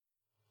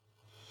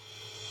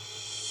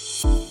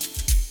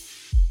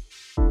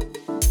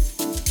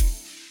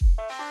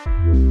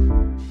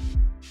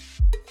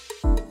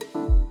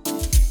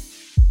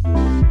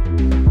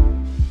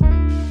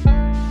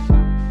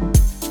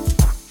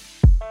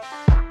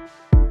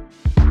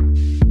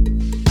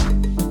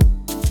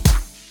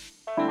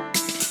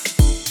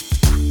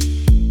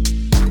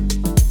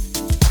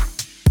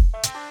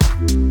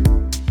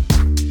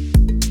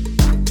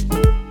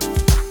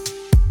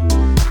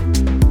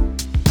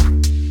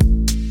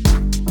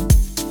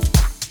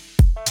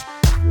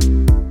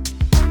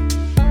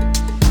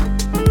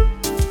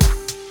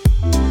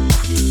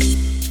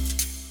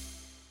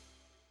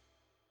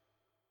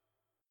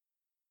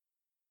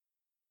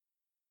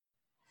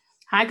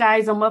Hi,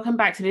 guys, and welcome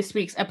back to this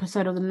week's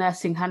episode of the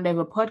Nursing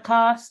Handover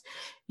podcast.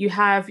 You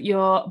have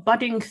your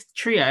budding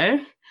trio,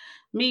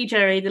 me,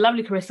 Jerry, the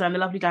lovely Carissa, and the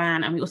lovely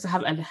Diane, and we also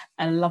have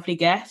a lovely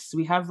guest.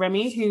 We have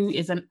Remy, who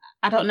is an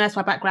adult nurse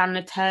by background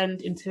and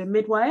turned into a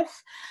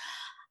midwife.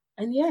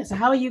 And yeah, so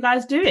how are you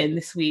guys doing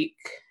this week?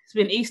 It's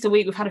been Easter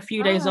week. We've had a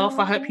few days off.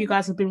 I hope you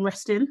guys have been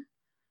resting.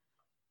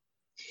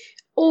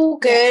 All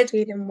good.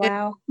 Feeling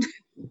well.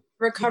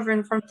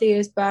 Recovering from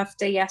Theo's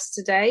birthday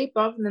yesterday,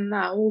 but other than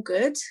that, all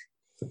good.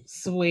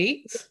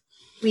 Sweet.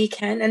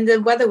 Weekend, and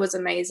the weather was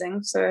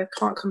amazing, so I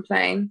can't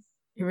complain.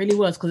 It really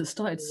was, because it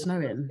started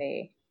snowing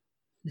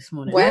this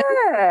morning.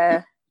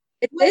 Where?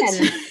 It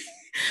did.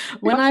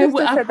 When I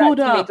pulled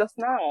up just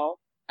now.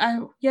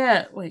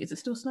 Wait, is it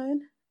still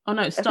snowing? Oh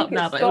no, it stopped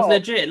now, but it was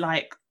legit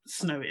like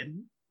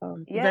snowing.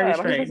 Very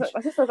strange. My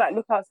sister was like,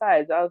 look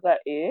outside. I was like,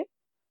 eh?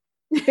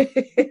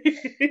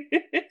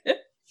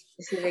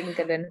 This is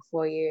England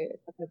for you.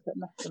 I can put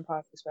nothing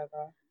past this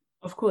weather.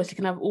 Of course, you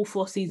can have all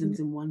 4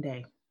 seasons in one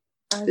day.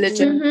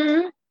 Legit.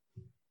 Mm-hmm.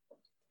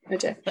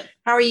 Legit.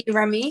 How are you,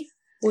 Remy?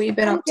 What have you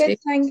been up to? Good,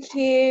 thank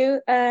you.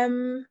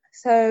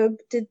 So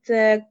did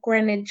the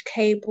Greenwich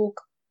cable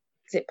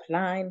zip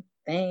line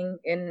thing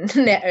in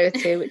Net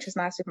O2, which was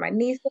nice with my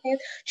nieces. Do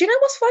you know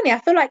what's funny? I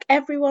feel like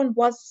everyone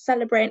was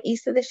celebrating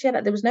Easter this year.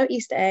 Like there was no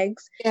Easter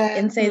eggs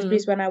in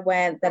Sainsbury's when I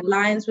went. The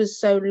lines was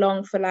so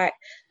long for like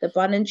the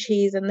bun and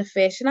cheese and the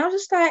fish, and I was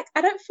just like,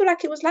 I don't feel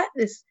like it was like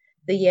this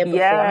the year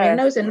before. I mean, I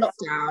know it was in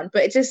lockdown,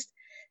 but it just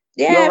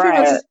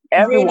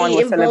everyone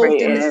was involved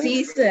in the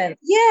season.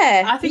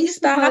 I think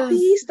Easter, happy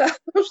Easter.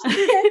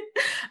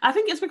 I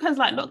think it's because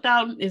like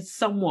lockdown is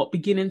somewhat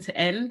beginning to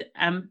end,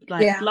 and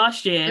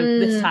last year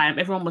this time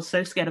everyone was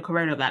so scared of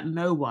corona that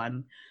no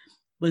one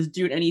was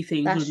doing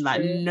anything with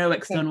like no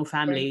external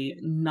family,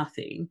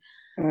 nothing.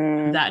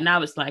 That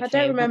now it's like, I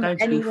don't remember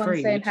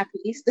anyone saying happy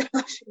Easter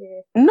last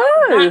year. No,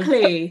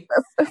 exactly.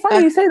 It's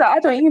funny you say that. I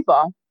don't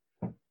either.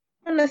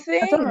 On the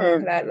thing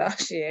like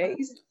last year.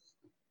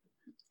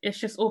 It's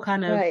just all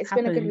kind of it's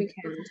been a good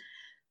weekend.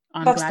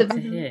 I'm glad to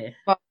hear.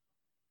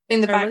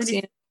 In the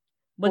vaccine.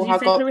 What did you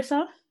say,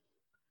 Clarissa?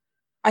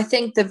 I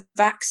think the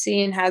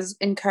vaccine has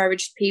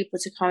encouraged people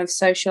to kind of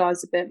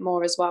socialise a bit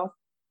more as well.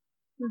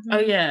 Mm-hmm. Oh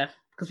yeah,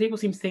 because people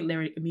seem to think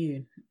they're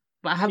immune.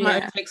 But I have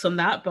my own takes on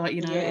that, but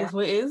you know, it is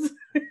what it is.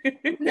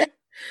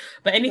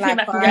 But anything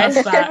that can get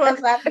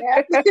us back,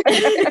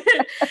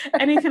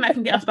 anything that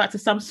can get us back to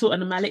some sort of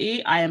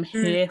normality, I am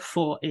here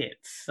for it.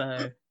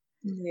 So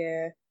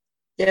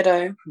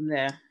ditto from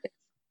there.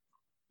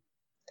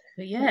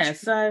 But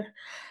so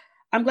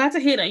I'm glad to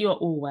hear that you're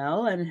all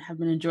well and have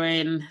been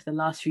enjoying the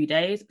last few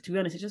days. To be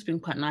honest, it's just been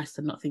quite nice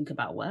to not think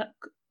about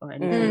work or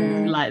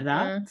anything like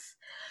that,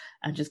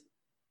 and just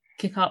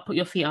kick up, put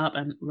your feet up,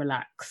 and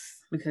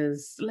relax.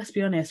 Because let's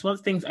be honest, once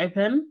things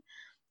open,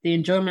 the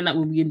enjoyment that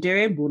we'll be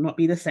enduring will not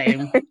be the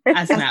same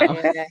as now.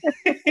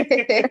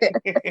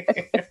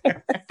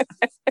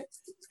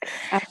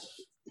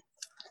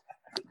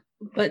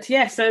 But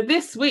so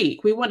this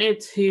week we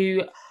wanted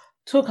to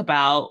talk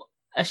about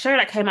a show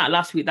that came out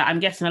last week that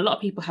I'm guessing a lot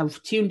of people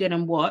have tuned in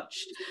and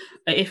watched.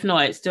 If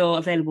not, it's still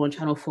available on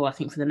Channel 4, I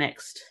think, for the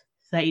next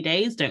 30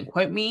 days. Don't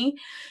quote me.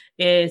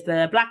 Is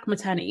the Black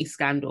Maternity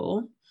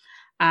scandal.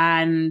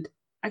 And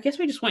I guess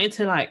we just wanted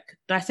to like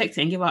dissect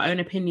it and give our own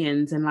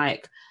opinions, and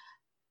like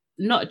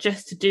not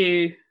just to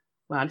do,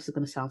 wow, this is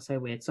going to sound so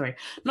weird, sorry,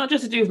 not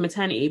just to do with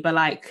maternity, but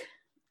like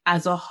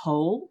as a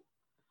whole.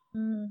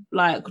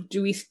 Like,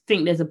 do we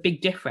think there's a big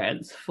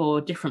difference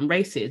for different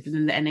races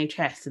within the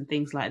NHS and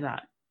things like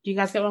that? Do you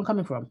guys get where I'm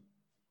coming from?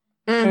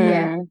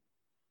 Yeah.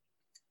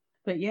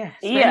 But so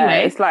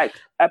anyway, it's like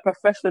a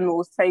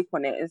professional's take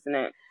on it, isn't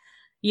it?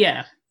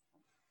 Yeah.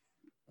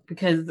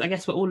 Because I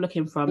guess we're all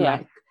looking from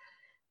like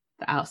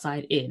the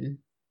outside in,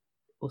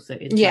 also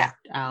inside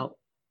out.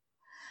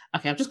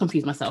 Okay, I've just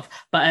confused myself.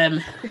 But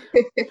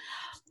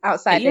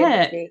outside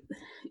in.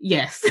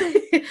 Yes.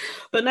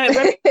 But no,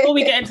 before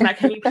we get into that,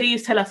 can you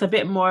please tell us a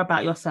bit more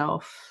about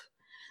yourself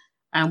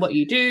and what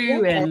you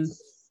do and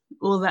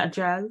all that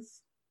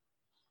jazz?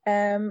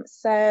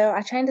 So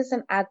I trained as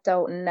an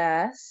adult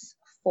nurse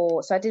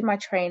so I did my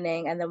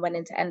training and then went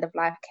into end of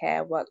life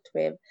care, worked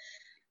with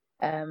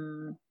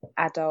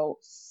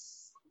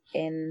adults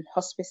in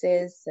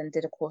hospices and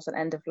did a course on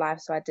end of life.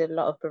 So I did a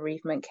lot of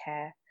bereavement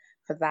care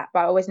for that,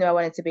 but I always knew I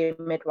wanted to be a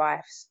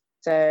midwife,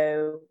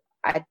 so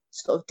I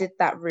sort of did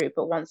that route.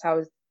 But once I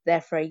was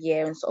there for a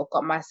year and sort of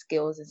got my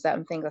skills in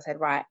certain things, I said,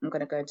 right, I'm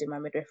going to go and do my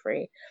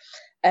midwifery.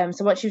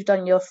 So once you've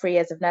done your 3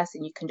 years of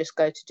nursing, you can just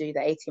go to do the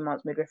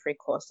 18-month midwifery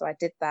course. So I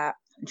did that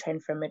and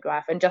trained for a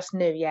midwife and just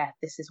knew,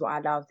 this is what I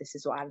love, this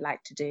is what I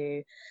like to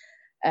do.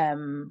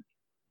 And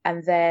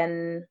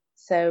then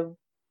so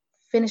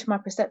finished my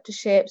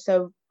preceptorship.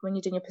 So when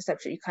you're doing your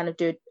preceptorship, you kind of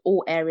do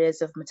all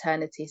areas of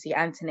maternity. So your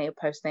antenatal,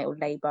 postnatal,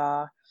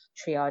 labour,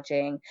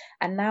 triaging.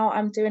 And now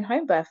I'm doing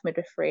home birth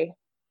midwifery.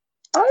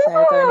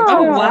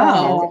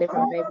 Wow.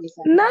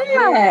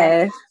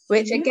 Nice.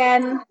 Which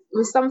again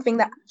was something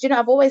that,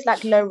 I've always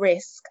liked low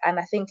risk, and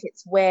I think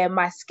it's where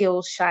my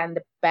skills shine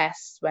the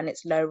best, when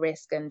it's low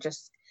risk and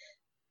just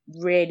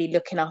really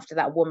looking after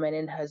that woman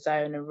in her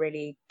zone and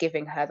really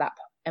giving her that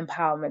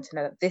empowerment to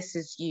know that this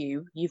is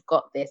you've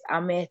got this.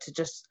 I'm here to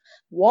just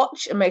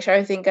watch and make sure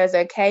everything goes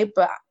okay,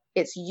 but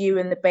it's you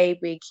and the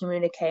baby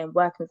communicating,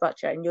 working with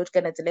each other, and you're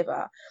going to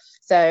deliver.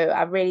 So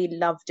I really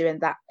love doing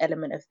that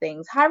element of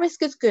things. High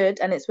risk is good,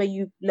 and it's where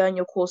you learn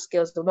your core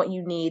skills and what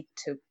you need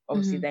to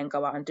obviously then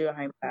go out and do a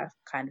home birth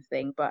kind of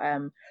thing. But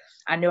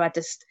I knew I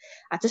just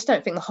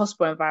don't think the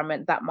hospital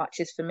environment that much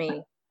is for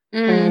me.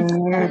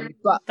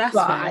 But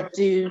I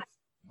do.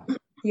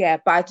 Yeah,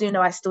 but I do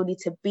know I still need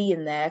to be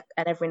in there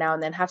and every now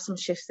and then have some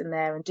shifts in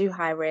there and do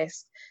high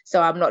risk,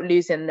 so I'm not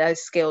losing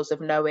those skills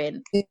of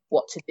knowing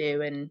what to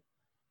do and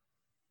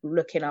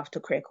looking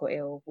after critical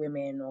ill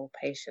women or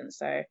patients.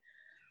 So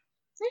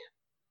yeah,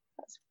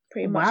 that's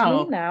pretty much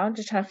me now. I'm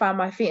just trying to find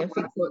my feet and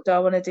think, what do I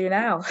want to do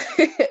now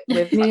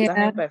with the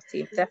home birth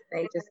team?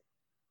 Definitely just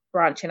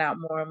branching out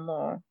more and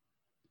more.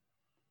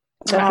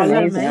 That's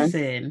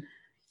amazing.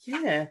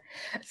 Yeah,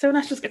 so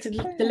nice just get to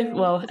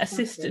deliver,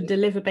 assist and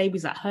deliver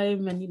babies at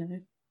home, and you know,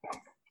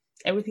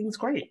 everything's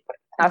great.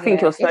 I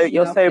think you're so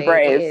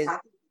brave.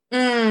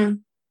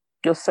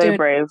 You're so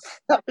brave.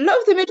 A lot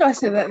of the midwives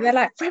say that they're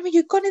like, Remy,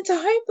 you've gone into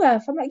home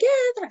birth. I'm like, yeah.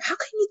 They're like, how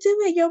can you do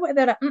it? You're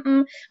they're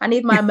like, I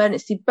need my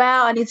emergency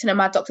bell. I need to know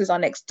my doctors are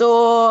next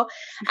door.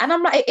 And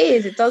I'm like,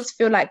 it does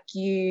feel like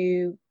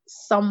you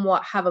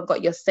somewhat haven't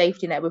got your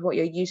safety net with what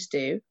you're used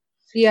to.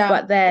 Yeah.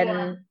 But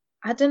then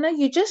I don't know,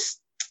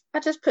 I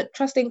just put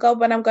trust in God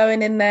when I'm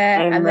going in there.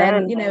 Amen. And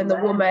then, you know, in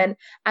the woman.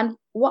 And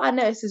what I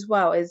notice as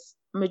well is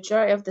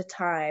majority of the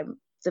time,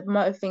 the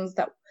amount of things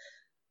that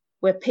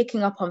we're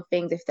picking up on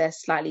things if they're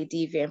slightly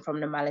deviating from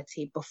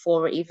normality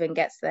before it even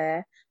gets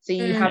there. So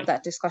you have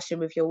that discussion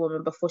with your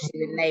woman before she's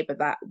in labour,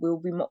 that we'll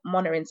be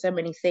monitoring so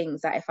many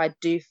things that if I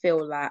do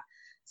feel that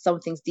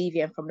something's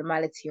deviating from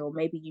normality, or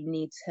maybe you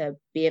need to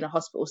be in a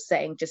hospital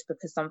setting just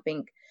because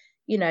something,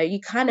 you know, you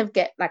kind of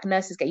get, like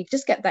nurses get, you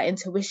just get that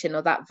intuition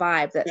or that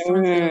vibe that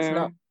something's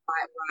not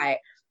quite right.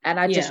 And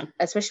I just,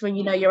 especially when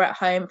you know you're at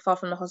home far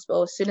from the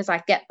hospital, as soon as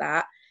I get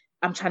that,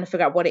 I'm trying to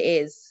figure out what it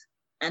is.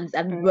 And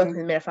working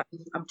with midwife,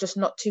 I'm just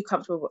not too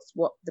comfortable with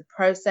what the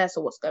process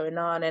or what's going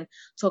on, and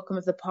talking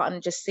with the partner,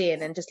 just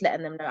seeing and just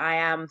letting them know I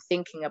am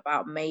thinking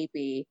about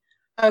maybe.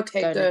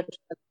 Okay, good.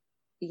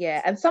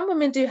 Yeah, and some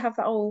women do have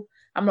that,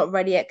 I'm not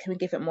ready yet, can we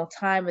give it more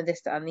time, and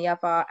this, that, and the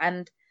other.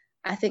 And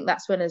I think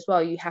that's when as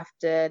well you have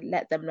to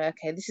let them know,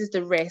 okay, this is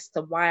the risk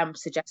and why I'm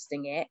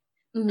suggesting it.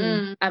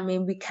 I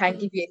mean, we can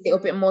give you a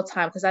little bit more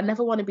time, because I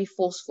never want to be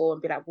forceful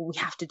and be like, well, we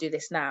have to do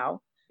this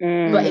now.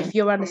 But if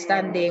you're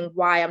understanding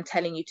why I'm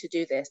telling you to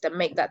do this, then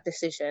make that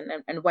decision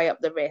and weigh up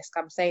the risk.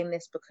 I'm saying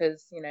this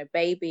because, you know,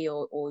 baby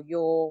or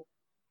your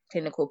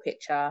clinical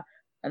picture,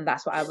 and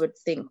that's what I would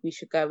think we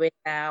should go in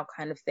now,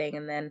 kind of thing.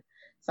 And then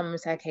someone would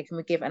say, okay, can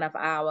we give it another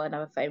hour,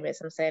 another 30 minutes?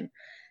 I'm saying,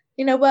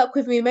 you know, work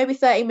with me, maybe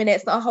 30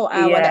 minutes, not a whole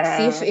hour.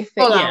 Let's see if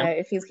you know,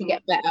 if things can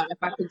get better. If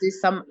I can do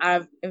some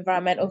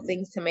environmental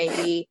things to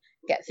maybe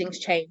get things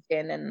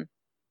changing. And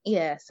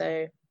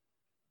so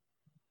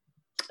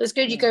it's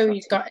good you got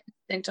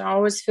instinct. I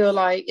always feel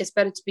like it's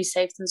better to be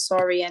safe than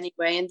sorry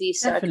anyway in these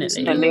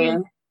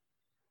circumstances.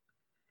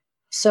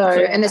 So,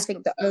 and I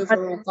think the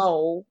overall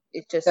goal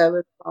is just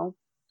overall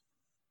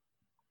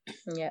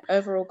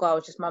goal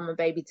is just mum and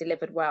baby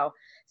delivered well.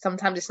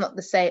 Sometimes it's not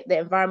the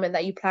environment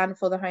that you plan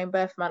for the home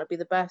birth might not be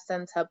the birth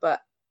center,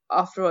 but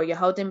after all, you're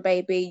holding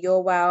baby,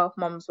 you're well,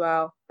 mum's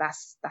well.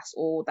 That's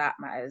all that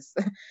matters.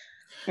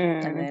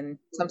 And then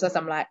sometimes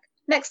I'm like,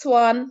 next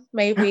one,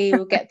 maybe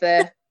we'll get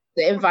the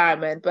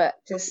environment, but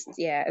just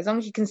as long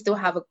as you can still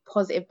have a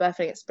positive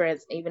birthing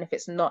experience, even if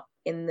it's not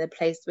in the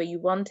place where you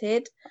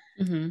wanted,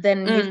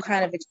 then you've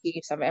kind of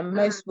achieved something. And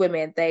most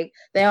women, they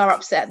are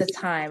upset at the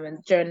time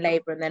and during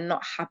labor, and they're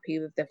not happy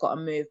with they've got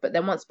to move. But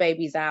then once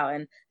baby's out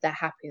and they're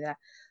happy, that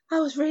I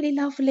was really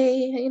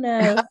lovely, you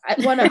know, I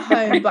went at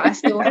home, but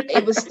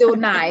it was still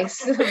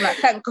nice. I'm like,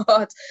 thank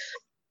God.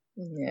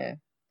 Yeah.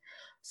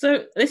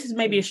 So this is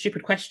maybe a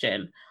stupid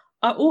question.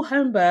 Are all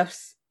home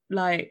births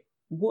like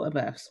water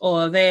births,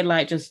 or are they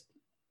like just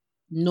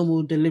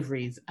normal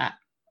deliveries at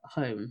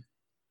home?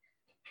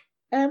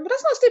 But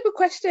that's not a stupid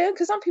question,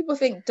 because some people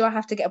think, do I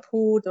have to get a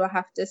pool? Do I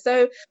have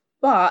to?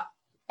 But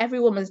every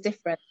woman's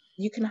different.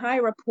 You can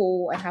hire a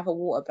pool and have a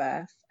water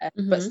birth,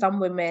 but some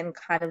women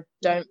kind of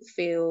don't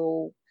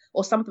feel,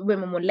 or some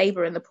women will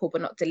labour in the pool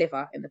but not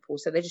deliver in the pool,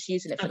 so they're just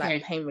using it for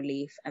like pain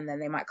relief, and then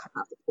they might come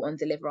out the pool and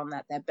deliver on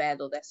their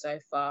bed or their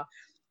sofa.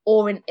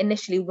 Or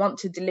initially want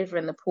to deliver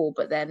in the pool,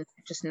 but then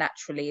just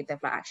naturally they're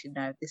like, actually,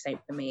 no, this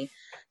ain't for me.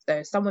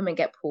 So some women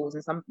get pools,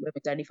 and some women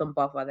don't even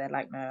bother. They're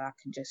like, no,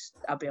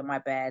 I'll be on my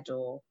bed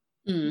or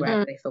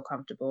wherever they feel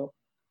comfortable.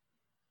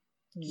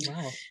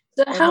 Wow.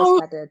 So I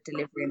almost had a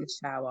delivery in the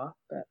shower,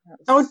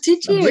 but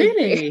did you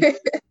really?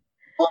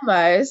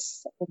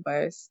 almost.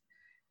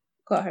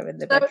 Got her in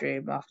the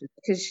bedroom after,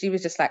 because she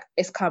was just like,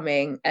 it's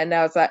coming, and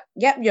I was like,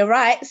 yep, you're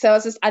right. So I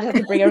just had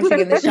to bring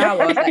everything in the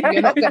shower. I was like,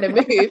 you're not going to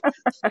move.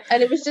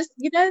 And it was just,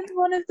 you know,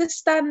 one of the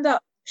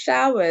stand-up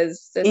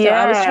showers. So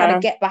I was trying to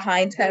get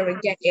behind her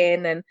and get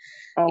in, and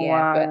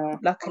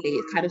but luckily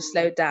it kind of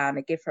slowed down.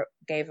 It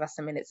gave us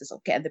a minute to sort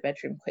of get in the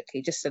bedroom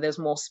quickly, just so there's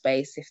more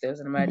space if there was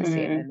an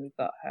emergency, and then we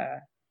got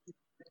her.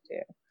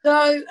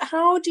 So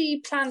how do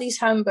you plan these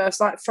home births?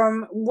 Like,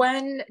 from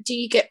when do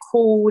you get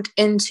called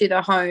into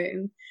the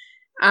home?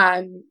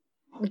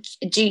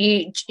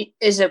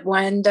 Is it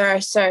when they're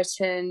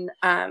certain,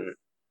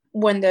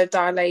 when they're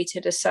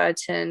dilated a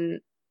certain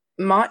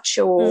much,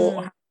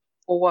 or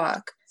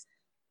work?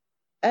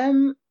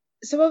 So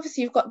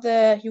obviously you've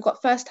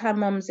got first time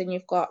moms, and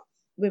you've got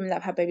women that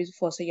have had babies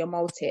before, so your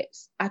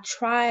multips.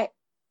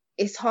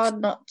 It's hard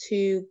not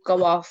to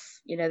go off,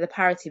 the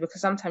parity,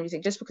 because sometimes you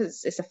think just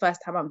because it's a first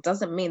time mom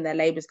doesn't mean their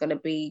labor is going to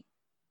be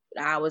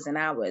hours and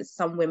hours.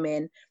 Some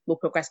women will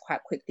progress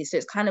quite quickly. So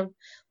it's kind of,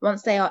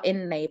 once they are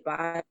in labor,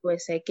 I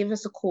always say, give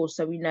us a call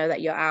so we know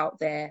that you're out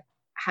there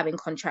having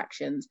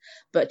contractions,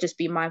 but just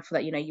be mindful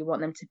that, you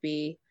want them to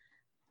be,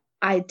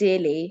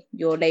 ideally,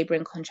 your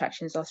labouring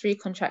contractions are 3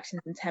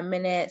 contractions in 10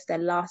 minutes. They're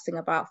lasting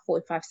about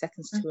 45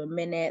 seconds to a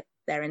minute.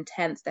 They're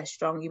intense, they're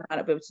strong. You might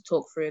not be able to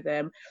talk through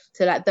them.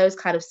 So like those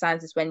kind of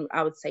signs is when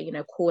I would say,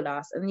 call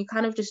us. And you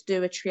kind of just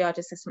do a triage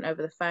assessment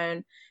over the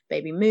phone.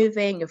 Baby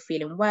moving, you're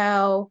feeling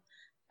well,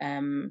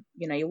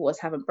 your waters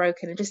haven't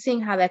broken, and just seeing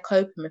how they're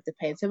coping with the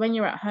pain. So when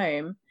you're at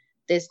home,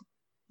 the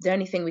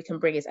only thing we can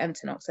bring is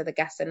Entonox, so the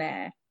gas and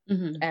air.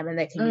 And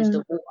they can use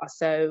the water.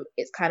 So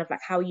it's kind of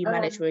like how you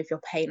manage with your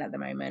pain at the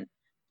moment.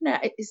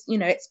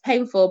 It's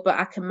painful, but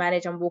I can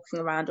manage. I'm walking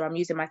around, or I'm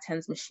using my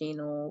TENS machine,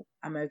 or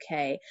I'm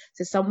okay.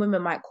 So some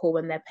women might call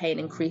when their pain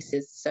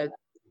increases. So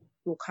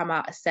we'll come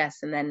out,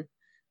 assess, and then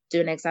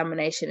do an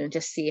examination and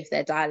just see if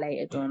they're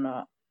dilated or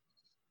not.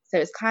 So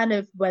it's kind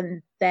of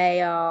when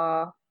they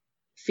are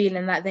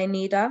feeling like they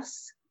need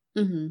us.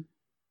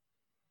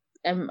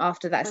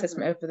 After that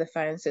assessment over the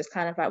phone. So it's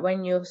kind of like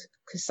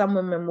because some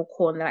women will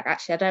call and they're like,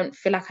 actually, I don't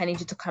feel like I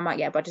need you to come out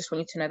yet, but I just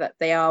want you to know that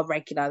they are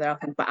regular,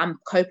 but I'm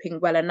coping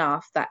well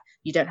enough that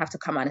you don't have to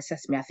come out and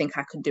assess me. I think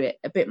I could do it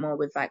a bit more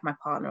with like my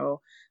partner or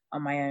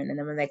on my own. And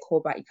then when they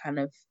call back,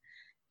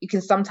 you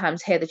can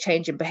sometimes hear the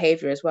change in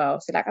behavior as well.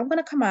 So like, I'm going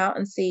to come out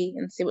and see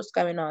what's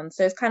going on.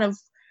 So it's kind of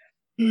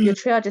your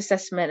triage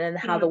assessment and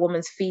how the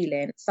woman's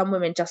feeling. Some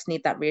women just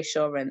need that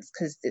reassurance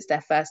because it's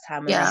their first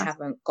time and they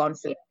haven't gone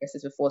through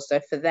this before. So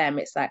for them,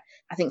 it's like,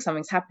 I think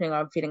something's happening, or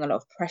I'm feeling a lot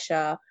of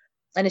pressure.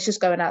 And it's just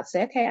going out to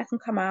say, okay, I can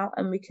come out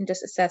and we can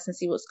just assess and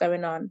see what's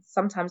going on.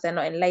 Sometimes they're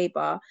not in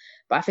labour,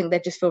 but I think they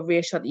just feel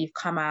reassured that you've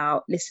come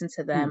out, listened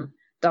to them,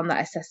 done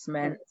that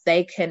assessment.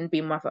 They can be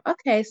more of,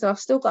 okay, so I've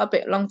still got a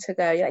bit long to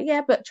go. You're like,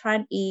 yeah, but try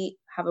and eat,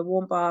 have a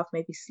warm bath,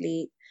 maybe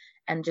sleep,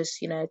 and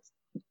just,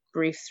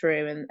 breathe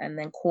through, and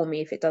then call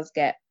me if it does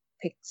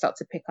start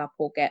to pick up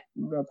or get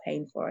more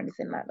painful or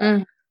anything like that.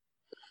 And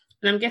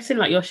I'm guessing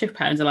like your shift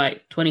patterns are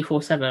like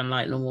 24/7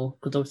 like normal,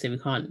 because obviously we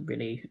can't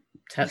really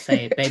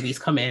say baby's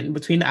coming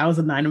between the hours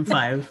of 9 and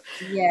 5.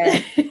 Yeah.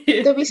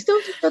 So we still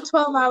do the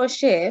 12-hour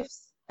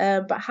shifts,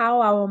 but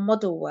how our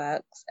model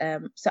works,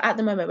 so at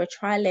the moment we're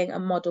trialing a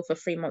model for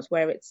 3 months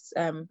where it's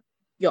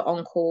you're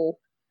on call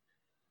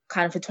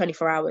kind of for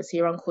 24 hours. So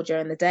you're on call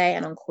during the day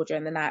and on call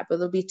during the night, but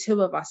there'll be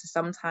 2 of us. So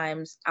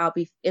sometimes I'll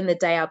be in the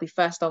day, I'll be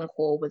first on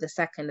call with a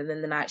second, and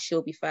then the night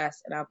she'll be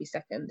first and I'll be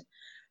second.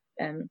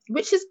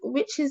 Which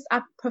is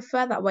I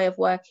prefer that way of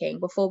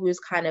working. Before we was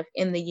kind of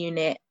in the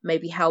unit,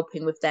 maybe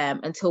helping with them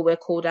until we're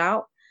called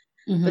out.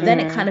 But then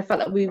it kind of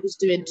felt like we was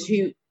doing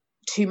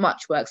too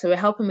much work. So we're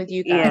helping with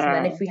you guys, and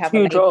then if we have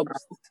a jobs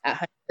at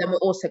home, then we're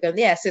also going,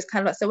 so it's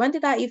kind of like, so when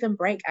did I even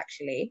break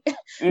actually?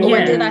 Or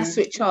when did I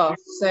switch off?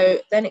 So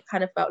then it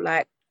kind of felt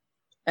like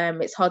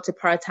it's hard to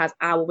prioritize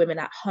our women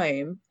at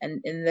home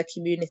and in the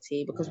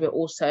community, because we're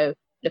also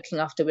looking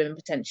after women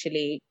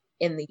potentially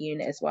in the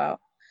unit as well.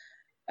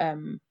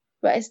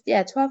 But it's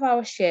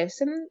 12-hour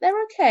shifts, and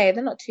they're okay.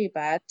 They're not too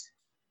bad.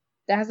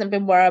 There hasn't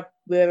been where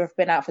I've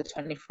been out for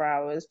 24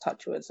 hours,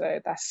 touch wood, so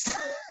that's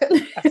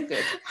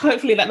good.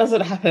 Hopefully that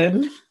doesn't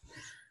happen.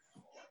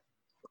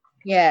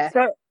 Yeah.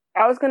 So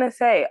I was going to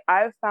say,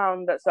 I've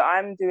found that, so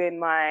I'm doing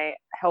my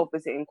health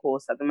visiting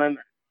course at the moment.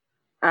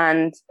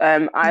 And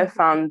I've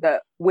found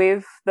that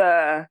with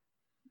the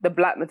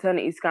Black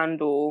maternity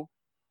scandal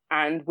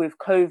and with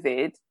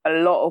COVID, a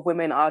lot of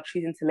women are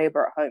choosing to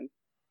labour at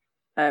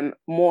home,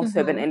 more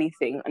so than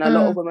anything. And a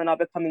lot of women are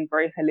becoming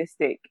very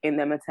holistic in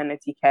their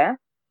maternity care.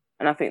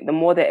 And I think the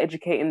more they're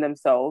educating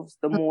themselves,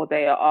 the more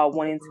they are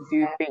wanting to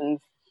do things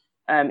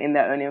in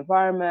their own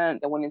environment.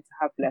 They're wanting to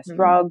have less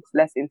drugs,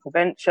 less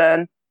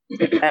intervention.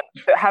 But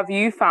have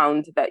you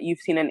found that you've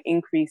seen an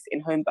increase in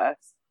home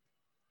births?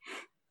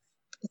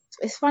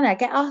 It's funny, I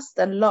get asked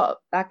a lot.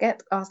 I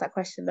get asked that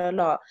question a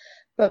lot.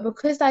 But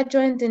because I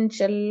joined in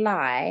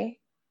July,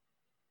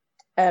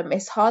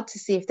 it's hard to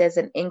see if there's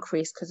an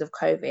increase because of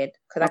COVID,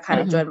 because I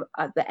kind of joined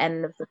at the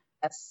end of the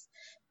first.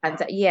 And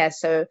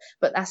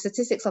but our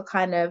statistics are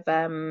kind of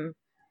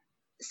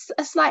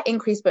a slight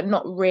increase, but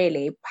not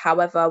really.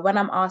 However, when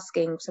I'm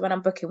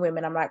booking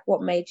women, I'm like,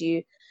 what made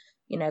you,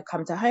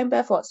 come to home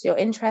birth, what's your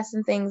interest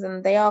in things?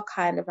 And they are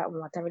kind of like,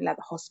 well, I don't really like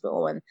the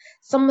hospital. And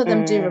some of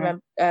them do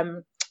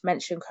remember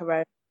mention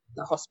corona,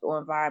 the hospital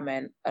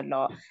environment a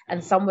lot.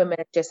 And some women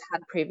have just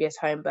had previous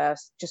home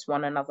births, just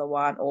want another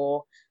one,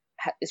 or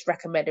it's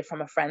recommended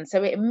from a friend.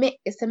 So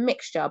it's a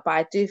mixture, but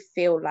I do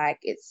feel like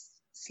it's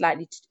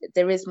slightly,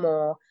 there is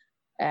more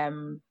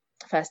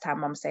first time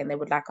moms saying they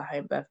would like a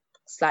home birth,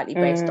 slightly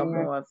based on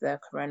more of the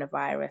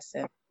coronavirus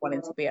and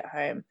wanting to be at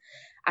home.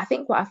 I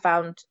think what I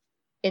found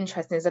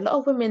interesting is a lot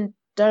of women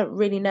don't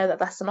really know that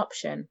that's an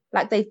option.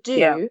 Like they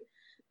do,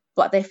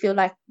 but they feel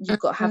like you've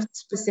got to have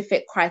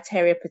specific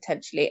criteria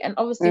potentially. And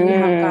obviously we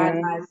have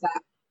guidelines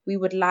that we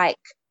would like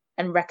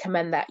and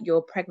recommend that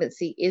your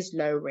pregnancy is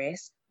low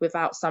risk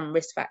without some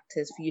risk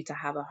factors for you to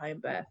have a home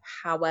birth.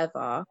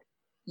 However,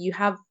 you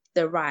have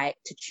the right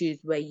to choose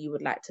where you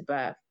would like to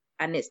birth,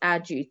 and it's our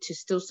duty to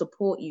still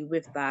support you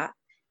with that,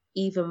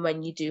 even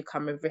when you do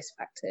come with risk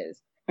factors.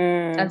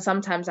 And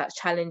sometimes that's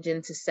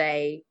challenging to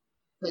say,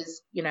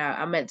 because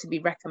I'm meant to be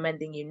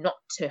recommending you not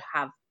to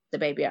have the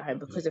baby at home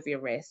because of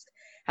your risk.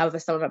 However,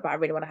 someone like, but I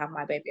really want to have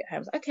my baby at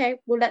home. So, okay,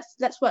 well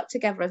let's work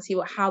together and see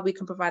how we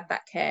can provide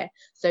that care.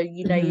 So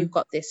you've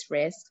got this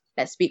risk.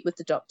 Let's speak with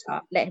the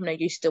doctor. Let him know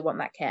you still want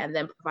that care, and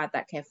then provide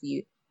that care for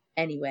you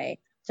anyway.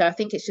 So I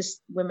think it's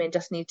just women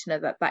just need to know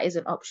that that is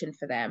an option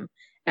for them.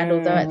 And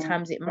although at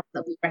times it might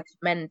not be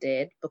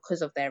recommended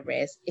because of their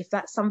risk, if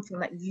that's something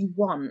that you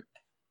want,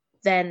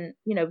 then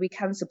we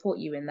can support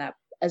you in that,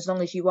 as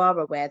long as you are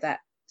aware that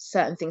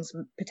certain things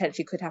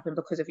potentially could happen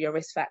because of your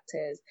risk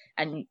factors.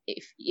 And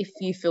if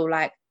you feel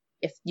like,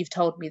 if you've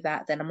told me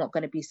that, then I'm not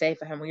going to be safe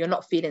at home, or you're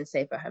not feeling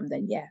safe at home,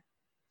 then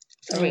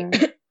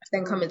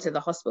then come into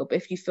the hospital. But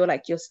if you feel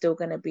like you're still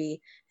going to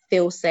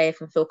feel safe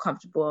and feel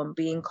comfortable and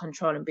be in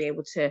control and be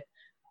able to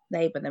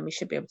labour, then we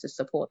should be able to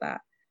support that.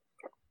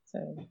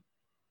 So,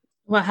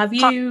 well, have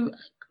you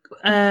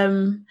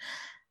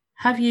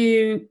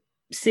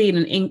seen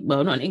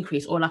not an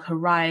increase, or like a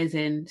rise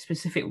in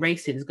specific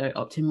races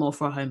opting more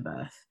for a home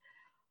birth?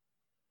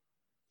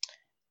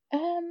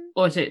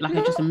 Or is it like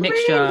just a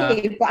mixture?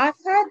 Really, but I've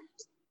had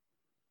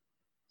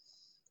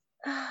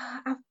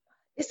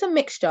it's a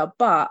mixture,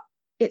 but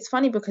it's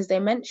funny because they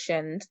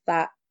mentioned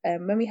that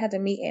when we had a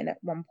meeting at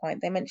one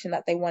point, they mentioned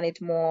that they wanted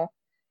more,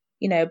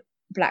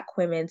 Black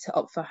women to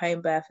opt for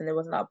home birth, and there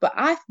was not. But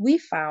we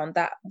found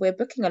that we're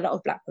booking a lot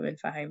of Black women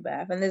for home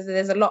birth, and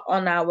there's a lot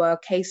on our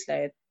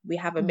caseload. We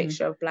have a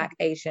mixture of Black,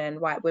 Asian,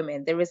 white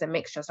women. There is a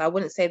mixture, so I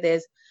wouldn't say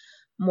there's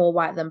more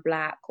white than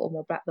Black or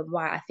more Black than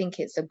white. I think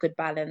it's a good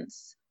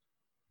balance.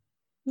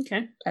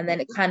 Okay. And then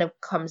it kind of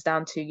comes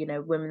down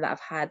to women that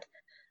have had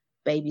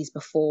babies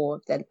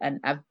before and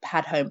have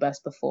had home births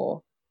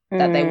before,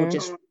 that they will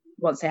just,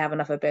 once they have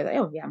enough of a baby, like,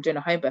 oh yeah, I'm doing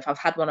a home birth, I've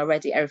had one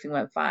already, everything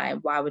went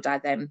fine, why would I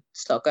then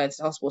start going to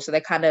the hospital? So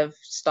they kind of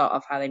start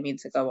off how they mean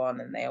to go on,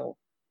 and they all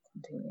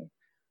continue.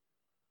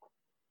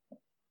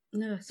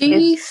 No, do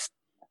you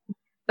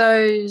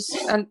those,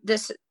 and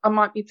this, I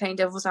might be playing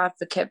devil's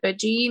advocate, but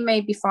do you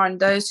maybe find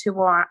those who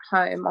are at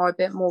home are a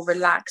bit more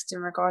relaxed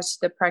in regards to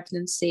the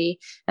pregnancy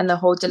and the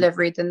whole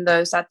delivery than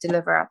those that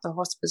deliver at the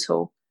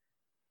hospital?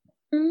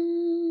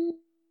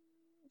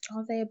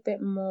 Are they a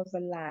bit more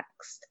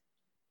relaxed?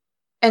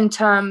 In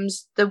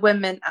terms, the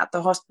women at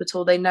the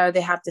hospital, they know they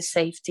have the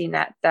safety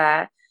net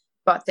there,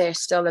 but they're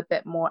still a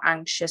bit more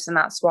anxious, and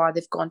that's why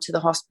they've gone to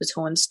the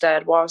hospital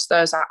instead, whilst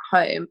those at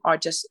home are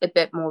just a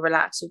bit more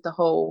relaxed with the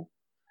whole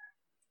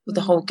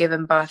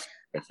giving birth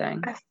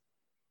thing.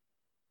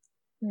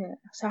 Yeah.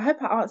 So I hope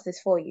I answered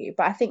this for you,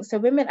 but I think so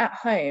women at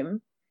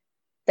home,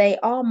 they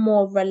are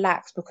more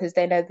relaxed because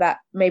they know that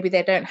maybe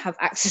they don't have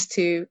access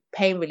to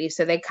pain relief,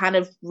 so they kind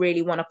of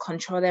really want to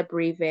control their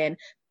breathing,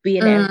 be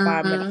in an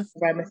environment,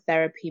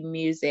 aromatherapy,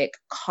 music,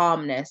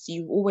 calmness.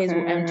 You always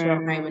will enter a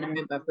home and a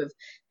home birth with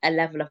a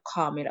level of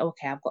calm.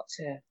 Okay, I've got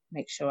to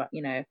make sure,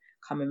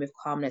 come in with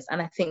calmness. And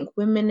I think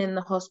women in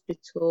the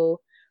hospital,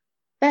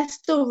 they're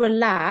still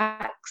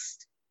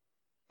relaxed,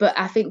 but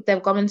I think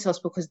they've gone into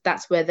hospital because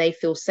that's where they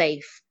feel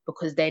safe,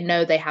 because they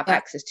know they have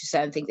access to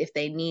certain things if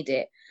they need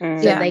it. So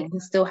they can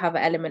still have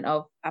an element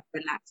of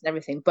relaxed and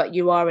everything, but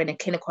you are in a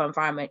clinical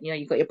environment.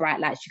 You've got your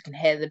bright lights, you can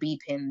hear the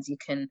beepings, you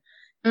can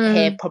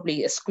hear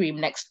probably a scream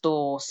next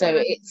door. So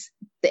it's,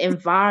 the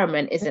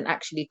environment isn't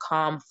actually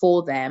calm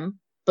for them,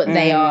 but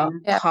they are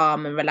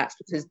calm and relaxed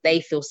because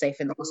they feel safe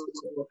in the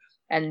hospital.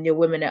 And your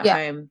women at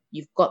home,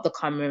 you've got the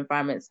calmer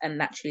environments, and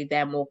naturally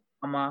they're more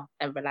calmer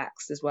and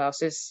relaxed as well.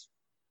 So it's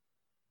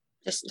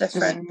just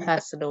different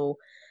personal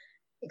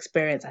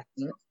experience, I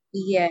think.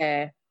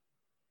 Yeah.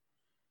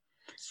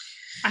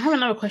 I have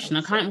another question.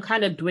 I'm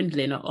kind of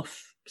dwindling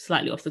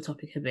slightly off the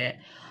topic a bit,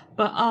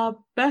 but are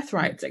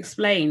birthrights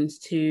explained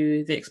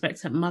to the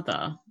expectant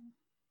mother?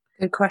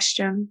 Good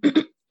question.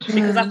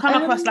 Because I've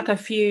come across like a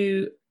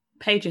few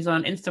pages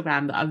on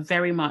Instagram that are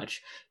very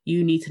much,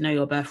 you need to know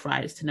your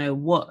birthrights to know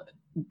what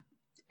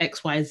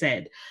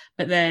XYZ.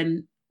 But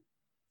then,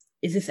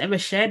 is this ever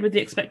shared with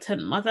the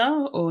expectant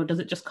mother, or does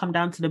it just come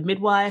down to the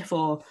midwife,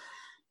 or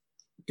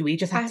do we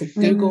just have to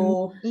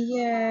Google?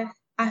 Yeah,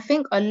 I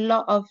think a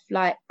lot of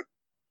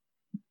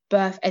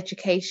birth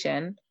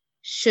education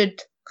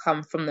should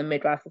come from the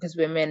midwife because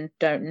women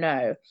don't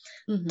know.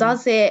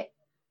 Does it?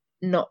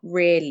 Not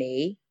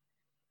really.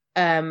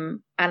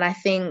 And I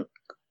think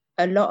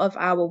a lot of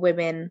our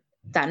women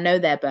that know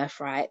their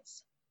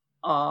birthrights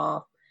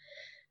are,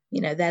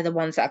 they're the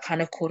ones that are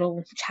kind of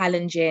called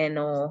challenging,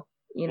 or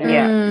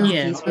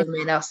these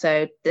women are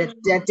so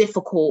they're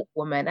difficult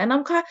women, and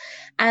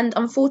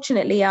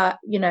unfortunately,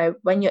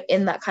 when you're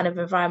in that kind of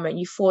environment,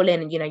 you fall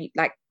in, and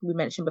like we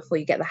mentioned before,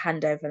 you get the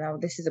handover. Now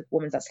this is a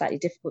woman that's slightly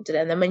difficult to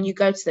them, and then when you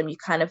go to them, you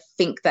kind of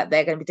think that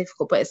they're going to be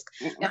difficult, but it's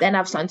then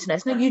I've started to know,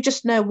 no, you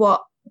just know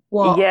what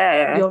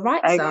your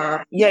rights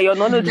are. You're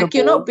knowledgeable, like,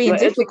 you're not being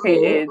difficult.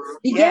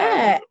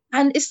 Educated.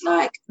 And it's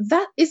like,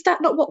 is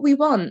that not what we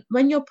want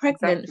when you're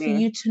pregnant? For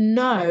you to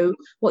know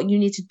what you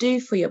need to do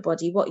for your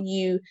body,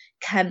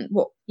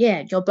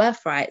 your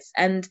birthrights.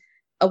 And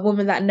a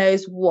woman that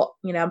knows what,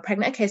 I'm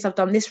pregnant, okay, so I've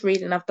done this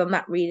reading, I've done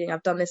that reading,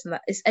 I've done this and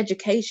that. It's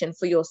education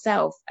for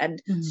yourself,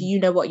 and so you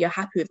know what you're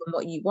happy with and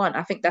what you want.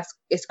 I think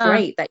it's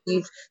great that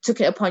you've took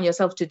it upon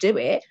yourself to do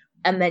it,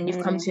 and then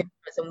you've come to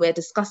us and we're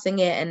discussing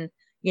it, and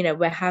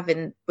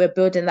we're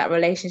building that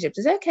relationship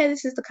to say, okay,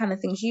 this is the kind of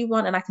things you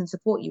want, and I can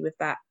support you with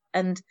that.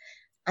 And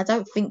I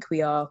don't think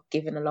we are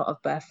given a lot of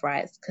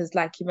birthrights, because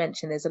like you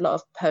mentioned, there's a lot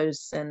of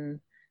posts and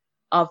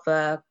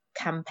other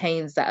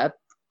campaigns that are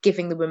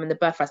giving the women the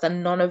birthrights,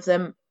 and none of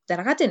them, they're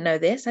like, I didn't know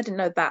this, I didn't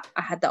know that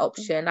I had that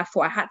option, I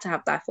thought I had to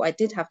have that, I thought I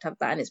did have to have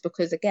that. And it's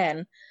because,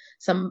 again,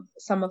 some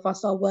of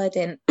us are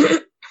wording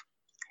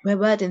we're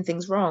wording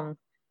things wrong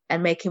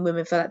and making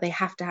women feel like they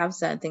have to have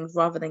certain things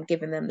rather than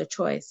giving them the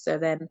choice. So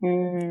then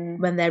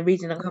when they're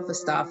reading and other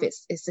stuff,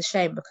 it's a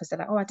shame, because they're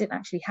like, oh, I didn't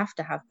actually have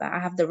to have that, I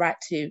have the right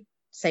to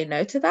say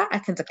no to that, I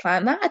can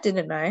decline that, I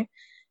didn't know.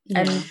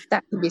 And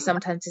that can be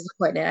sometimes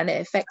disappointing, and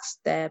it affects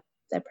their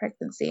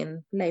pregnancy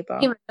and labour.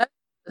 Even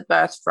the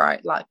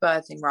birthright, like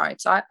birthing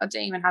rights, I don't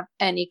even have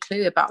any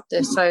clue about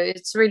this, so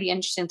it's really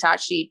interesting to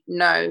actually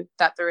know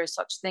that there is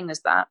such thing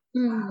as that.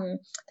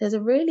 There's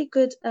a really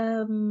good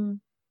website,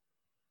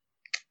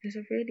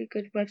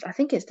 I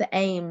think it's the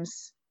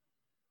AIMS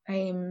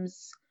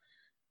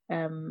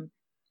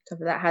so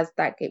that has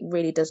that, it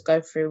really does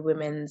go through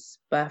women's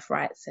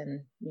birthrights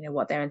and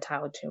what they're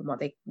entitled to and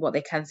what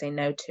they can say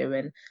no to,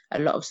 and a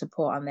lot of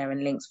support on there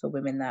and links for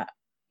women that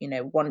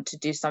want to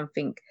do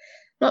something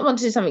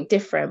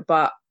different,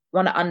 but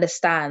want to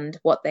understand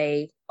what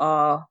they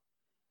are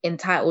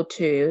entitled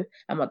to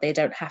and what they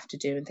don't have to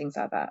do and things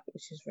like that,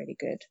 which is really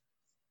good.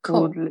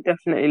 Cool. We'll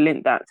definitely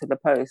link that to the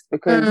post,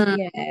 because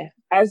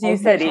as you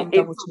said,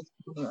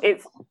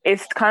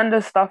 it's kind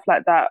of stuff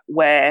like that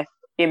where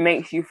it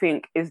makes you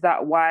think, is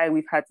that why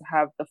we've had to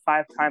have the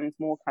 5 times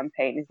more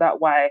campaign? Is that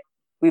why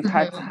we've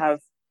had to have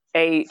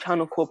a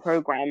Channel 4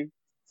 program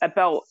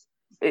about,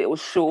 it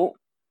was short,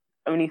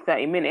 only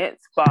 30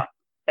 minutes, but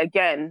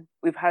again,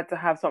 we've had to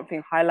have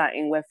something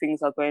highlighting where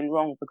things are going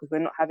wrong, because we're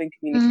not having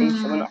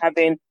communication, we're not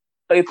having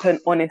open,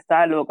 honest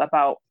dialogue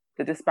about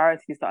the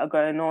disparities that are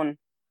going on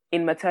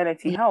in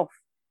maternity health,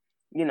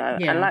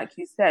 and like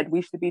you said,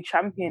 we should be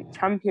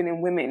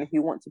championing women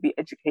who want to be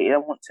educated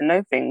and want to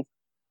know things.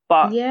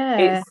 But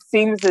it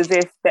seems as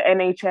if the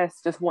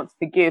NHS just wants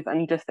to give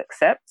and you just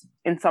accept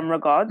in some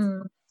regards.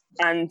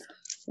 And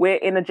we're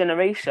in a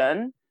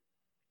generation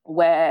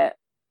where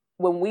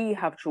when we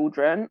have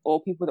children,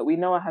 or people that we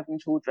know are having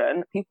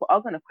children, people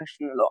are going to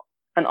question a lot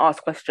and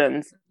ask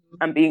questions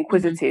and be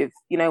inquisitive.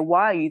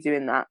 Why are you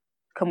doing that?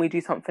 Can we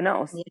do something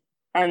else?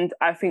 And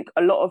I think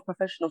a lot of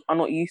professionals are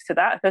not used to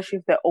that, especially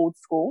if they're old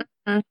school.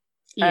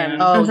 They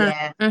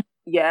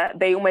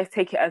almost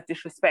take it as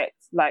disrespect,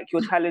 like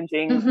you're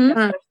challenging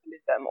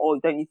professionalism, or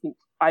don't you think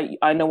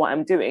I know what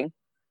I'm doing?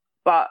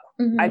 But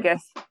I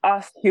guess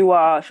us who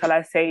are, shall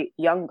I say,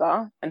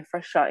 younger and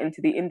fresher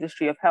into the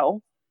industry of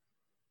health,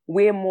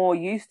 we're more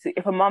used to,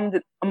 if a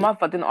mother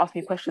didn't ask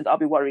me questions, I'll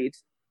be worried.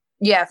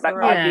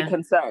 I'd be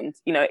concerned.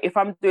 If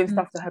I'm doing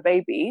stuff to her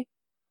baby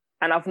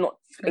and I've not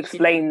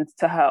explained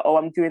to her,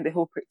 I'm doing the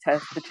heel prick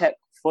test to check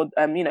for,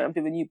 I'm doing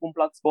a newborn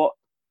blood spot,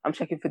 I'm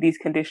checking for these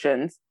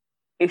conditions.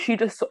 If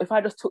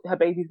I just took her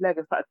baby's leg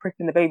and started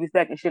pricking the baby's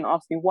leg and she didn't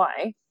ask me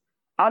why,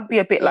 I'd be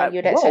a bit like,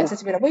 you'd expect her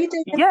to be like, what are you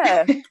doing?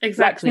 Yeah,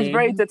 exactly. Like, she's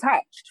very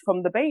detached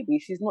from the baby.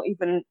 She's not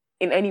even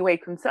in any way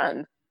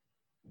concerned.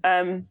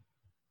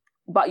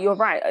 But you're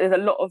right. There's a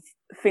lot of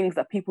things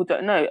that people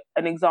don't know.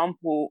 An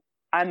example,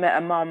 I met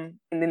a mum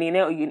in the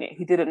neonatal unit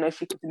who didn't know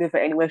she could deliver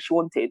anywhere she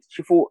wanted.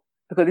 She thought,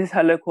 because this is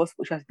her local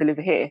hospital, she has to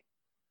deliver here.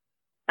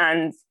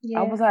 And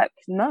I was like,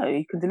 no,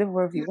 you can deliver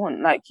wherever you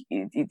want. Like,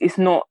 it's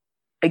not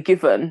a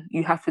given.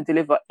 You have to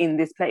deliver in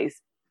this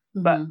place.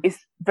 But it's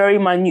very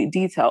minute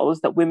details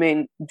that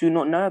women do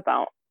not know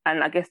about.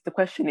 And I guess the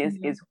question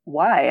is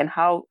why, and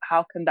how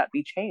can that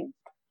be changed?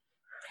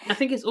 I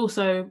think it's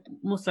also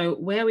more so,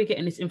 where are we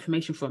getting this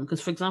information from?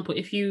 Because, for example,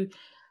 if you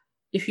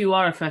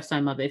are a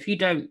first-time mother, if you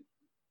don't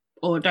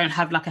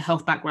have like a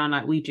health background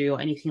like we do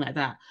or anything like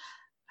that,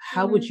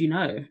 how would you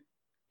know?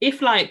 If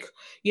the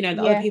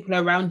other people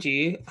around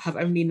you have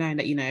only known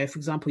that, for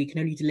example,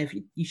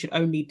 you should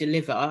only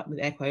deliver, with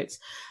air quotes,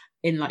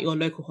 in like your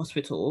local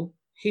hospital,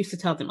 who's to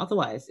tell them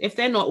otherwise? If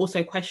they're not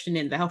also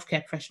questioning the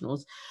healthcare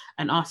professionals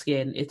and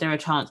asking, is there a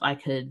chance I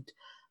could,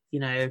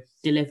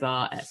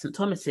 deliver at St.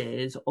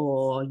 Thomas's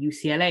or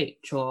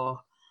UCLH or,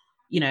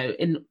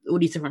 in all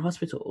these different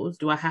hospitals,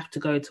 do I have to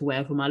go to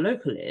wherever my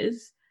local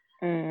is?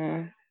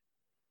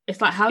 It's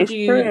like, how do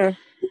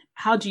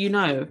you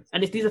know?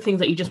 And if these are things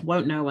that you just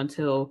won't know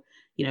until,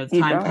 the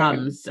time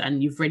comes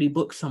and you've already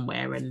booked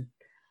somewhere and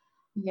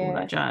all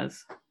that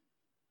jazz.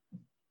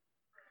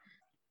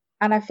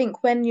 And I think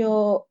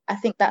I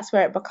think that's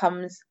where it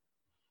becomes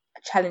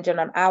challenging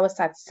on our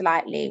side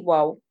slightly.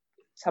 Well,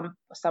 some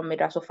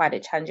midwives will find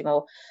it challenging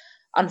or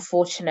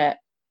unfortunate.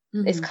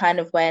 It's kind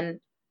of when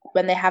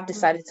they have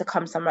decided to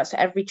come somewhere. So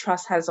every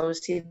trust has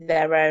obviously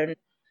their own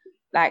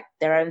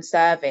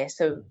service.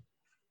 So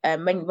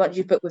once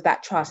you book with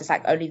that trust, it's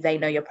like only they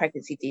know your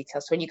pregnancy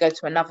details. So when you go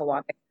to another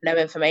one, they have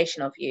no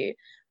information of you.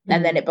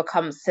 And then it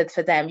becomes, so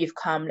for them, you've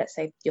come, let's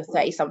say you're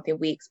 30 something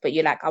weeks, but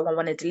you're like, I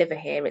want to deliver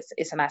here.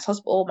 It's a nice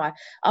hospital. My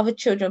other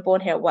children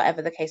born here,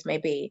 whatever the case may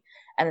be.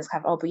 And it's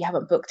kind of, but you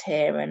haven't booked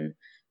here and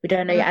we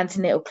don't know your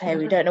antenatal care.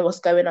 We don't know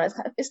what's going on.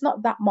 It's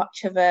not that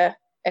much of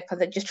because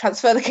they just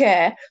transfer the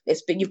care.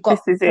 You've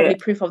got probably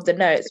proof of the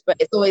notes, but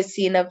it's always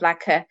seen of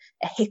like a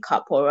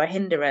hiccup or a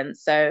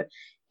hindrance. So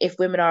if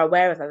women are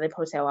aware of that, they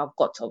probably say, I've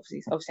got to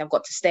obviously I've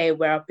got to stay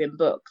where I've been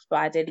booked. But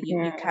ideally,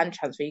 you can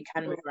transfer, you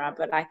can move around.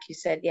 But like you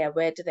said,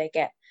 where do they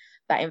get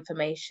that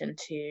information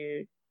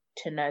to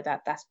know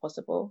that that's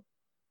possible?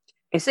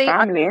 It's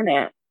family, isn't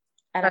it?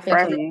 And I think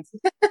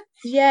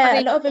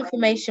a lot of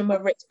information,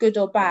 whether it's good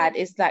or bad,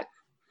 is like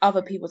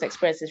other people's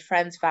experiences,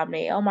 friends,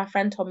 family. Oh, my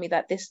friend told me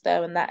that this,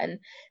 though, and that. And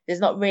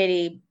there's not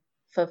really,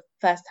 for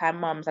first-time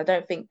mums, I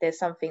don't think there's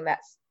something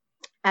that's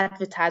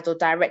advertised or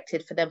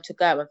directed for them to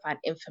go and find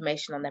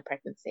information on their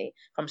pregnancy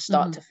from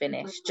start to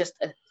finish.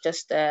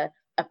 Just a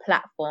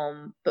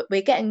platform, but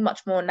we're getting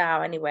much more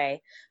now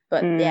anyway.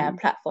 But a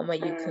platform where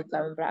you could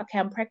go and be like, okay,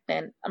 I'm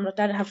pregnant. I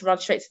don't have to run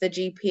straight to the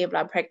GP and be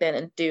like, I'm pregnant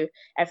and do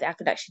everything. I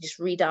could actually just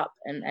read up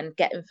and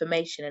get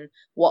information and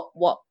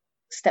what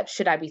steps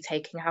should I be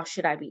taking? How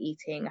should I be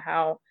eating?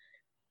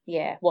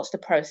 What's the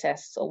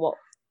process or what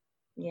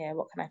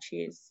can I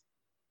choose?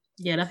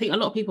 Yeah, and I think a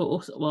lot of people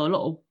also,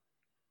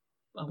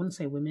 I wouldn't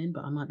say women,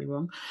 but I might be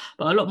wrong,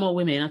 but a lot more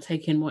women are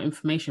taking more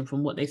information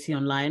from what they see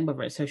online,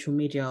 whether it's social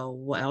media or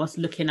what else,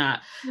 looking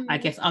at, I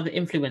guess, other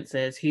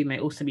influencers who may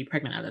also be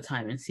pregnant at the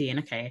time and seeing,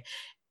 okay,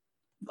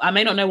 I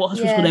may not know what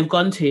hospital they've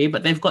gone to,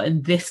 but they've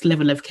gotten this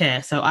level of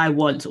care. So I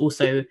want to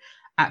also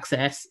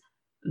access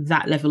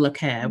that level of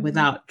care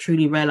without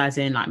truly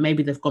realizing, like,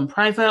 maybe they've gone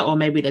private or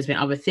maybe there's been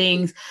other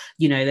things,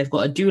 they've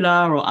got a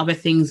doula or other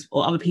things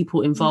or other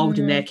people involved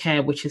in their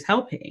care, which is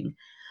helping.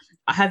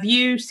 Have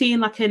you seen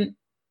like an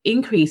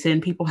increase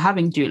in people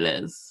having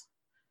doulas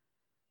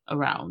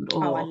around?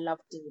 Or... Oh, I love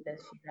doulas,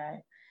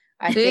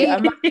 I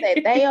must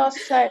say, they are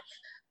so...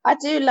 I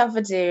do love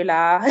a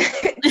doula.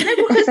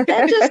 Because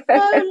they're just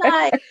so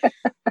like...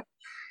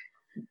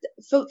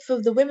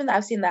 For the women that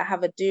I've seen that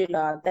have a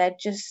doula, they're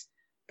just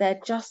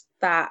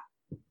that...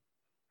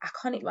 I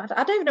don't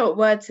even know what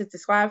word to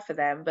describe for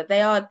them, but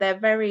they're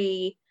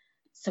very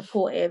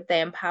supportive.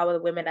 They empower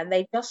the women and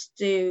they just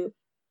do...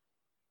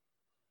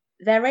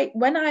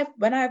 When I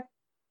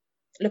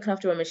looking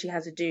after a woman, she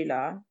has a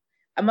doula.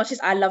 As much as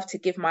I love to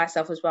give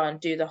myself as well and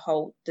do the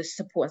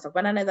support and stuff,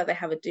 when I know that they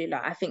have a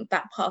doula, I think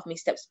that part of me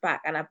steps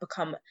back and I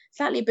become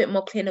slightly a bit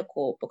more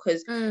clinical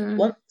because some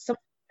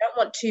don't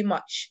want too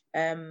much.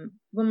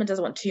 Women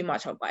doesn't want too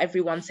much, but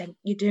everyone's saying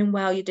you're doing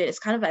well, you're doing. It's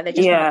kind of like they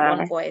just want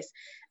one voice,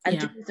 and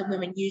doulas and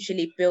women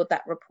usually build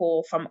that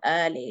rapport from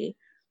early.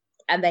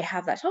 And they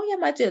have that,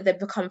 my doula, they've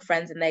become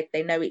friends and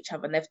they know each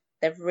other and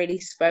they've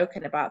really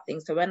spoken about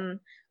things. So when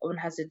a woman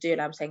has a doula,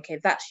 I'm saying, okay,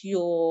 that's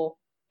your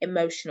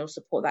emotional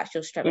support, that's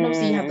your strength. And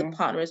obviously you have the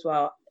partner as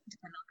well,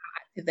 depending on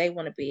how active they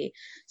want to be.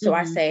 So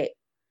I say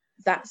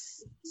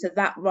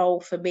that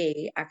role for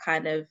me, I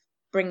kind of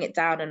bring it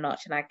down a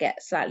notch and I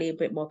get slightly a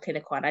bit more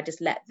clinical and I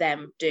just let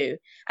them do.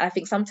 And I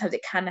think sometimes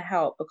it can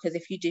help because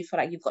if you do feel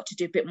like you've got to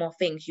do a bit more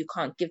things, you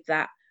can't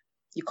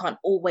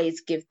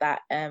always give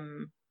that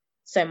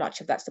so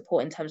much of that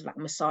support in terms of like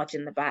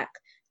massaging the back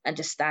and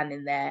just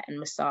standing there and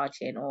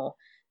massaging or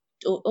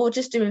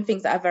just doing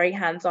things that are very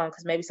hands-on,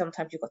 because maybe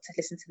sometimes you've got to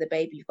listen to the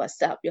baby, you've got to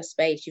set up your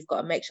space, you've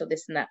got to make sure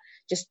this and that,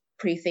 just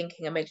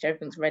pre-thinking and make sure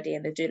everything's ready,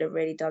 and the doula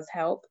really does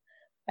help.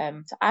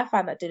 So I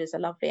find that doulas are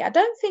lovely. I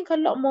don't think a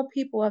lot more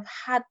people have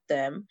had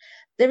them.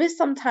 There is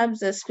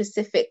sometimes a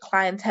specific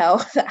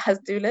clientele that has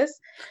doulas.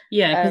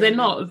 Yeah, because they're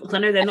not. Because I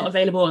know they're not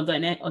available on the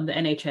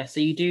NHS.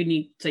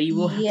 So you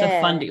will have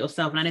to fund it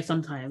yourself. And I know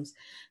sometimes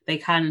they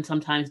can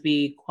sometimes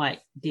be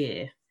quite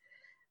dear.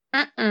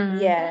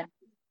 Yeah,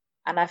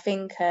 and I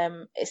think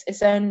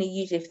it's only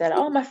usually if they're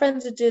like, my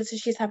friends are doula, so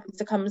she's happy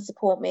to come and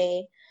support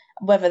me.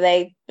 Whether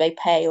they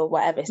pay or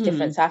whatever, it's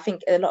different. So I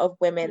think a lot of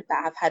women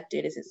that have had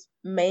doulas, it's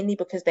mainly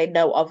because they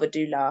know of a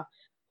doula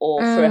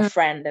or through a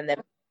friend, and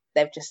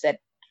they've just said,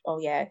 oh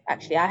yeah,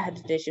 actually I had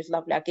a doula, she was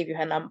lovely, I'll give you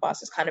her number. So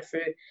it's kind of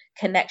through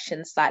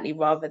connection slightly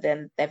rather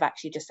than they've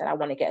actually just said, I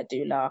want to get a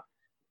doula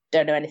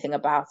don't know anything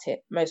about it.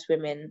 Most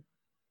women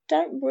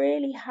don't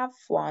really have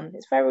one.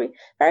 It's very,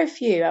 very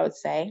few, I would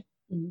say.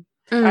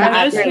 That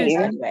I I've agree. noticed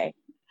anyway.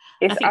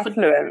 It's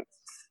affluent,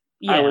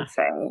 I would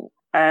say.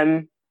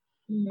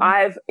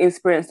 I've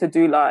experienced a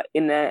doula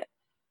in a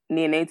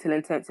neonatal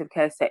intensive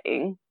care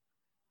setting.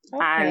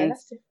 Okay, and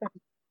that's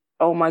different.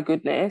 Oh my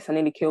goodness, I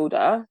nearly killed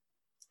her.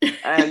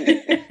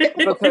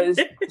 Because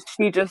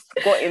she just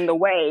got in the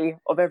way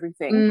of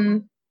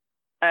everything.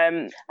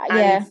 And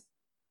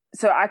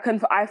so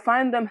I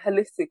find them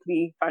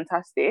holistically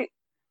fantastic,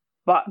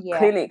 but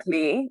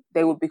clinically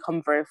they would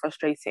become very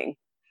frustrating.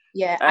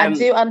 Yeah, I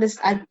do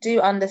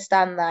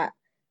understand that.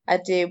 I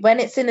do. When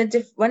it's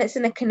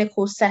in a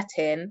clinical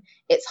setting,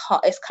 it's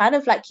hot. It's kind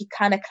of like you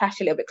kind of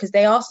clash a little bit because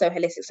they are so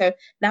holistic. So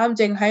now I'm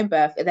doing home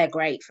birth, they're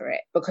great for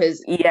it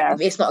because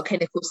it's not a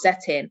clinical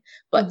setting.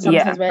 But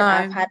sometimes when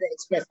I've had the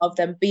experience of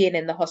them being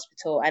in the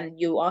hospital and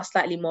you are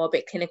slightly more a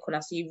bit clinical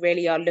now, so you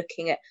really are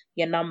looking at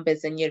your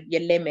numbers and your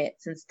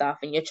limits and stuff,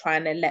 and you're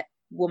trying to let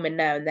women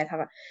know, and they're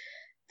kind of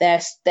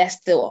they're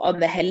still on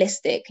the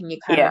holistic, and you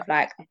kind of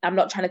like, I'm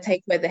not trying to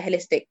take away the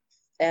holistic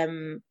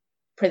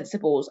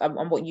principles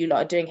on what you lot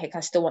are doing here,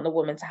 because I still want the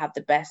woman to have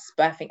the best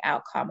birthing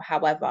outcome.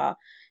 However,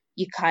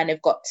 you kind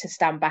of got to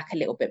stand back a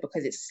little bit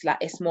because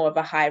it's more of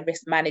a high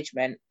risk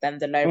management than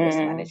the low risk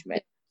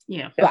management.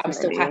 Yeah, but I'm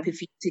still happy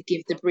for you to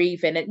give the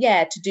breathing and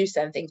to do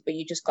certain things, but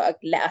you just got to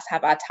let us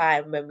have our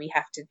time when we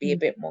have to be a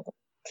bit more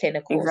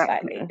clinical.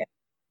 Slightly.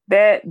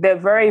 They're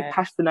very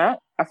passionate.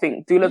 I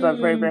think doulas are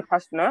very, very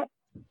passionate.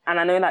 And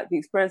I know, like, the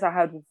experience I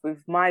had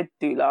with my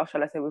doula,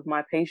 shall I say, with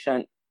my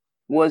patient,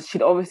 was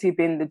she'd obviously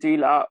been the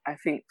doula, I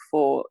think,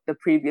 for the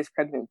previous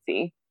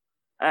pregnancy.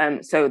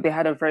 So they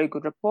had a very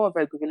good rapport, a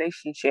very good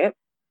relationship.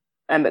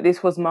 But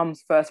this was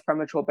mum's first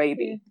premature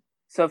baby.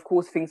 So, of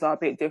course, things are a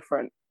bit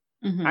different.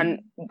 And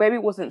baby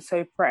wasn't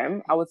so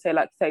prem, I would say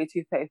like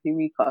 32, 33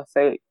 weeker.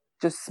 So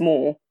just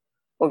small,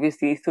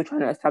 obviously, still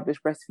trying to establish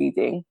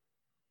breastfeeding.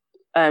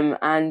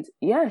 And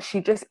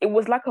it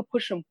was like a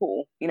push and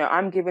pull. You know,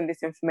 I'm giving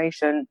this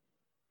information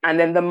and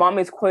then the mum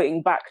is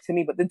quoting back to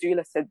me, but the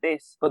doula said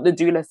this, but the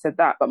doula said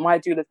that, but my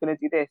doula's going to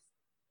do this,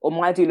 or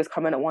my doula's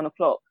coming at 1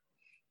 o'clock.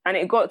 And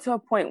it got to a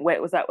point where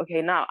it was like,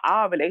 okay, now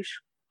our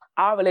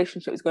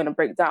relationship is going to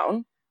break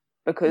down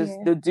because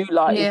the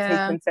doula is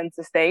taking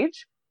center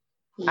stage.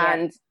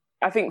 And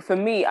I think for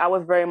me, I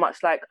was very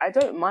much like, I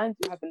don't mind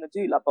you having a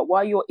doula, but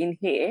while you're in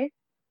here,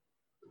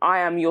 I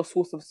am your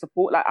source of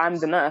support. Like, I'm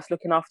the nurse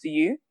looking after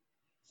you.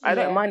 I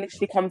don't mind if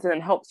she comes in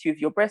and helps you with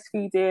your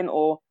breastfeeding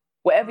or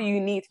whatever you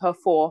need her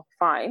for,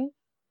 fine.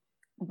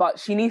 But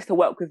she needs to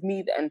work with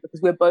me then because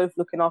we're both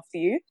looking after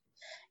you.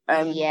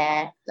 That's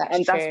true.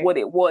 That's what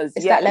it was.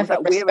 It's that level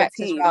of respect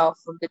as well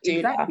from the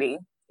doula. Exactly.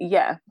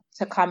 Yeah.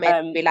 To come in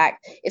and be like,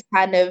 it's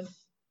kind of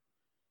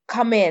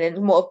come in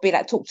and more be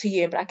like, talk to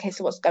you and be like, okay,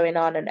 so what's going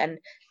on? And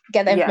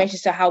get the information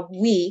so how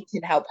we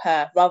can help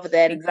her rather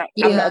than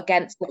I'm not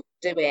against what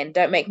you're doing.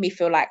 Don't make me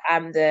feel like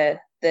I'm the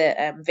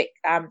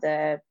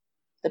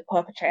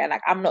perpetrator.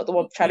 Like, I'm not the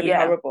one trying to be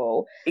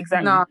horrible.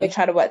 Exactly. No. We're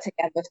trying to work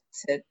together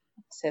to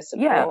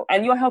support. Yeah,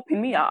 and you're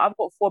helping me out. I've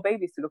got 4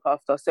 babies to look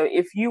after. So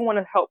if you want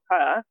to help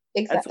her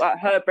and sort out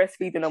her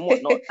breastfeeding and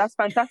whatnot, that's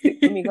fantastic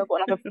for me. I've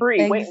got another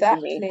 3 waiting for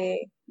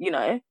me. You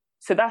know,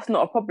 so that's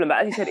not a problem. But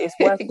as you said, it's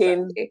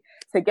working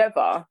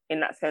together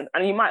in that sense.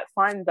 And you might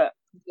find that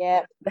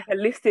the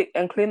holistic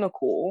and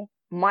clinical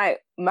might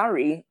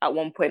marry at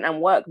one point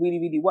and work really,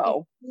 really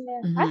well.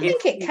 I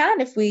think it can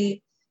if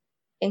we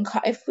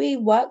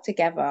work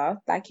together,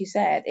 like you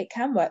said, it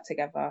can work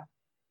together.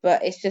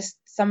 But it's just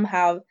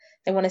somehow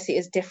they want to see it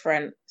as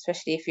different,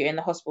 especially if you're in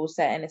the hospital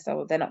setting. It's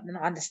they're not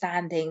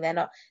understanding. They're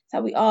not. It's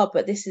how we are,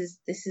 but this is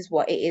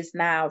what it is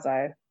now,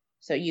 though.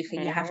 So you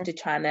have to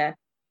try and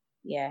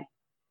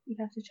you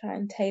have to try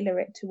and tailor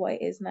it to what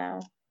it is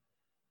now.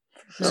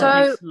 Sure. So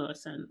that makes a lot of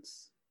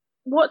sense.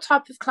 What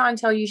type of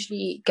clientele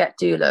usually get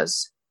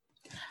doulas?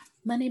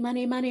 Money.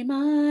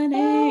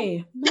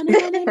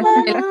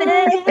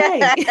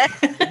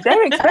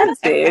 They're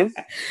expensive.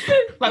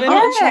 But they're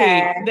not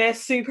cheap. They're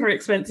super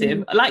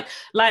expensive. Like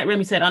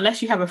Remy said,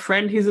 unless you have a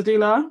friend who's a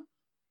doula,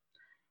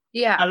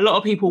 a lot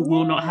of people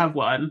will not have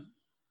one.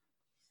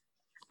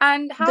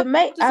 And how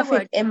I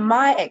think in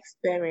my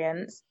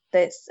experience,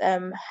 this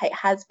it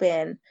has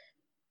been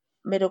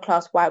middle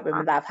class white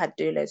women that have had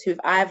doulas who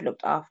I've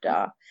looked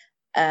after.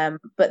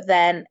 But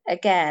then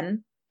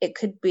again, it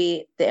could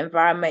be the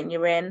environment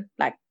you're in,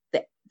 like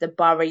the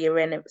borough you're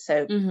in.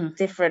 So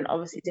different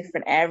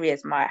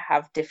areas might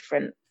have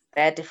different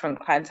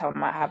clientele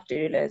might have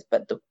doulas,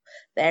 but the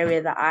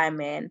area that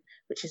I'm in,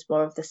 which is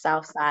more of the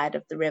south side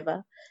of the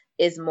river,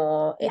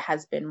 it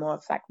has been more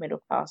of like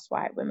middle class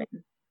white women.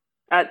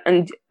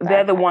 And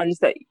they're the ones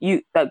that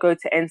go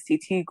to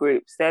NCT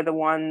groups. They're the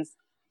ones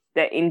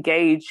that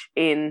engage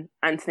in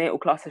antenatal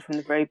classes from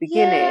the very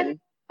beginning.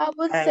 Yeah, I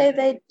would say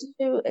they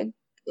do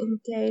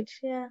engage.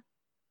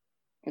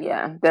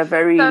 Yeah, they're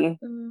very.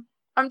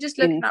 I'm just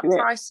looking at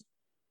price,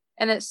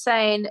 and it's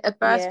saying a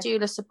birth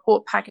doula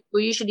support package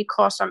will usually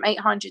cost from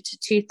 £800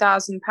 to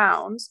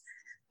 £2,000,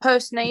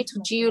 postnatal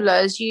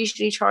doulas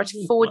usually charge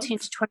 14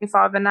 to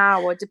 25 an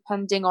hour,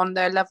 depending on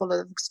their level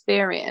of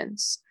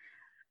experience.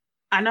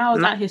 I know I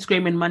was out here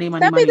screaming money,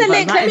 money, Send me money, the but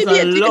link. that Let me is be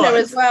a a doula lot.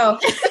 as well.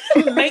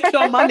 Make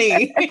your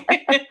money.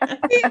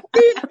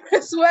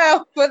 As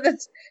well for the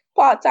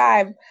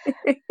part-time.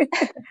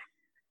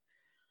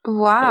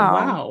 Wow.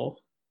 Wow.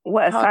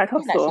 What a side I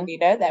don't hustle. actually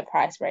know their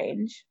price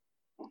range.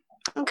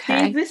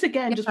 Okay. See, this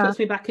again just puts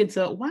me back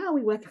into, why are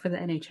we working for the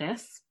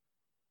NHS?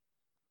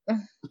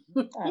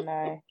 I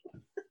know.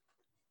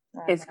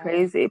 It's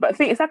crazy. But I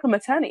think it's like a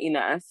maternity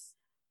nurse.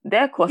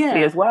 They're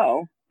costly as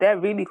well. They're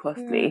really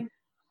costly.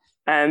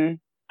 And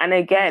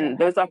again,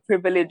 those are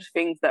privileged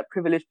things that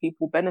privileged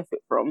people benefit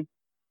from.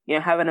 You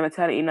know, having a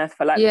maternity nurse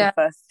for like the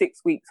first 6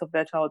 weeks of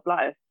their child's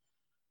life.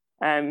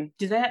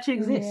 Do they actually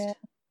exist?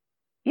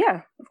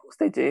 Yeah, of course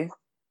they do.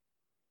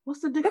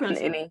 What's the difference?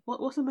 Definitely.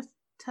 What's a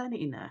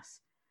maternity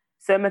nurse?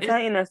 So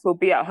maternity nurse will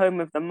be at home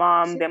with the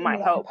mum. They might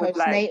help with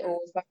like, so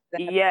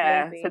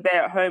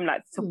they're at home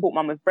like support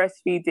mum with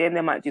breastfeeding.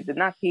 They might do the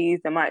nappies.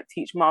 They might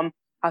teach mum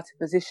how to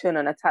position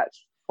and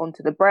attach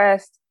onto the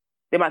breast.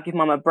 They might give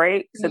mum a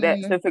break. So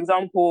so for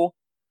example,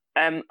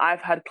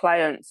 I've had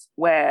clients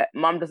where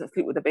mum doesn't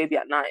sleep with the baby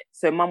at night.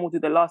 So mum will do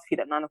the last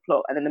feed at 9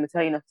 o'clock, and then the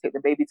maternity nurse take the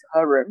baby to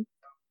her room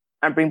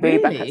and bring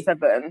baby back at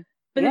 7.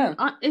 But then,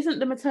 isn't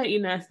the maternity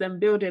nurse then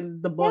building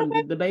the bond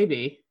with the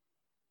baby?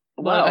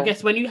 Well, I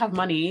guess when you have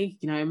money,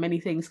 you know, many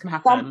things can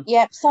happen.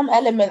 Some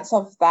elements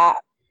of that.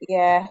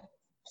 Yeah,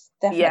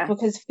 definitely.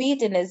 Because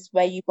feeding is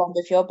where you bond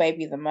with your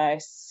baby the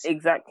most.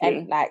 Exactly.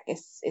 And like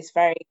it's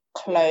very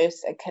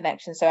close a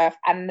connection. So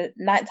and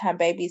nighttime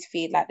babies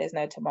feed like there's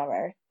no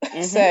tomorrow.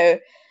 So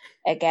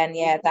again,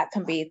 that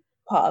can be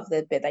part of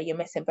the bit that you're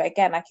missing. But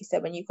again, like you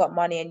said, when you've got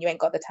money and you ain't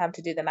got the time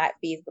to do the night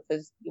feeds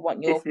because you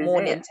want your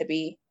morning to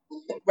be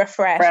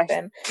refreshed,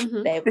 then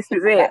they this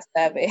is that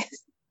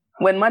service.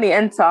 When money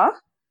enter,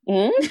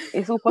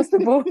 it's all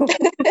possible.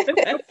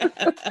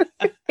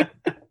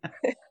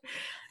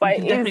 But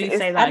you definitely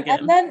say that again.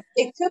 And then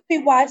it could be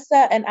why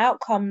certain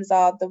outcomes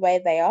are the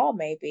way they are,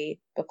 maybe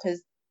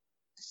because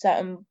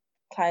certain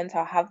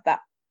clientele have that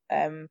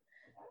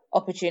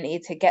opportunity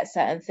to get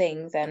certain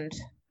things and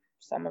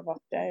some of us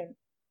don't.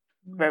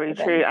 Very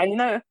true. And you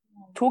know,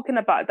 talking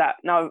about that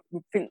now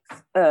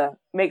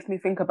makes me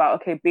think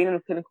about, okay, being in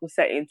a clinical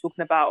setting,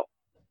 talking about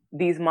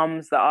these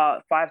mums that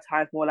are 5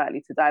 times more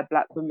likely to die,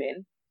 Black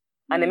women.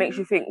 And it makes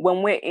you think,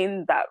 when we're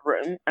in that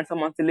room and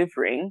someone's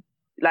delivering,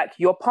 like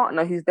your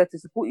partner who's there to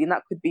support you, and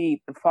that could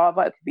be the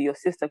father, it could be your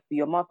sister, it could be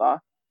your mother.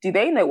 Do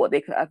they know what they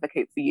can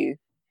advocate for you?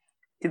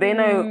 Do they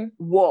know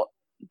what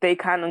they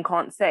can and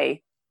can't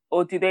say?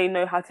 Or do they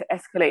know how to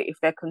escalate if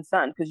they're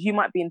concerned? Because you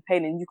might be in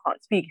pain and you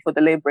can't speak for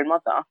the labouring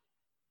mother.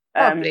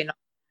 Probably not.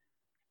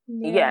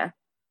 Yeah.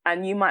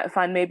 And you might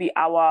find maybe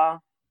our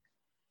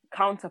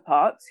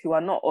counterparts who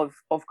are not of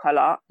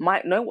colour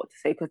might know what to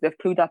say because they've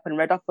clued up and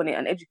read up on it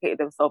and educated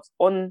themselves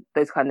on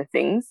those kind of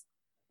things.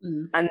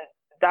 And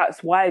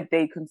that's why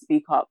they can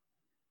speak up.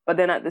 But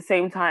then at the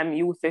same time,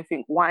 you also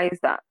think, why is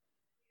that?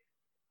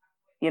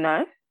 You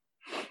know?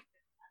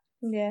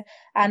 Yeah.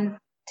 And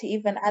to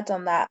even add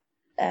on that,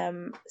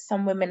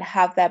 some women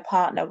have their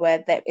partner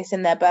where it's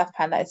in their birth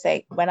plan that they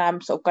say, when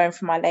I'm sort of going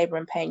through my labour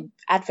and pain,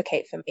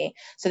 advocate for me.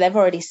 So they've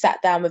already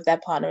sat down with their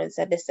partner and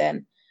said,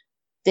 listen,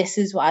 this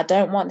is what I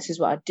don't want, this is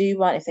what I do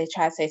want. If they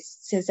try to say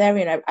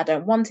cesarean, I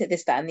don't want it,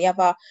 this, that, and the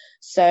other.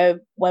 So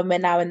when we're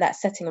now in that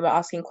setting and we're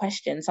asking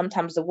questions,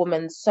 sometimes the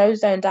woman's so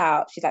zoned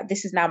out, she's like,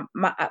 this is now,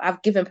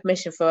 I've given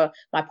permission for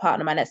my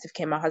partner, my next of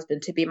kin, my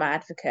husband, to be my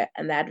advocate,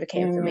 and they're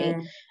advocating for me.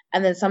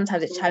 And then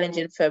sometimes it's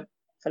challenging for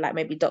like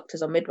maybe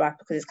doctors or midwife,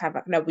 because it's kind of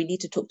like, no, we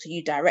need to talk to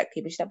you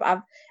directly. But she's like,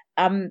 but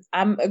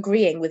I'm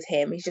agreeing with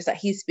him. He's just like,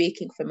 he's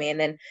speaking for me. And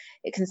then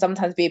it can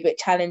sometimes be a bit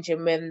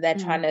challenging when they're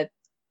trying to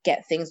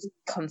get things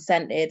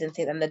consented and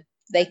things, and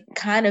they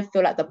kind of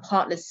feel like the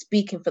partner's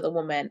speaking for the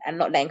woman and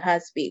not letting her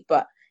speak,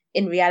 but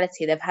in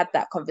reality they've had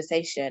that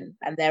conversation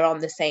and they're on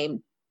the same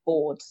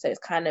board. So it's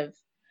kind of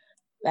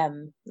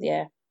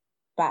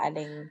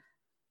battling.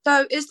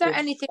 So is there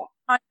anything to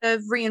kind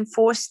of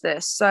reinforce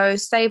this? So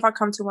say if I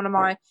come to one of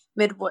my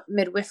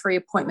midwifery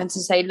appointments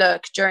and say,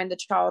 look, during the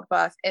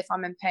childbirth, if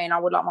I'm in pain, I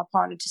would like my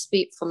partner to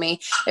speak for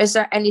me. Is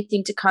there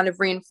anything to kind of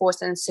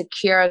reinforce and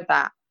secure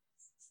that?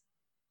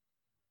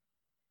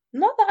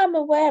 Not that I'm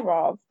aware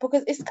of,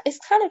 because it's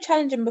kind of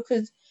challenging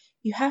because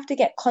you have to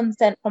get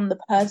consent from the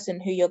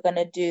person who you're going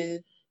to do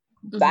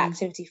the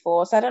activity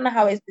for. So I don't know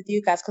how it is with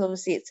you guys, because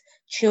obviously it's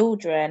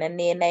children and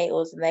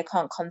neonatals and they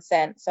can't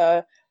consent.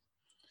 So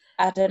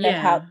I don't know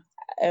how,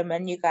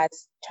 and you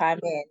guys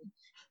chime in,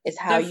 is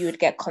how you would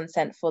get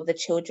consent for the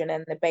children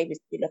and the babies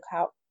you look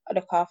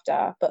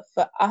after. But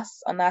for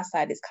us on our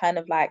side, it's kind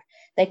of like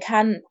they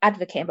can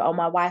advocate, but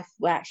my wife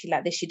were actually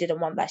like this, she didn't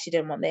want that, she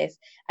didn't want this,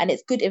 and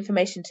it's good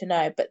information to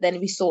know. But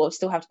then we sort of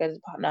still have to go to the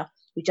partner,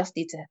 we just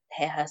need to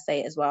hear her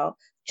say it as well,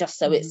 just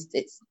so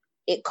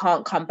it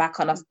can't come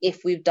back on us if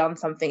we've done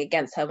something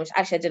against her, which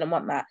actually I didn't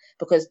want that,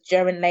 because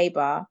during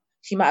labour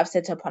she might have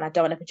said to her partner, I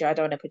don't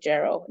want a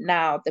epidural.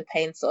 Now the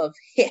pain sort of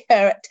hit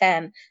her at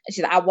 10 and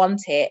she's like, I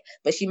want it,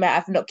 but she might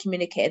have not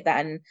communicated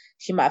that, and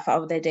she might have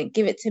thought, oh, they didn't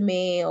give it to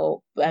me,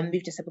 or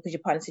we've just said because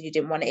your partner said you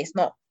didn't want it. It's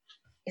not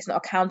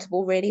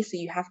accountable really, so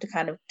you have to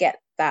kind of get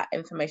that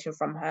information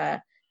from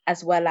her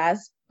as well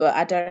as, but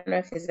I don't know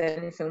if there's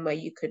anything where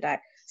you could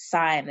like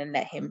sign and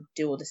let him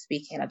do all the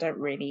speaking. I don't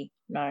really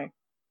know.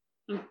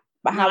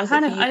 But how is it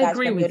for you guys? I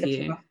agree with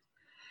you,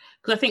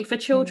 because I think for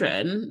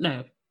children,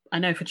 I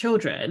know for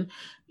children,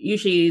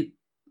 usually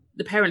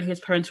the parent who has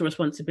parental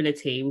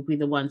responsibility will be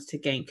the ones to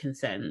gain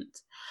consent.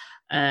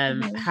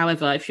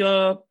 However, if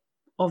you're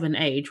of an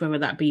age, whether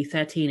that be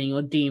 13 and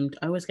you're deemed,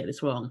 I always get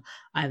this wrong,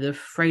 either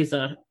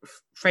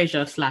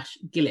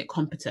Fraser/Gillett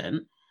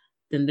competent,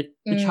 then the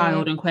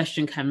child in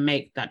question can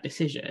make that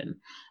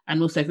decision.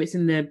 And also if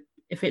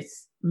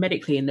it's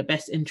medically in the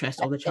best interest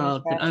of the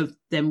child,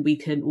 then we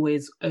can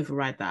always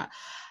override that.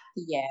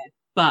 Yeah.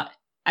 But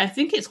I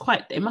think it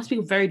must be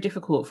very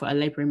difficult for a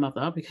labouring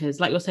mother, because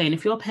like you're saying,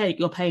 if your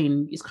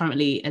pain is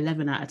currently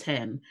 11 out of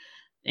 10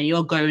 and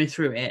you're going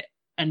through it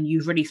and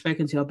you've already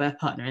spoken to your birth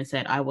partner and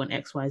said, I want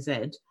X, Y,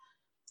 Z,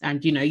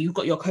 and you've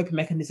got your coping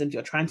mechanisms,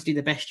 you're trying to do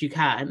the best you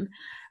can,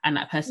 and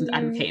that person's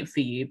advocating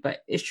for you. But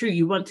it's true,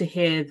 you want to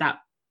hear that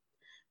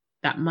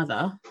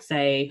mother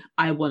say,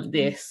 I want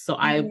this, so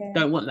I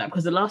don't want that,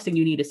 because the last thing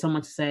you need is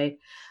someone to say,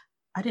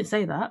 I didn't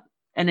say that,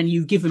 and then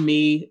you've given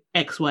me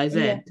X, Y,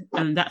 Z,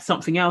 and that's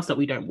something else that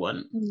we don't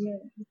want.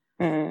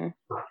 I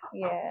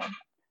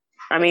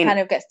mean, it kind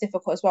of gets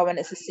difficult as well when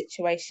it's a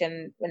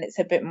situation when it's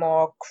a bit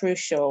more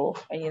crucial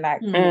and you're like,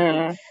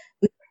 we're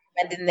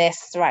recommending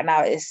this right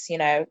now, is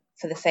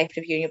for the safety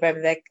of you and your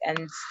baby,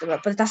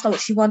 but that's not what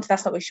she wanted,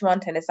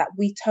 and it's like,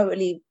 we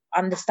totally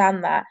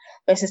understand that,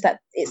 but it's just that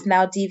it's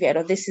now deviated,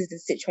 or this is the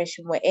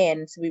situation we're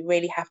in, so we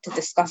really have to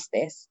discuss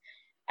this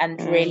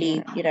and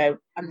really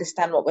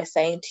understand what we're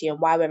saying to you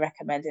and why we're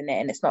recommending it.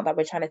 And it's not that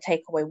we're trying to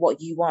take away what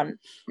you want,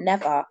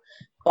 never,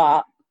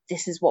 but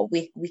this is what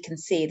we can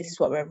see, this is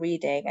what we're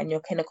reading, and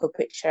your clinical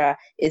picture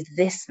is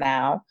this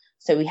now,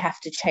 so we have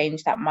to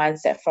change that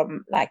mindset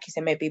from, like you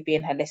said, maybe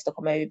being holistic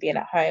or maybe being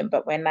at home,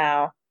 but we're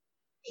now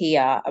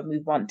here and we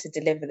want to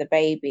deliver the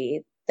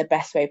baby the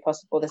best way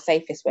possible, the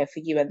safest way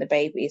for you and the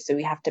baby, so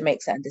we have to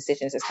make certain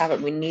decisions as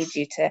parents. We need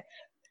you to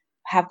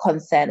have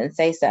consent and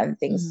say certain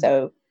things,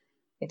 so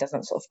it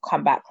doesn't sort of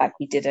come back like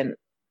we didn't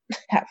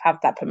have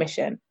that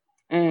permission.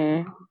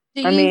 Do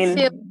you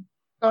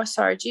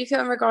feel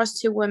in regards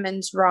to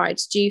women's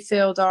rights, do you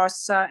feel there are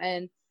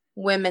certain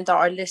women that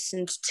are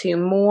listened to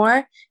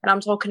more? And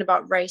I'm talking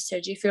about race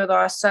here. Do you feel there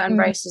are certain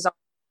races that are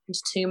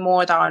listened to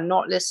more that are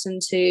not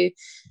listened to?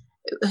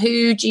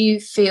 Who do you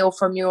feel,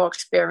 from your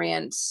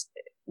experience,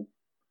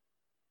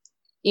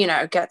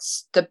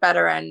 gets the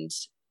better end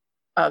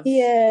of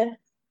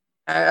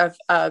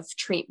of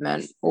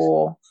treatment?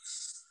 Or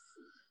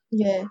do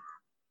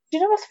you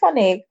know what's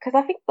funny? Because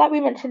I think, like we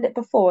mentioned it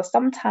before,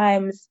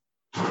 sometimes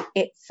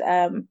it's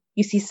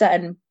you see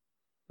certain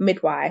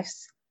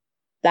midwives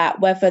that,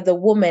 whether the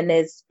woman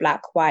is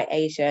Black, white,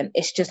 Asian,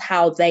 it's just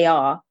how they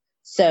are,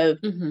 so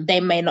they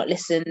may not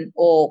listen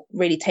or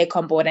really take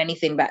on board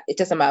anything, that it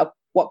doesn't matter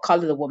what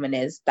color the woman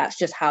is, that's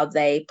just how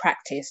they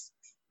practice.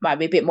 Might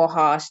be a bit more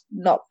harsh,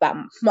 not that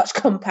much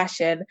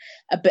compassion,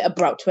 a bit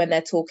abrupt when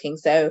they're talking,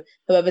 so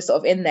whoever's sort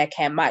of in their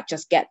care might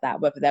just get that,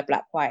 whether they're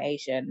Black, white,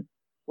 Asian,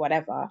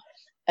 whatever.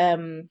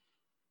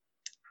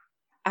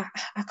 I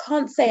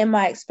can't say in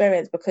my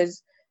experience,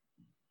 because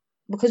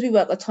we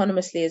work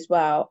autonomously as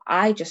well.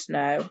 I just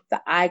know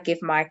that I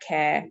give my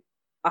care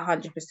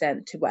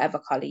 100% to whatever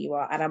color you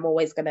are, and I'm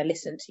always going to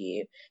listen to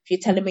you. If you're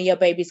telling me your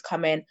baby's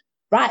coming,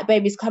 right,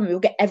 baby's coming, we'll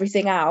get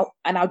everything out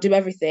and I'll do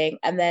everything,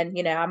 and then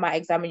I might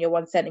examine your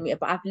 1 centimeter,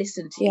 but I've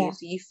listened to you, so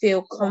you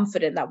feel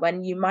confident that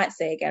when you might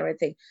say again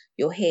anything,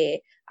 you're here.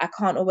 I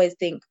can't always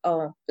think,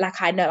 oh,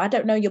 like, I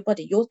don't know your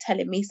body, you're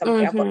telling me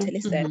something, I've got to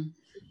listen.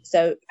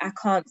 So I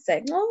can't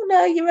say, oh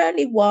no, you're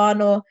only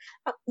one, or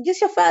just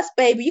your first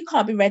baby, you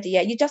can't be ready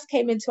yet, you just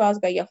came in 2 hours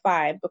ago, you're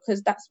fine,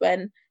 because that's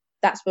when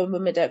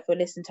women don't feel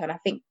listened to. And I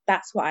think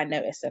that's what I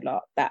notice a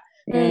lot, that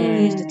you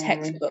use the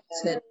textbook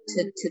to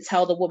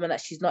tell the woman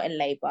that she's not in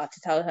labor,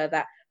 to tell her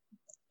that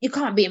you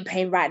can't be in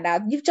pain right now,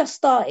 you've just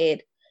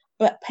started.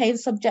 But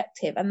pain's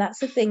subjective, and that's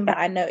the thing that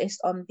I noticed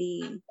on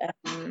the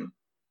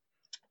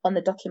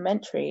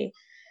documentary,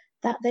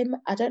 that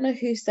I don't know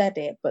who said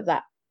it, but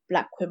that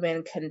Black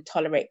women can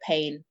tolerate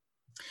pain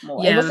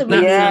more. Yeah, it wasn't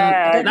really,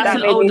 that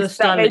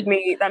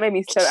made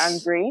me so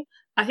angry.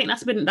 I think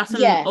that's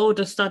an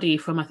older study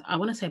from, I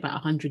want to say about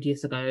 100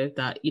 years ago,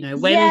 that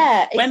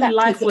when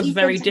life was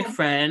very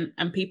different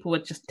and people were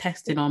just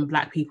testing on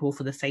Black people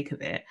for the sake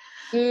of it.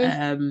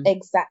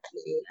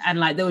 Exactly. And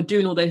like they were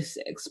doing all those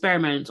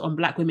experiments on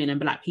Black women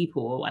and Black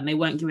people, and they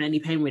weren't given any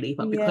pain relief,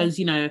 but because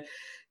you're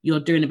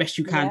doing the best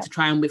you can to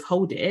try and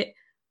withhold it,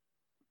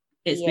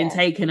 it's been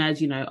taken as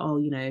you're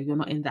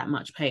not in that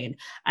much pain.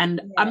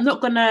 And I'm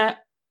not gonna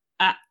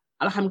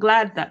I'm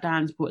glad that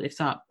Dan's brought this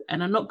up,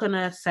 and I'm not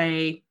gonna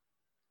say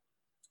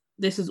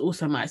this is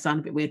also might sound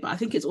a bit weird, but I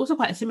think it's also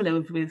quite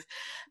similar with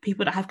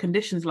people that have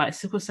conditions like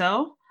sickle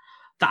cell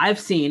that I've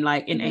seen,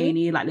 like in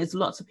A&E. Like there's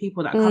lots of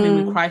people that come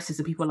in with crisis,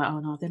 and people are like, oh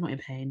no, they're not in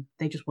pain,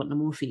 they just want the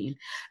morphine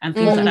and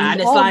things like that.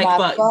 And it's like,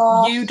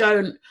 but you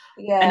don't.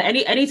 And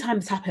any time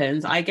this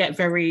happens, I get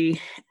very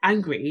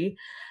angry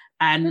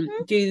and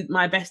do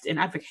my best in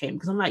advocating,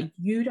 because I'm like,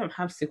 you don't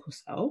have sickle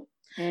cell,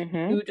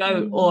 you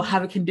don't, or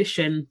have a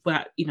condition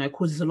that, you know,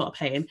 causes a lot of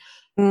pain.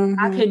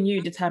 How can you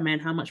determine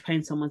how much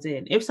pain someone's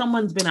in? If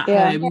someone's been at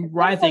home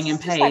writhing in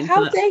pain, like,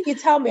 how dare you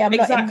tell me I'm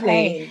not in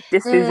pain?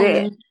 This is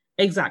it.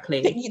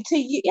 Exactly. To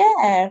you,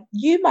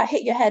 you might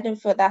hit your head and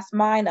feel that's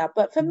minor,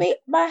 but for me,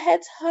 my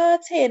head's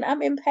hurting.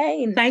 I'm in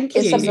pain. Thank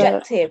you. It's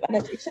subjective,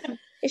 and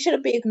it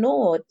shouldn't be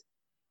ignored.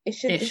 It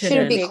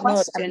shouldn't be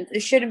questioned. It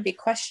shouldn't be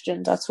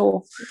questioned at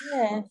all.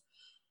 Yeah.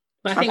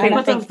 But I think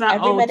because of that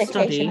every old medication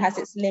study has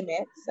its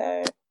limits.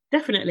 So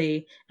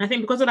definitely, and I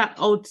think because of that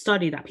old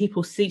study that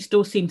people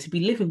still seem to be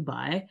living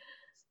by,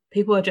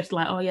 people are just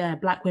like, oh yeah,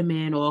 black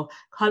women or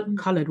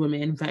coloured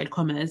women, inverted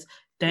commas,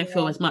 don't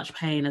feel as much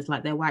pain as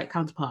like their white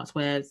counterparts,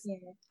 whereas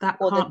that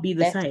can't be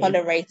the same.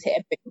 Tolerate it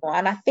a bit more,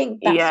 and I think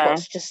that's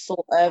what's just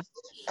sort of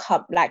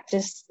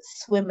just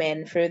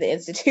swimming through the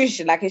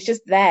institution. Like it's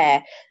just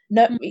there,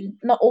 not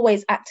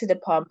always acted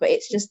upon, but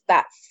it's just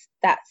that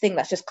thing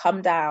that's just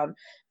come down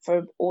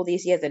for all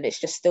these years, and it's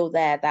just still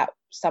there. That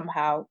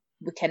somehow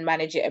we can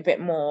manage it a bit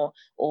more,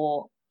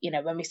 or you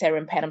know, when we say we're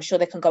in pain, I'm sure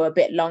they can go a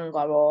bit longer,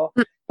 or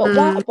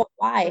but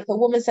why? If a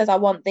woman says I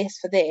want this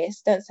for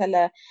this, don't tell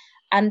her.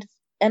 And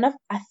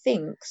I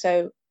think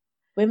so.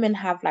 Women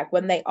have, like,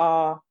 when they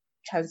are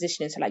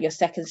transitioning to like your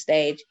second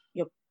stage,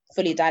 you're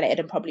fully dilated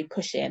and probably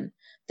pushing,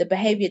 the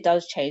behavior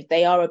does change.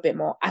 They are a bit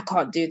more, I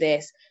can't do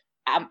this,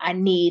 I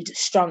need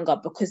stronger,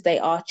 because they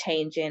are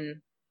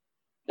changing.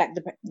 Like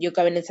you're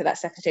going into that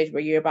second stage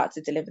where you're about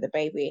to deliver the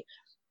baby.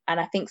 And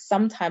I think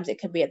sometimes it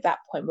can be at that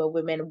point where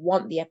women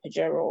want the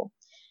epidural,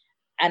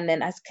 and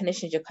then as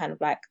clinicians you're kind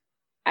of like,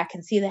 I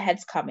can see the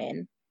heads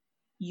coming.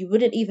 You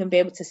wouldn't even be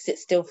able to sit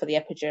still for the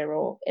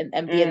epidural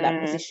and be in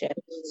that position.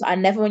 So I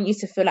never want you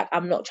to feel like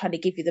I'm not trying to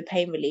give you the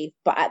pain relief.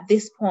 But at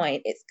this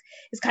point,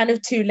 it's kind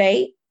of too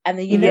late. And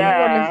then you never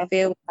want to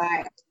feel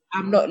like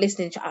I'm not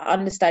listening. I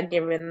understand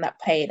you're in that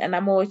pain. And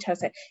I'm always trying to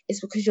say, it's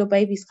because your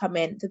baby's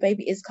coming. The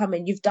baby is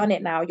coming. You've done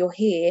it now. You're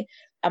here.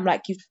 I'm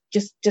like, you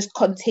just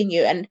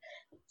continue. And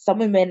some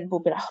women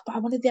will be like, oh, but I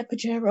wanted the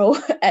epidural.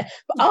 But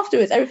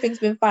afterwards, everything's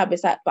been fine.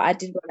 It's like, but I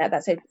did want that.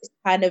 That's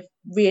kind of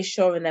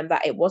reassuring them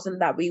that it wasn't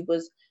that we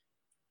was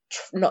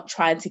not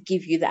trying to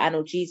give you the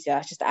analgesia.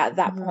 It's just at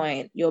that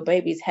point, your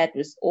baby's head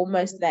was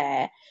almost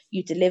there.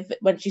 You delivered,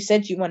 once you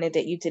said you wanted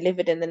it, you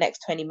delivered in the next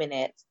 20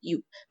 minutes.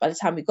 By the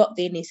time we got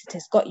the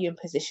anaesthetist, got you in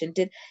position,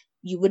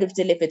 you would have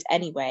delivered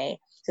anyway.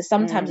 So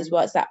sometimes as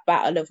well, it's that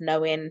battle of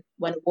knowing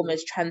when a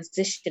woman's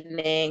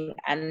transitioning,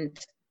 and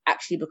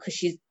actually because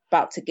she's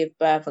about to give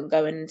birth and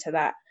going into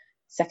that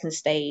second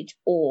stage,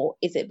 or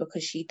is it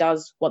because she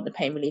does want the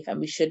pain relief and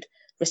we should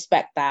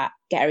respect that,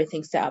 get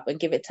everything set up and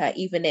give it to her,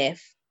 even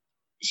if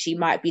she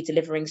might be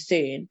delivering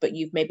soon, but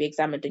you've maybe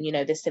examined and, you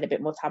know, there's still a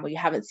bit more time, or you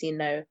haven't seen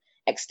no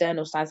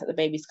external signs that the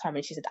baby's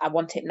coming. She said, I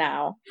want it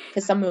now.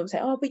 Because some women say,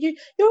 oh, but you're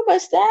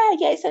almost there.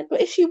 Yeah, he said, but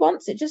if she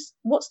wants it, just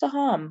what's the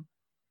harm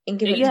in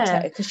giving it to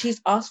her? Because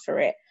she's asked for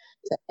it.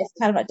 So it's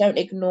kind of like, don't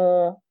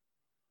ignore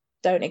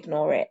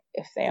it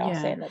if they are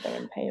saying that they're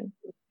in pain.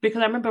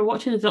 Because I remember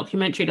watching the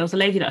documentary, there was a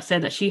lady that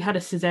said that she had a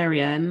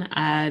cesarean,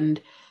 and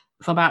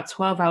for about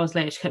 12 hours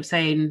later, she kept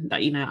saying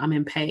that, you know, I'm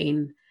in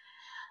pain.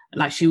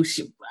 Like she,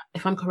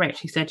 if I'm correct,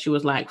 she said she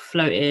was like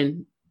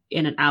floating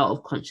in and out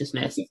of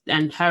consciousness,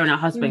 and her and her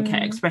husband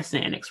kept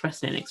expressing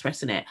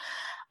it.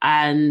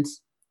 And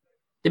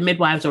the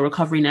midwives or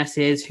recovery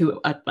nurses, who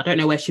I don't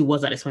know where she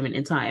was at this moment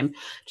in time,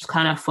 just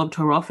kind of fobbed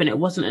her off. And it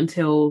wasn't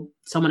until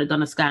someone had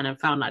done a scan and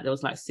found like there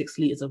was like 6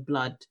 liters of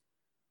blood.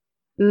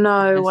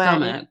 No way.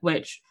 Stomach,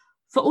 which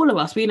for all of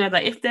us, we know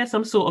that if there's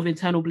some sort of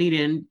internal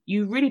bleeding,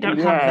 you really don't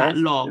have that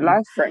long.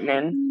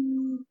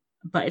 Life-threatening.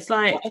 But it's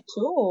like, not at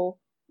all.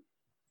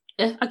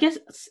 I guess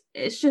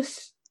it's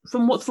just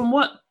from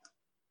what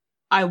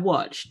I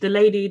watched, the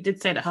lady did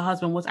say that her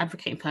husband was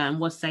advocating for her and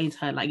was saying to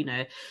her, like, you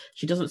know,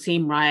 she doesn't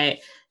seem right.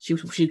 She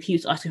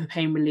keeps asking for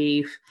pain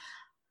relief,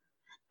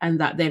 and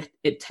that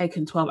it'd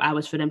taken 12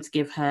 hours for them to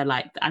give her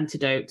like the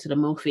antidote to the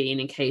morphine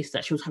in case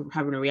that she was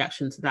having a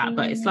reaction to that.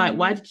 But it's like,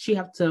 why did she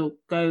have to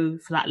go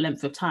for that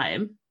length of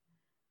time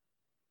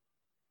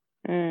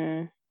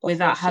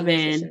without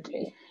having?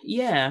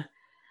 Yeah.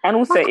 And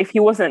also, if he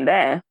wasn't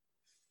there,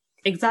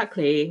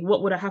 exactly,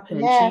 what would have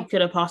happened? She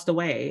could have passed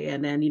away,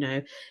 and then, you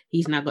know,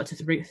 he's now got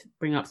to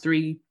bring up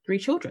three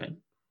children.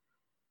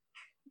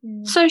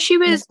 So she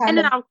was in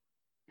and out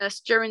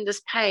during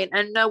this pain,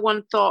 and no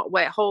one thought,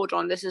 wait, hold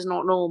on, this is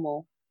not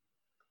normal.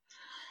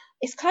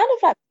 It's kind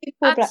of like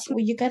people like, well,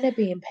 you're gonna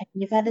be in pain,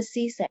 you've had a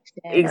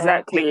C-section,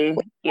 exactly,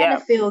 you're gonna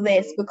feel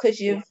this because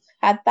you've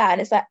had that.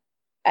 And it's like,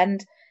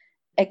 and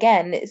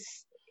again,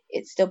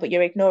 it's still, but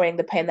you're ignoring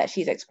the pain that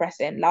she's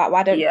expressing. Like,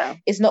 why don't,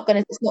 it's not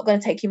gonna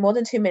take you more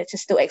than 2 minutes to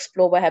still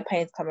explore where her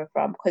pain's coming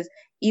from. Because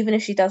even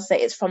if she does say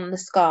it's from the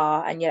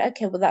scar, and you're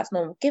okay, well, that's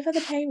normal, give her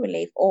the pain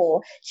relief.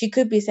 Or she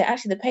could be saying,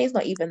 actually, the pain's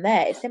not even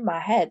there, it's in my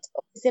head,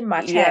 or it's in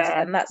my chest,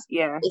 and that's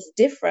it's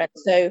different.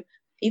 So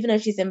even though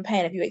she's in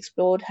pain, if you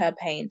explored her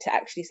pain to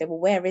actually say, well,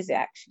 where is it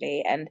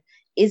actually, and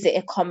is it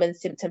a common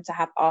symptom to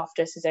have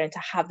after a cesarean, to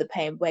have the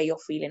pain, where you're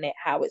feeling it,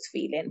 how it's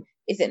feeling?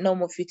 Is it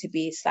normal for you to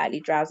be slightly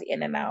drowsy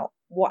in and out?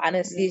 What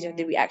anesthesia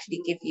did we actually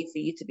give you for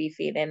you to be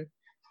feeling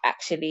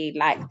actually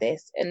like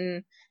this?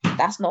 And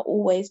that's not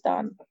always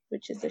done,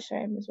 which is a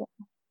shame as well.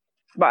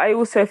 But I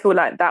also feel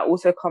like that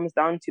also comes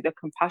down to the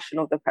compassion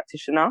of the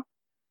practitioner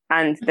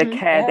and the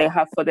care they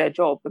have for their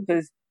job.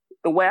 Because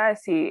the way I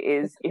see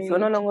it is, if you're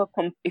no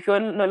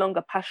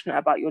longer passionate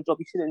about your job,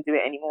 you shouldn't do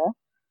it anymore.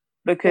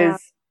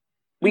 Because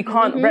we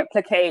can't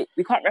replicate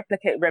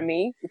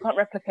Remy, we can't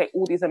replicate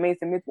all these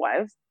amazing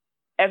midwives.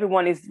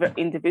 Everyone is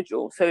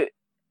individual, so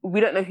we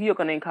don't know who you're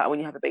going to encounter when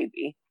you have a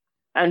baby,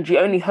 and you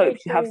only hope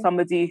you have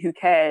somebody who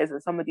cares,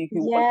 and somebody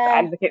who wants to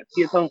advocate for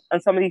you,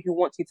 and somebody who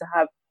wants you to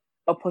have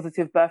a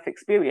positive birth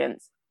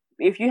experience.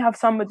 If you have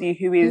somebody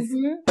who is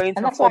going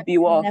to fob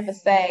you off, never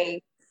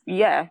say,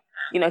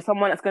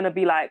 someone that's going to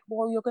be like,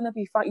 well, you're going to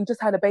be fine, you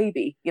just had a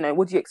baby,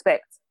 what do you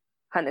expect,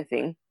 kind of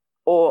thing.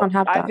 Or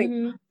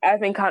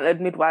I've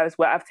encountered midwives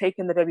where I've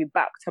taken the baby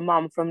back to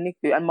mum from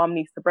NICU, and mum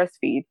needs to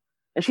breastfeed,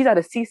 and she's had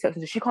a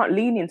C-section, so she can't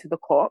lean into the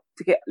cot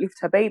to lift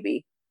her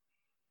baby.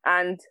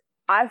 And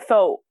I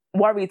felt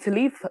worried to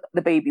leave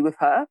the baby with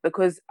her,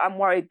 because I'm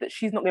worried that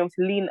she's not going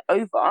to lean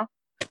over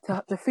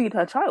to feed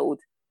her child.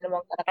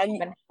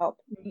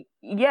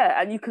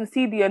 And you can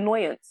see the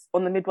annoyance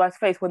on the midwife's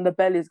face when the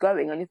bell is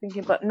going, and you're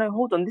thinking, but no,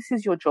 hold on, this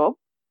is your job,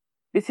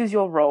 this is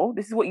your role,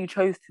 this is what you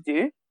chose to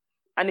do.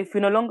 And if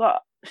you're no longer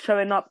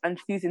showing up and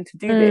choosing to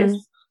do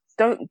this,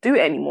 don't do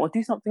it anymore,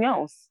 do something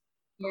else.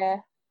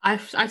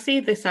 I see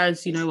this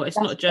as, it's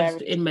not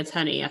just in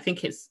maternity. I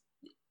think it's,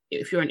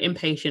 if you're an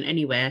inpatient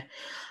anywhere,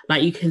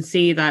 like, you can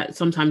see that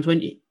sometimes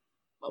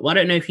I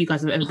don't know if you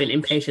guys have ever been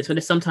inpatient,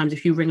 but sometimes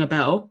if you ring a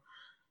bell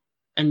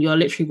and you're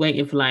literally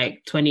waiting for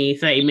like 20,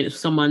 30 minutes for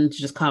someone to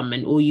just come,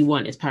 and all you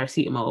want is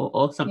paracetamol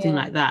or something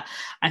like that.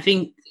 I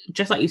think,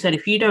 just like you said,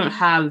 if you don't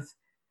have,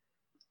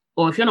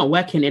 or if you're not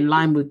working in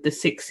line with the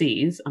 6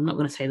 C's, I'm not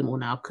going to say them all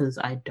now because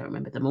I don't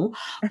remember them all,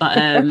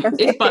 but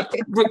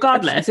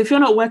regardless, if you're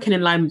not working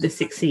in line with the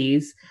 6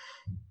 C's,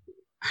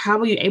 how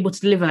are you able to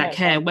deliver that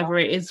care, whether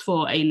it is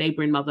for a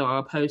labouring mother or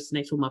a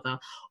postnatal mother,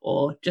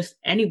 or just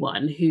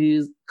anyone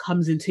who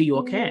comes into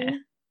your care?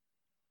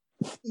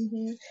 That's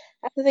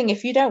the thing.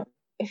 If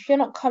you're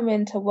not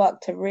coming to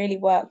work to really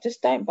work,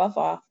 just don't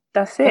bother.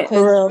 That's it.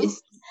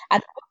 Because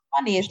and what's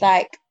funny is,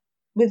 like,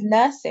 with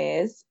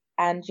nurses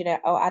and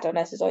adult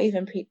nurses, or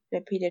even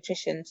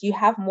pediatricians, you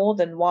have more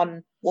than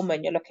one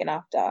woman you're looking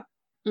after.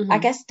 I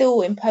guess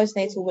still in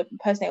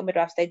postnatal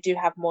midwives, they do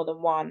have more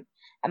than one,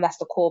 and that's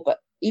the core. But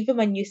even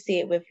when you see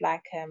it with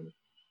like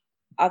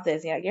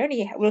others, you're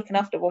only looking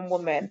after one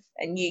woman,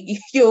 and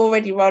you're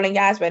already rolling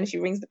your eyes when she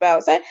rings the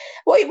bell. So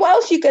what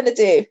else are you gonna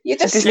do? You're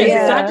just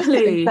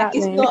exactly. Like,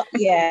 it's not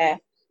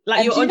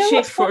like, you're on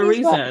shift for a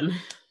reason.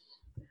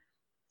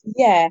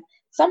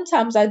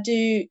 Sometimes I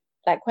do,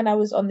 like, when I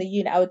was on the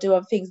unit, I would do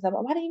other things. And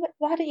I'm like,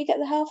 why don't you get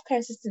the healthcare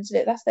assistant to do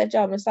it? That's their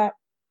job. And it's like,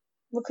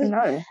 because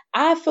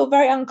I feel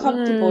very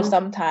uncomfortable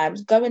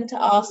sometimes going to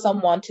ask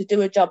someone to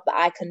do a job that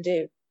I can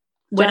do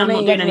when I'm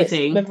not doing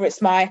anything, whether it's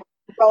my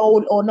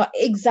role or not.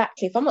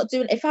 Exactly.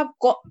 If I've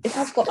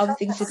got other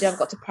things to do, I've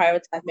got to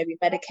prioritize maybe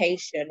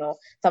medication or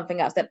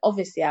something else, then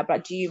obviously I'd be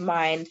like, do you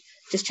mind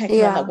just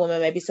checking on that woman,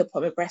 maybe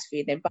support with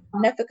breastfeeding? But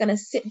I'm never going to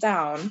sit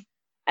down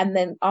and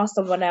then ask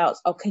someone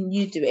else, oh, can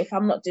you do it, if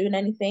I'm not doing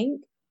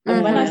anything?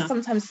 And when I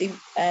sometimes see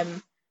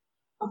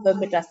other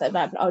midwives that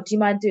might, oh, do you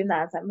mind doing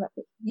that? I'm like,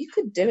 you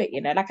could do it,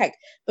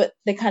 but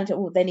they kind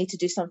of, they need to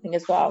do something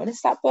as well. And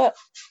it's like, but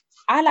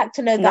I like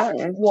to know that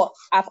what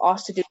I've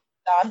asked to do is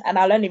done, and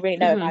I'll only really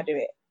know if I do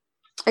it.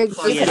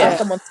 Exactly. Ask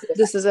someone to do it.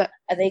 This is it.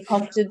 Are they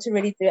confident to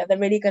really do it? They're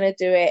really going to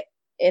do it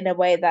in a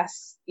way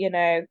that's,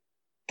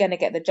 going to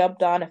get the job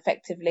done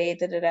effectively.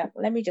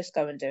 Let me just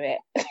go and do it.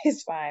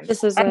 It's fine.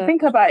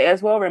 Think about it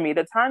as well, Remy.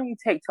 The time you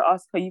take to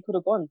ask her, you could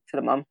have gone to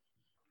the mum.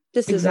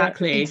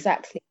 Exactly.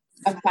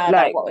 I found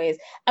out what it is.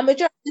 And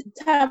majority of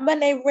the time when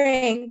they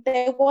ring,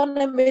 they want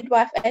a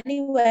midwife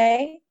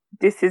anyway.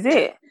 This is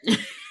it.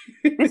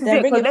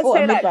 They're ringing for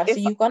a midwife, so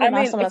you've gone and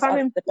asked someone else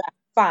after that,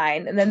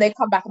 fine, and then they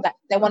come back and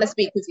they want to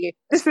speak with you.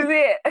 This is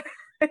it.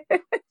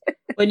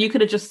 When you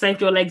could have just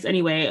saved your legs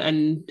anyway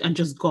and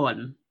just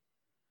gone.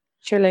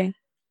 Truly.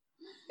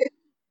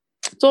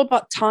 It's all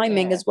about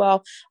timing as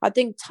well. I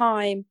think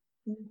time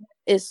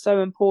is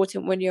so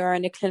important when you're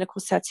in a clinical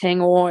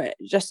setting or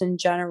just in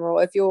general.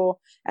 If you're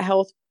a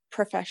health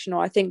professional,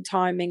 I think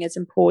timing is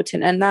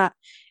important, and that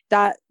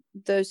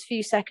those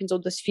few seconds or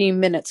those few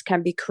minutes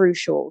can be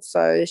crucial.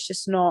 So it's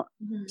just not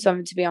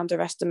something to be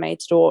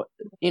underestimated or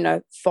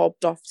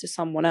fobbed off to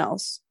someone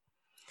else.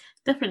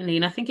 Definitely.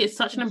 And I think it's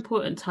such an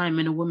important time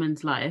in a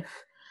woman's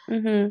life.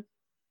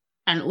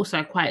 and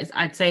also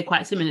I'd say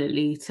quite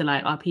similarly to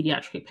like our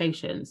pediatric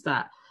patients,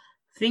 that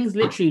things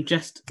literally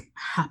just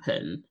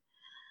happen.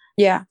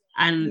 Yeah.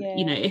 And,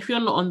 you know, if you're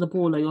not on the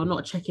ball or you're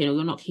not checking or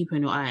you're not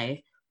keeping your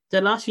eye,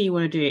 the last thing you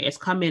want to do is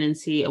come in and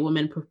see a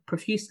woman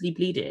profusely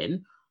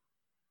bleeding,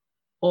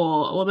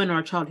 or a woman or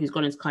a child who's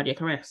gone into cardiac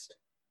arrest,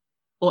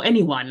 or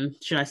anyone,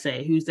 should I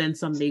say, who's then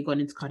suddenly gone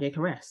into cardiac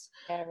arrest.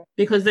 Yeah.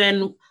 Because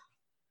then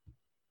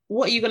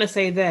what are you going to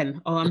say then?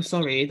 Oh, I'm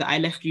sorry that I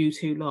left you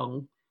too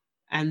long,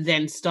 and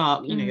then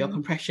start, you know, your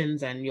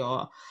compressions and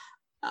your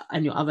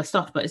other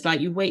stuff. But it's like,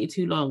 you waited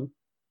too long.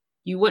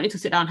 You wanted to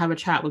sit down and have a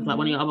chat with like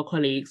one of your other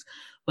colleagues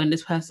when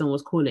this person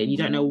was calling. You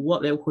don't know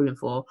what they were calling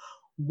for,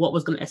 what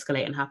was going to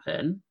escalate and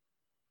happen.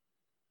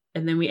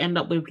 And then we end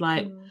up with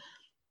like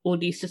all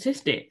these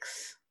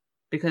statistics,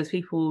 because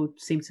people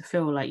seem to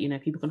feel like, you know,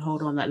 people can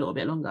hold on that little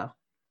bit longer.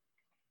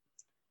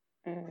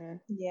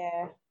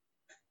 Yeah.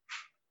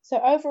 So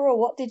overall,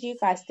 what did you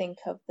guys think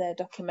of the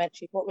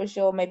documentary? What was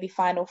your maybe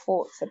final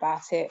thoughts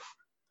about it?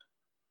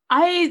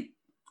 I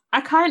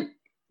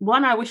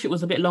wish it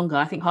was a bit longer.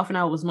 I think half an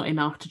hour was not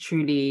enough to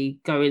truly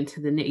go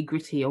into the nitty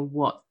gritty of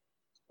what.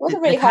 It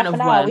wasn't really half an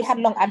hour. We had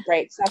long ad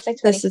breaks. I'd say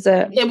 20. This is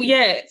it.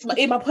 Yeah,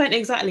 my point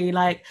exactly.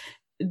 Like,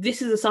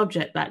 this is a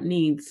subject that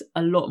needs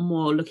a lot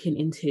more looking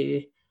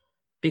into,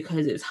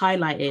 because it's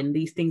highlighting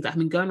these things that have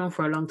been going on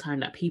for a long time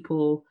that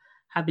people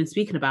have been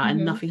speaking about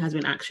and nothing has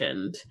been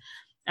actioned.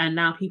 And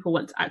now people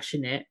want to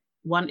action it.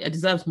 One, it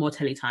deserves more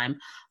telly time,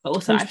 but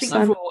also 100%. I think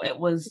overall it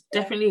was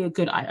definitely a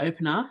good eye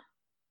opener.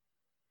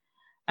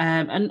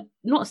 And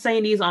not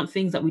saying these aren't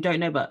things that we don't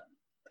know, but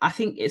I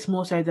think it's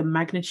more so the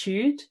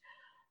magnitude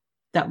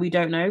that we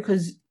don't know.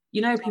 Because,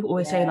 you know, people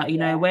always say, like, you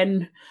know,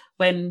 when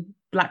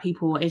Black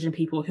people or Asian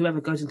people, whoever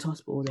goes into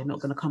hospital, they're not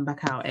going to come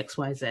back out, X,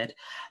 Y, Z.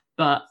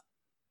 But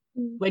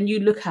when you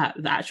look at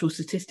the actual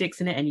statistics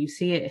in it and you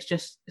see it,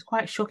 it's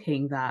quite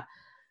shocking that,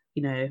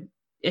 you know,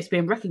 it's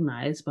been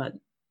recognised, but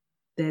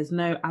there's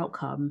no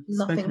outcome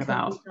spoken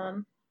about.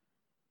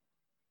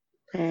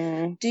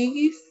 Do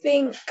you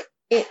think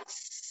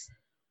it's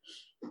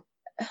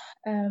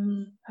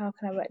how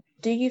can I write?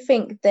 Do you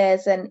think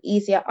there's an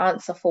easier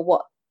answer for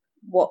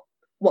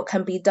what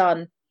can be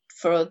done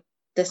for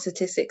the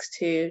statistics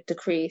to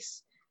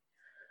decrease?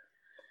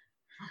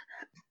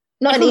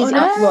 Not an easy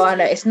answer. Well, I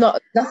know it's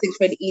nothing's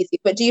really easy,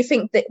 but do you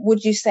think that,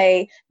 would you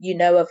say, you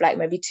know, of like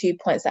maybe 2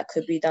 points that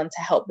could be done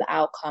to help the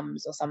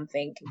outcomes or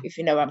something, if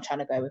you know where I'm trying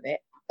to go with it?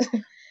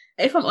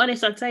 If I'm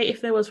honest, I'd say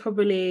if there was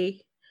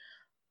probably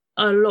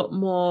a lot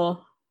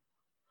more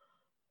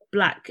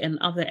Black and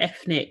other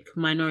ethnic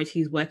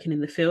minorities working in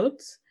the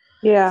fields.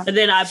 Yeah. But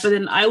then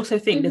I also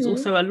think there's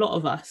also a lot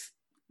of us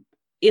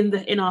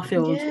in our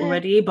fields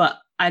already, but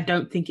I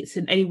don't think it's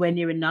anywhere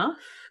near enough.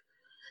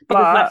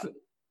 Because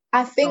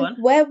I think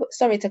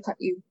sorry to cut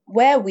you,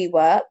 where we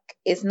work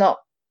is not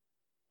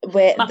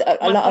where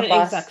a lot of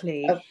us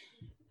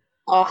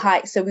are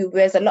high. So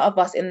there's a lot of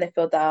us in the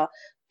field that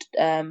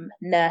are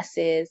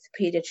nurses,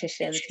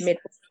 pediatricians,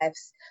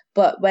 midwives.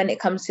 But when it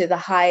comes to the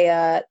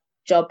higher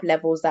job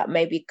levels that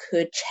maybe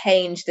could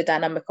change the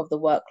dynamic of the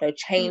workload,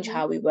 change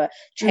how we work,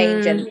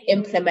 change and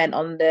implement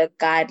on the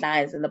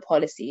guidelines and the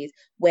policies,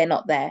 we're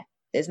not there.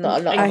 There's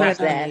not a lot of us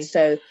there,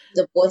 so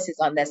the voices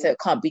aren't there, so it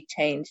can't be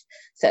changed.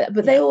 So,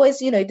 but they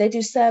always, you know, they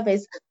do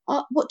surveys.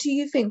 What do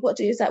you think?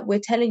 Is that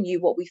we're telling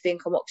you what we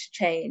think and what should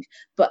change,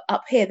 but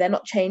up here they're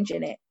not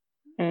changing it.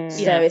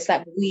 So it's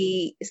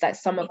like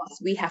some of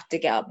us, we have to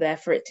get up there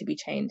for it to be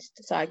changed.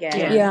 So I guess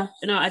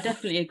no, I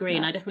definitely agree,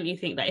 and I definitely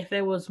think that if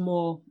there was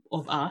more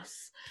of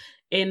us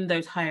in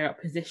those higher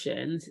up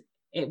positions,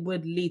 it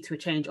would lead to a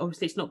change.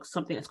 Obviously, it's not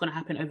something that's going to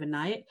happen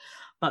overnight,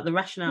 but the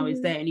rationale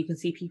is there, and you can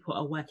see people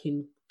are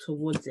working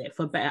towards it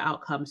for better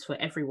outcomes for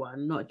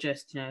everyone, not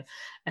just, you know,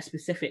 a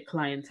specific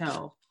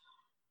clientele.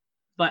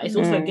 But it's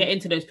also getting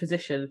to those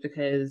positions,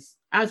 because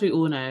as we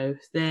all know,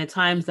 there are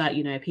times that,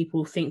 you know,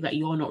 people think that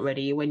you're not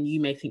ready when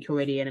you may think you're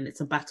ready, and it's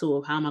a battle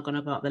of how am I going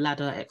to go up the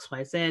ladder, X,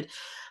 Y, Z.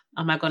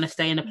 Am I going to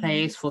stay in a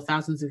place for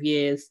thousands of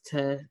years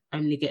to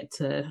only get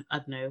to, I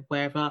don't know,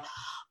 wherever?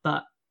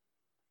 But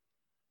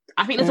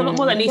I think there's a lot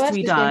more that needs to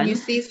be done. When you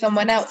see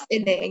someone else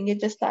in it and you're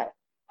just like,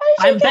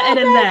 I'm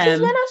better than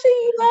them. When I see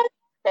you guys,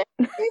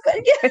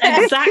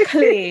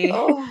 Exactly.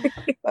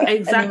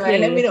 Exactly. Anyway,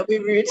 let me not be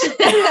rude.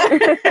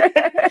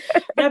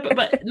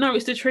 No,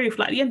 it's the truth.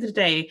 Like, at the end of the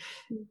day,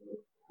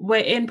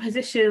 we're in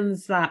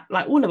positions that,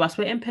 like, all of us,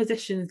 we're in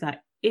positions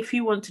that if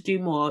you want to do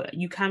more,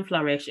 you can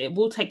flourish. It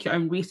will take your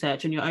own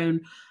research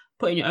and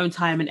putting your own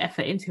time and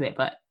effort into it,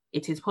 but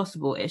it is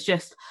possible. It's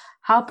just,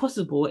 how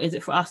possible is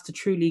it for us to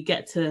truly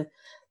get to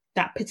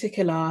that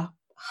particular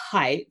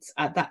height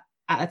at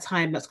a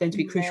time that's going to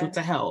be crucial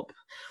to help?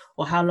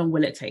 Or how long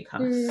will it take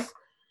us?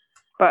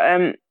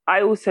 But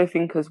I also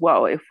think as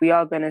well, if we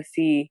are going to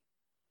see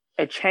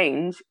a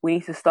change, we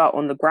need to start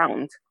on the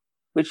ground,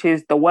 which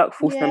is the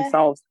workforce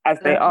themselves as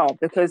they are.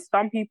 Because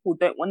some people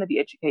don't want to be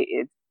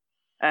educated.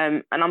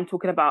 And I'm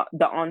talking about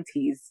the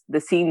aunties,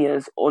 the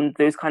seniors on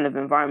those kind of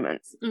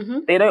environments.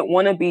 They don't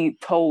want to be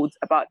told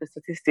about the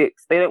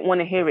statistics. They don't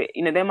want to hear it.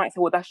 You know, they might say,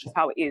 well, that's just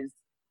how it is.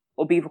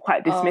 or be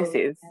quite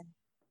dismissive.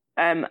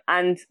 And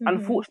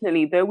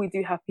unfortunately, though we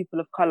do have people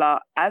of color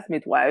as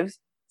midwives,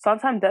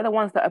 sometimes they're the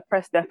ones that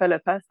oppress their fellow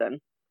person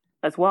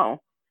as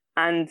well.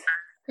 And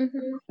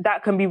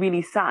that can be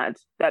really sad,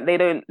 that they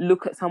don't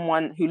look at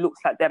someone who looks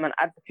like them and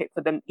advocate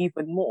for them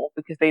even more,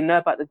 because they know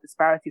about the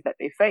disparities that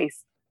they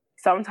face.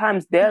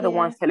 Sometimes they're the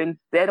ones telling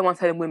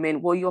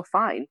women, well, you're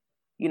fine,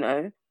 you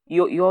know,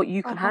 you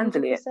can 100%.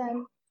 Handle it.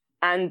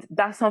 And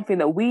that's something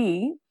that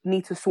we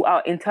need to sort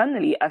out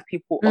internally as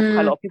people of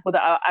color, or people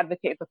that are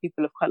advocating for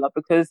people of color,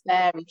 because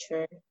very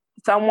true.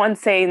 Someone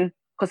saying,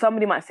 because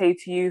somebody might say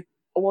to you,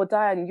 oh, well,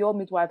 Diane, your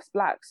midwife's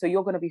black, so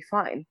you're going to be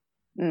fine.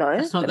 No,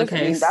 that's not the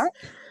case.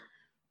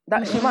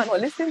 That she might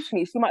not listen to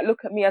me. She might look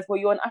at me as, well,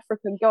 you're an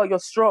African girl, you're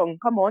strong.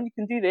 Come on, you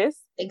can do this.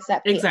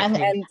 Exactly.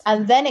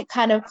 And then it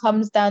kind of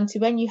comes down to,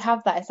 when you have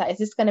that, it's like, is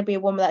this going to be a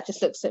woman that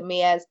just looks at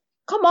me as,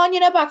 come on,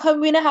 back home,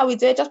 we know how we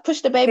do it. Just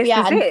push the baby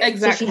out. And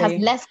so she has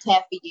less care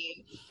for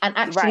you. And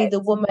actually the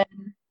woman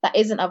that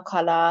isn't of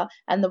colour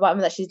and the white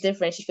woman that she's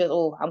different, she feels,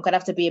 oh, I'm going to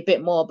have to be a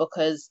bit more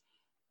because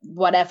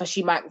whatever,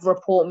 she might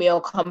report me or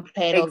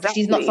complain, or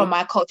she's not from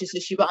my culture, so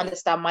she won't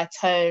understand my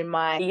tone,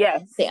 my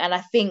thing. And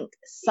I think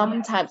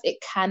sometimes it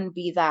can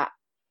be that.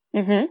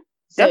 So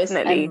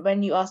definitely. And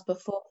when you asked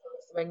before,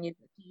 when you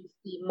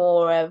see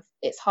more of,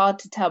 it's hard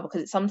to tell,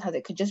 because sometimes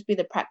it could just be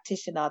the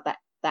practitioner that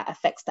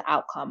affects the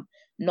outcome,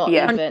 not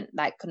even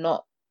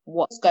not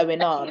what's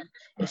going on.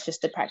 It's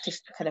just the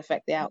practitioner can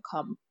affect the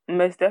outcome.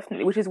 Most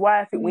definitely, which is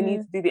why I think we need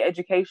to do the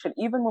education,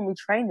 even when we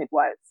train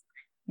midwives.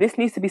 This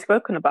needs to be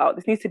spoken about.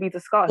 This needs to be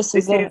discussed.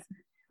 This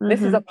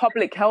is a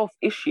public health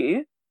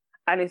issue,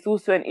 and it's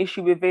also an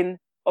issue within,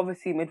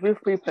 obviously,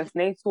 midwifery,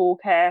 postnatal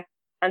care.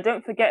 And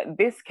don't forget,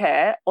 this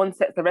care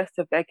onsets the rest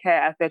of their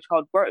care as their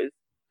child grows,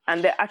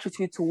 and their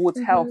attitude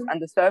towards health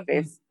and the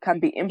service can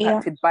be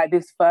impacted by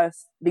this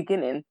first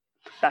beginning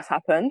that's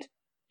happened.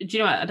 Do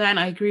you know what, Diane,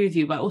 I agree with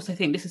you, but I also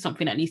think this is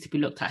something that needs to be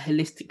looked at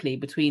holistically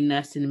between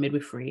nursing and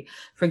midwifery.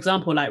 For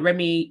example, like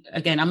Remy,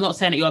 again, I'm not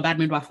saying that you're a bad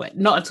midwife,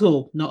 not at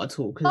all,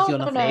 because you're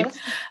lovely.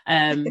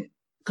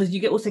 Because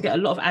you also get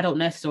a lot of adult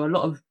nurses, or a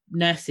lot of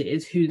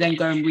nurses who then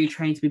go and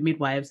retrain to be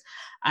midwives.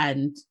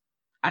 And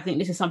I think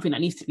this is something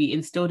that needs to be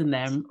instilled in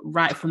them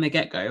right from the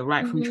get-go,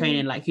 right from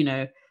training. Like,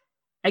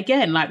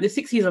 again, like the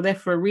 6 years are there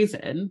for a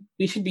reason.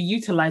 We should be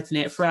utilizing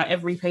it throughout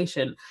every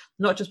patient,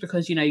 not just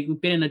because,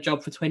 you've been in a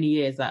job for 20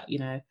 years that,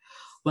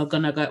 we're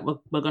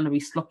gonna be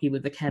sloppy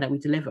with the care that we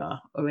deliver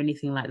or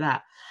anything like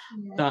that.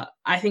 But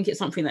I think it's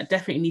something that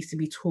definitely needs to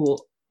be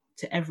taught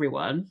to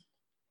everyone,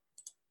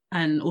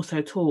 and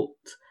also taught,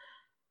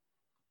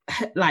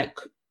 like,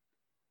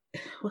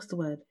 what's the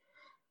word?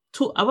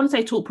 I want to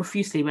say taught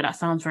profusely, but that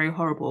sounds very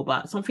horrible.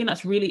 But something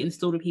that's really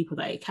instilled in people,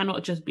 that it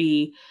cannot just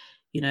be,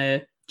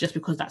 just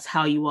because that's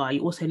how you are.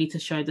 You also need to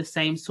show the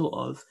same sort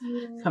of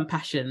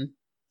compassion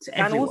to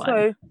everyone. And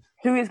also,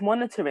 who is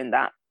monitoring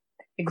that?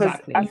 Because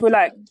I feel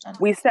like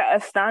we set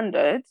a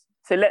standard.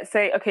 So let's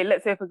say,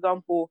 for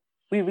example,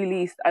 we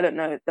released, I don't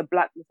know, the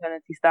Black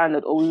maternity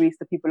standard, or we released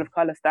the people of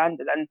colour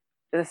standard, and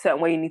there's a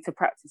certain way you need to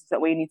practice, a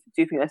certain way you need to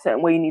do things, a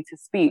certain way you need to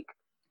speak.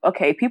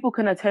 Okay, people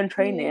can attend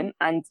training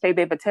and say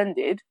they've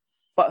attended,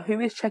 but who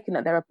is checking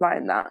that they're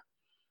applying that?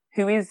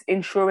 Who is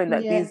ensuring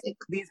that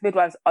these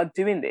midwives are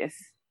doing this?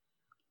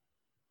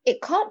 It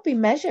can't be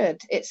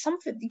measured. It's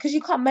something, because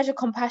you can't measure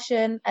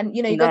compassion, and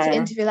you go to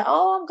interview like,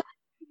 oh,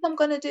 I'm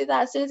gonna do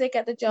that. As soon as they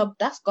get the job,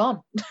 that's gone.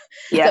 So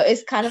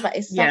it's kind of like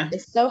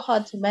it's so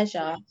hard to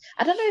measure.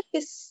 I don't know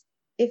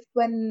if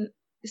when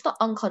it's not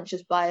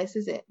unconscious bias,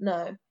 is it?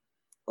 No.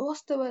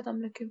 What's the word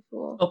I'm looking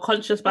for? Or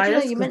conscious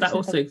bias, because that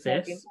also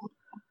exists.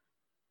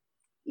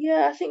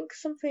 Yeah, I think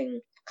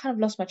something, kind of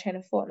lost my train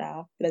of thought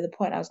now, the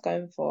point I was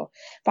going for.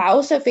 But I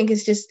also think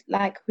it's just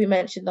like we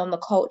mentioned on the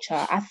culture.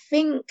 I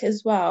think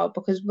as well,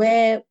 because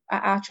we're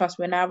at our trust,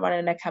 we're now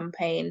running a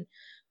campaign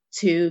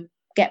to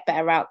get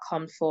better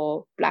outcomes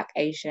for Black,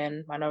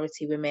 Asian,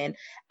 minority women.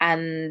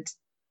 And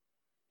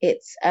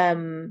it's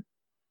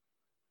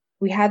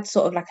we had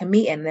sort of like a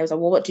meeting, and there was like,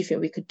 well, what do you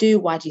think we could do?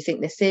 Why do you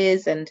think this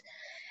is? And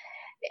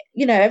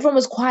everyone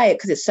was quiet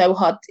because it's so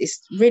hard.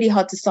 It's really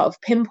hard to sort of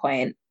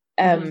pinpoint.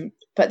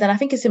 But then I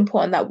think it's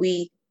important that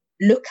we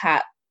look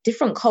at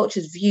different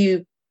cultures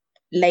view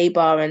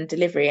labour and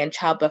delivery and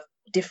childbirth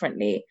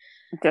differently.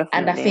 Definitely.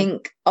 And I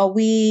think, are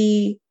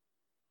we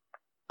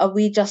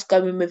just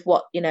going with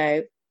what,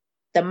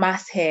 the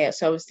mass here?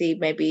 So obviously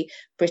maybe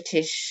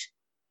British,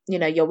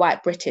 you're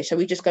white British. Are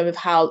we just going with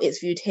how it's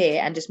viewed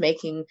here and just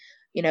making,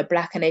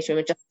 Black and Asian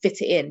women just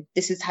fit it in?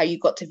 This is how you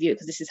got to view it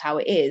because this is how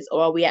it is.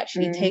 Or are we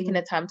actually taking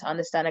the time to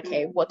understand,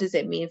 okay, what does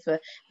it mean for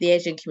the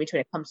Asian community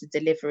when it comes to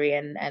delivery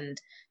and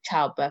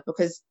childbirth?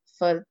 Because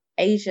for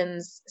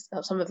Asians,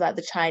 some of like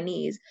the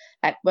Chinese,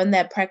 like when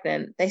they're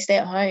pregnant, they stay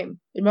at home.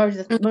 Majority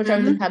of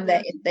the time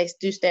they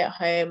do stay at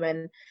home,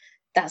 and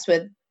that's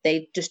where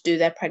they just do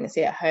their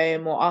pregnancy at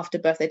home, or after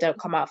birth they don't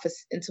come out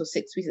until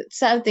 6 weeks.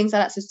 Certain things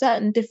like that, so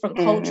certain different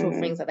cultural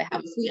things that they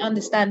have. If we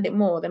understand it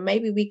more, then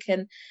maybe we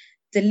can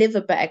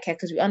deliver better care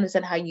because we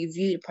understand how you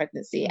view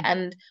pregnancy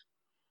and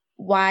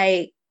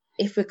why.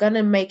 If we're going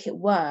to make it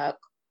work,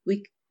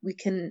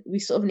 we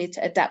sort of need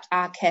to adapt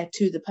our care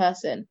to the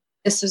person.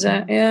 This is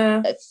it,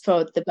 yeah.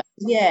 For the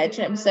do you know what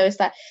I mean? So it's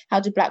like,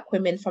 how do Black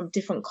women from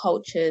different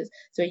cultures,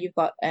 so you've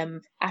got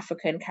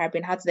African,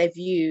 Caribbean, how do they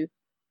view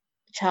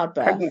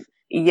childbirth?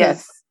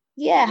 Yes.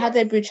 Yeah, how do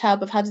they view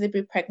childbirth? How do they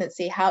view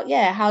pregnancy? How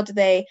do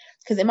they?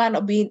 Because it might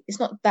not be. It's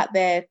not that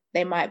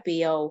they might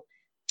be.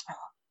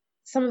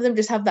 Some of them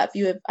just have that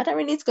view of, I don't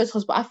really need to go to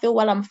hospital. I feel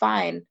well. I'm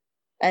fine.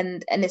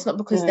 And it's not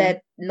because they're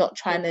not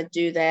trying to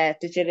do their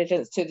due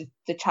diligence to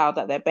the child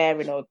that they're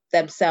bearing or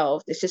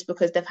themselves. It's just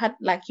because they've had,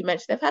 like you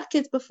mentioned, they've had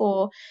kids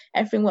before.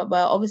 Everything went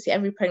well. Obviously,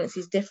 every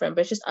pregnancy is different,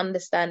 but it's just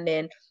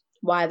understanding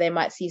why they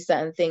might see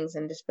certain things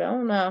and just be,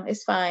 oh no,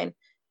 it's fine.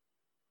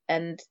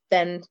 And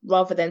then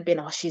rather than being,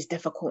 oh, she's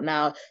difficult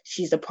now,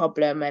 she's a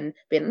problem, and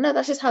being, no,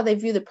 that's just how they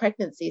view the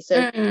pregnancy.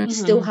 So you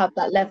still have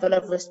that level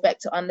of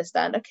respect to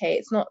understand, okay,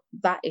 it's not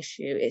that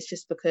issue. It's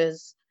just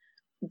because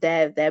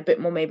they're a bit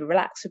more maybe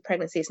relaxed with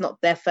pregnancy. It's not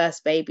their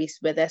first baby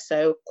where they're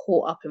so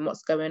caught up in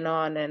what's going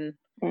on. And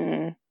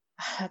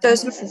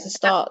this is a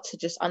start to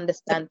just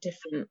understand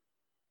different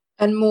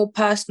and more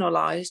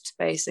personalized,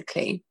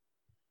 basically.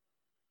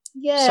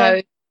 Yeah.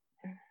 So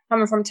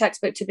coming from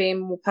textbook to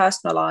being more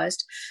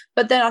personalized.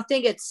 But then I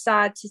think it's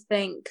sad to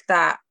think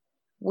that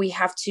we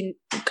have to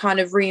kind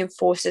of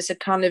reinforce this and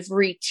kind of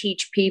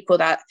reteach people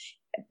that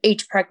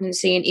each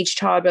pregnancy and each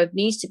childbirth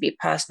needs to be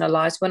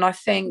personalized, when I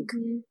think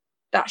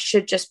that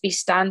should just be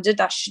standard.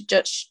 That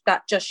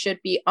just should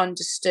be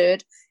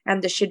understood,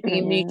 and there should be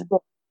a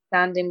mutual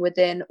understanding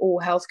within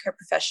all healthcare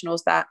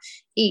professionals that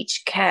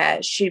each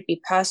care should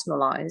be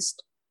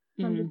personalized.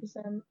 100%.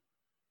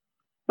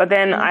 But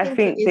then I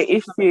think the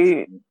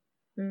issue.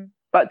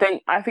 But then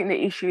I think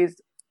the issue is,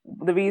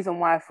 the reason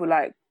why I feel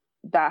like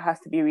that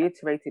has to be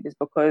reiterated is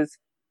because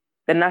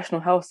the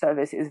National Health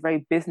Service is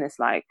very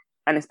business-like,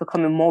 and it's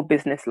becoming more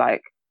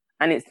business-like,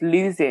 and it's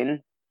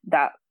losing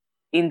that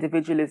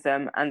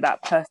individualism and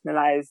that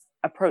personalized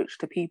approach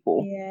to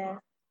people. Yeah.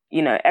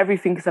 You know,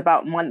 everything's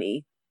about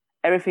money.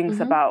 Everything's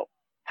about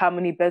how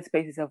many bed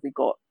spaces have we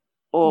got,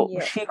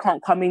 or she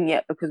can't come in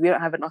yet because we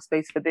don't have enough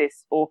space for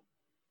this, or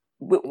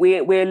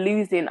we're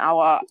losing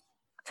our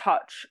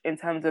touch in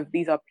terms of,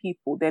 these are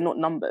people, they're not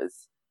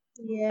numbers.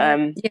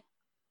 And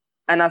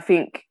I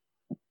think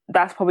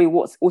that's probably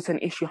what's also an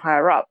issue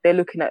higher up. They're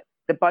looking at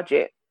the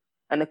budget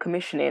and the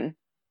commissioning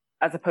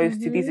as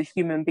opposed to, these are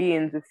human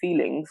beings with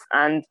feelings,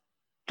 and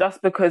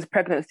just because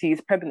pregnancy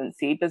is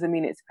pregnancy doesn't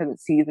mean it's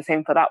pregnancy the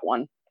same for that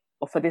one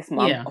or for this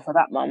mum or for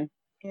that mum.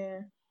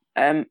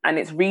 And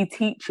it's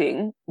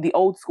reteaching the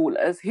old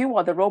schoolers, who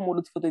are the role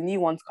models for the new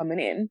ones coming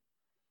in,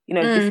 you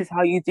know, this is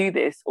how you do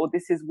this, or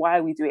this is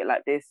why we do it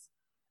like this.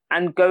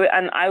 And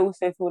I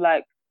also feel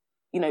like,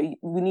 you know,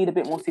 we need a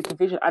bit more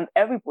supervision, and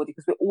everybody,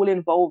 because we're all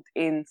involved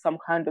in some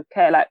kind of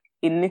care. Like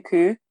in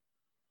NICU,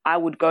 I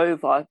would go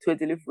over to a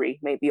delivery,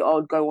 maybe I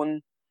would go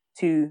on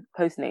to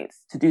postnates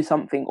to do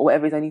something, or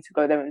whatever it is I need to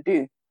go there and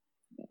do.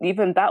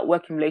 Even that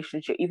working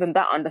relationship, even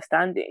that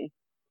understanding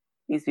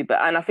needs to be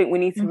better. And I think we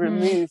need to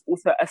remove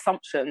also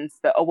assumptions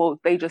that, oh, well,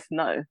 they just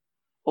know,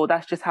 or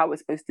that's just how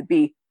it's supposed to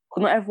be,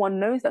 because not everyone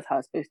knows that's how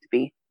it's supposed to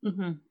be.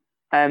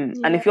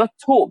 And if you're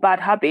taught bad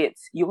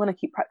habits, you're going to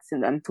keep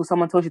practicing them until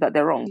someone tells you that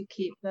they're wrong. You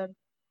keep them.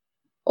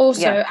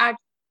 Also,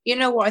 you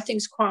know what I think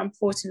is quite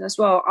important as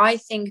well? I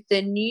think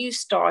the new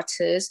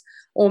starters,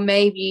 or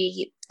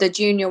maybe the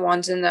junior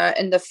ones in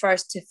the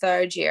first to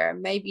third year,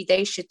 maybe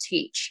they should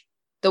teach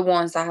the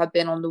ones that have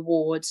been on the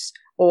wards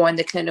or in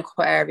the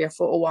clinical area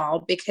for a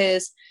while,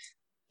 because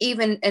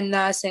even in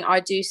nursing, I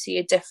do see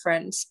a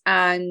difference,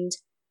 and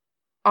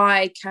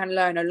I can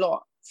learn a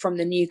lot from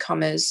the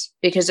newcomers,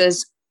 because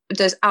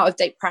there's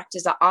out-of-date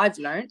practice that I've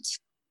learned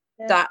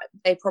that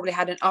they probably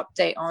had an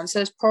update on. So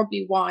it's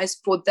probably wise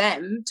for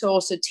them to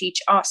also teach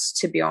us,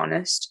 to be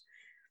honest.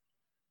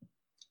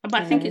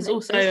 But I think it's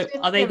also,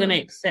 are they going to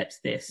accept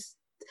this?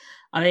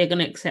 Are they going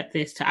to accept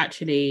this to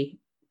actually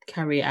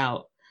carry it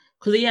out?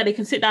 Because, they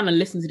can sit down and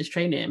listen to this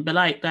training. But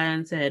like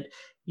Diane said,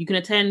 you can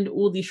attend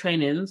all these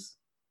trainings,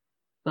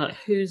 but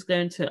who's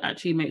going to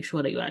actually make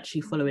sure that you're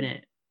actually following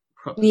it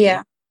properly?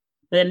 Yeah.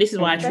 But then this is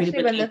why I truly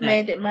believe when they've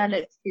made it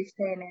mandatory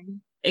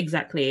training.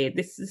 Exactly.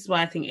 This is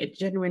why I think it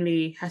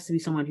genuinely has to be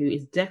someone who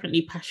is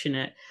definitely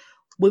passionate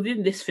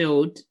within this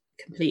field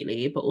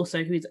completely, but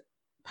also who's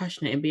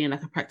passionate in being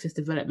like a practice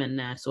development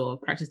nurse or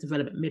practice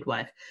development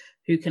midwife,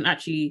 who can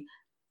actually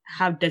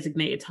have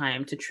designated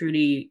time to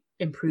truly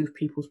improve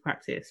people's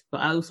practice.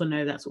 But I also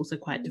know that's also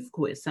quite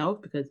difficult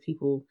itself, because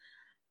people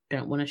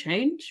don't want to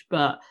change.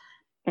 But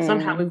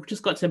somehow we've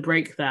just got to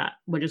break that.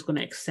 We're just going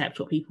to accept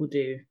what people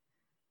do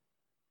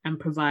and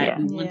provide.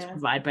 We want to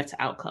provide better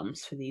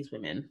outcomes for these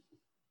women.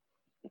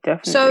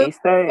 Definitely.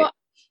 So what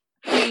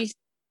do you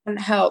can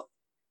help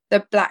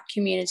the Black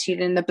community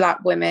and the Black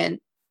women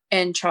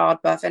in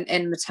childbirth and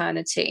in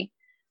maternity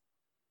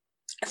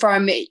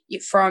from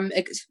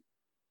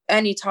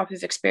any type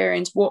of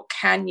experience? What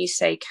can you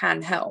say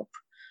can help?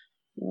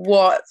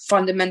 What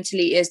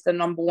fundamentally is the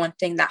number one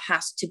thing that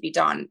has to be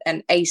done,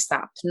 and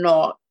ASAP,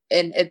 not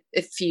in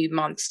a few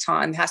months'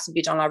 time. It has to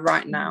be done like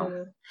right now.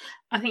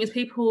 I think it's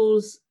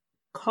people's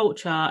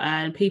culture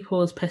and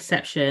people's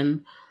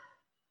perception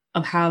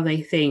of how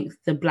they think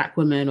the Black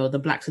woman or the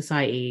Black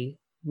society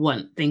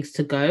want things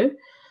to go.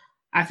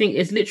 I think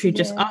it's literally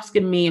just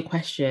asking me a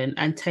question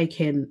and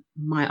taking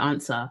my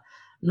answer,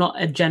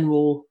 not a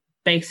general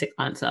basic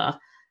answer.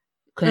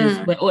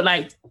 Because we're all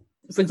like,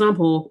 for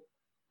example,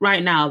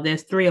 right now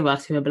there's 3 of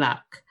us who are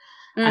Black.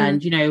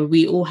 And, you know,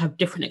 we all have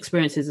different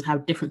experiences and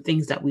have different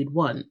things that we'd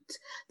want.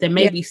 There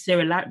may be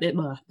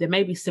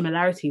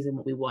similarities in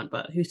what we want,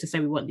 but who's to say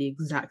we want the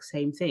exact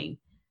same thing?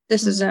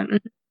 This is it.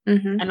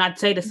 And I'd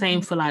say the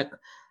same for like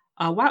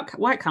our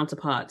white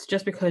counterparts.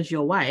 Just because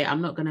you're white,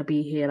 I'm not going to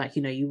be here like,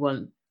 you know, you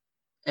want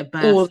a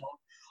birth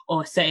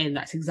or saying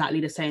that's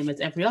exactly the same as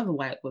every other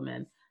white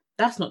woman.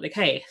 That's not the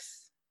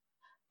case.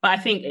 But I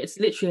think it's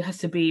literally has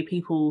to be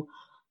people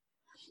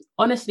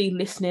honestly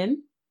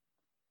listening.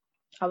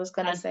 I was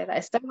going to say that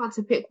it's so hard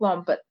to pick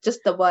one, but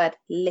just the word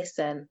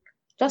listen.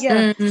 Just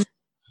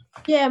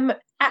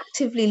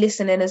actively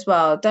listening as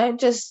well. Don't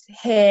just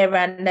hear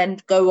and then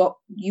go up.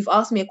 You've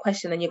asked me a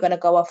question and you're going to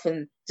go off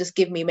and just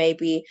give me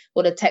maybe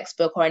or the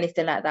textbook or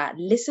anything like that.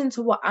 Listen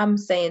to what I'm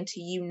saying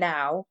to you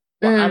now,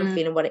 what I'm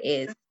feeling, what it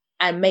is,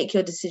 and make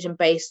your decision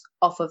based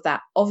off of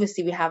that.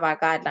 Obviously, we have our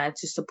guidelines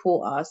to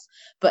support us,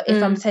 but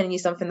if I'm telling you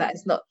something that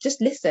is not, just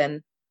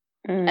listen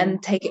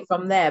and take it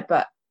from there.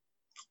 But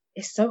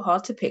it's so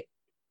hard to pick.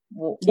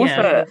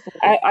 Also,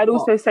 I'd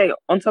also say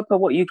on top of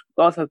what you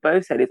guys have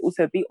both said, is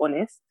also be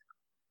honest.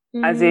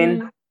 As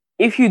in,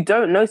 if you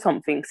don't know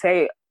something,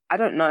 say, I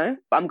don't know,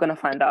 but I'm going to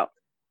find out.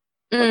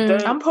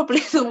 I'm probably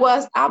the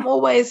worst. I'm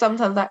always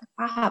sometimes like,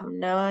 I have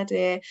no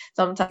idea.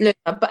 Sometimes,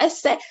 but it's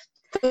safe.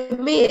 For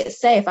me, it's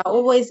safe. I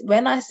always,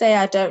 when I say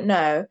I don't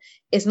know,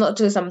 it's not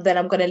just something that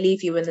I'm going to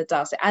leave you in the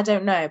dark. So I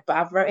don't know, but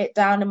I've wrote it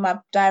down in my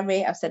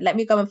diary. I've said, let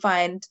me go and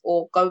find,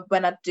 or go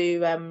when I do,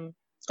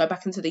 go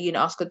back into the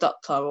unit, ask a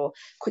doctor, or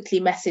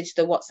quickly message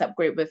the WhatsApp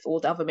group with all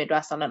the other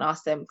midwives on and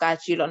ask them,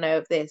 guys, you don't know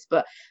of this,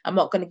 but I'm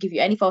not going to give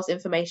you any false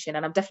information,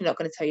 and I'm definitely not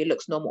going to tell you it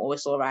looks normal or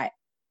it's all right.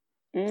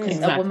 Because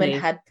a woman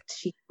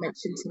she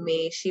mentioned to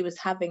me she was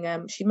having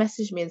she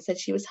messaged me and said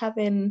she was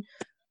having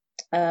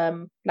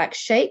like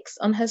shakes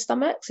on her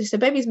stomach. So she said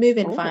baby's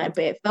moving fine,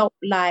 but it felt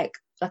like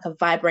a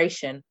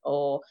vibration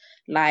or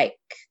like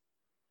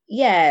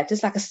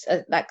just like a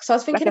like. So I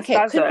was thinking, like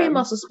okay, it could be a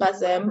muscle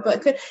spasm, but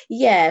it could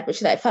but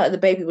she felt like the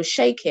baby was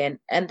shaking,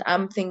 and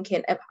I'm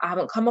thinking I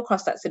haven't come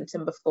across that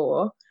symptom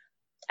before,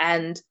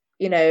 and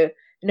you know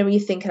when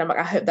you're thinking, I'm like,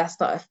 I hope that's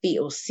not a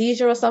fetal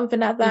seizure or something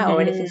like that, or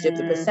anything to do with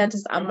the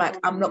placentas. I'm like,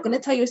 I'm not going to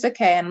tell you it's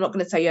okay, and I'm not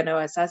going to tell you I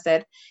know. So I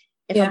said,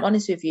 if I'm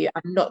honest with you,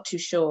 I'm not too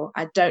sure.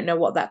 I don't know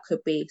what that could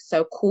be.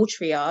 So call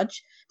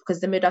triage,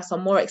 because the midwives are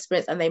more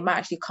experienced and they might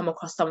actually come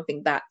across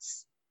something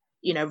that's,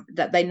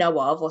 that they know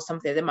of, or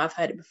something they might have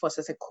heard it before.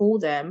 So I said, call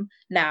them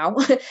now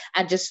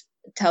and just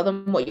tell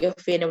them what you're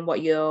feeling,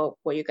 what you're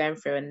going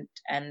through,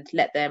 and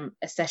let them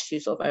assess you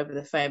sort of over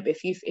the phone. But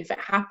if it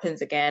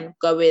happens again,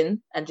 go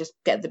in and just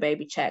get the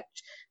baby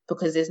checked,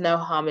 because there's no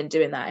harm in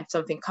doing that. If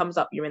something comes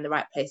up, you're in the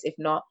right place. If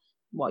not,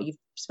 you've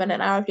spent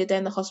an hour of your day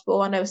in the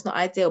hospital. I know it's not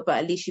ideal, but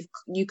at least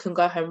you can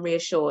go home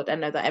reassured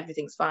and know that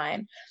everything's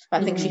fine.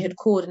 But I think she had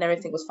called and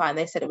everything was fine.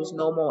 They said it was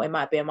normal. It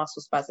might be a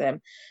muscle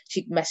spasm.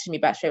 She messaged me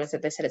back straight and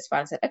said they said it's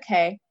fine. I said,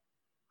 okay,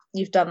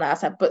 you've done that. I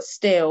said, but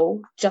still,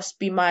 just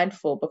be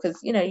mindful, because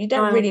you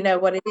don't really know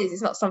what it is.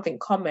 It's not something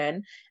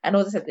common. And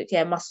all they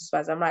said, muscle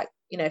spasm. I'm like,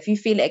 if you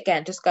feel it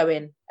again, just go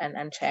in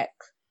and check,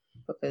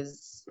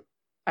 because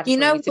I just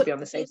want you to be on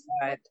the safe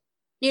side.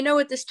 You know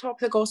what this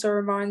topic also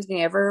reminds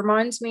me of? It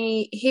reminds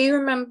me, who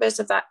remembers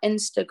of that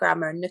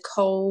Instagrammer,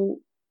 Nicole,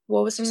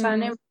 what was her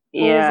surname?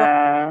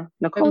 Yeah,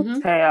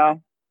 Nicole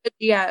Teo.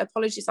 Yeah,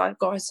 apologies, I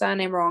got her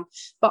surname wrong.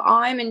 But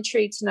I'm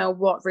intrigued to know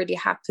what really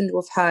happened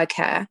with her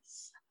care.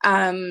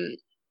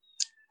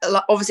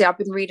 Obviously, I've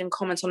been reading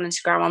comments on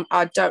Instagram.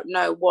 I don't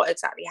know what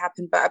exactly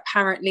happened, but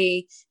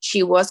apparently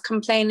she was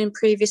complaining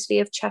previously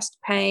of chest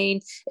pain.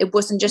 It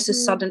wasn't just a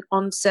sudden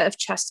onset of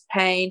chest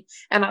pain,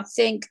 and I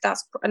think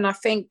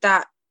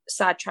that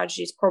sad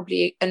tragedy is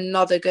probably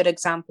another good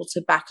example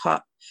to back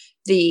up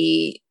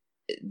the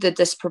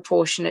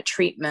disproportionate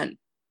treatment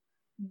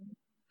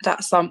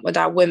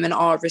that women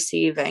are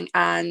receiving.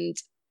 And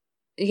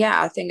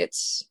I think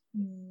it's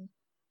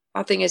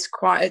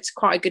quite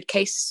a good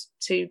case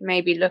to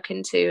maybe look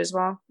into as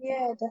well.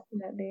 Yeah,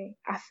 definitely.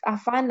 I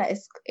find that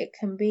it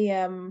can be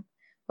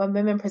when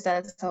women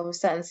present themselves with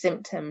certain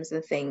symptoms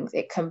and things,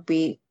 it can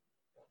be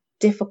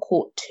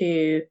difficult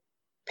to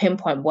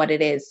pinpoint what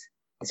it is,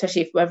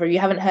 especially whether you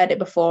haven't heard it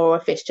before, or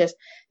if it's just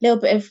a little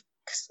bit of,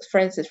 for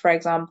instance, for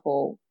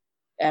example,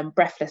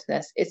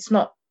 breathlessness. It's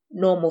not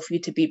normal for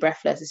you to be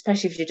breathless,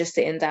 especially if you're just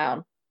sitting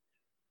down.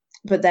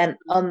 But then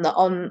on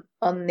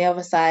the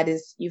other side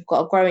is you've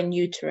got a growing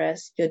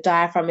uterus, your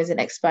diaphragm isn't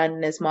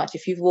expanding as much.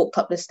 If you've walked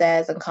up the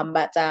stairs and come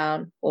back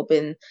down, or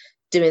been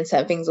doing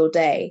certain things all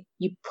day,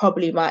 you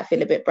probably might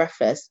feel a bit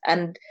breathless.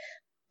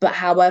 But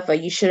however,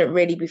 you shouldn't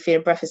really be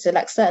feeling breathless. So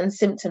like certain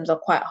symptoms are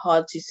quite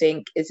hard to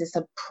think, is this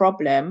a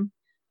problem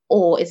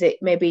Or is it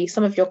maybe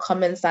some of your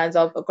common signs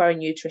of a growing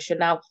uterus? You're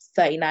now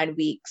 39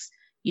 weeks.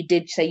 You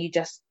did say you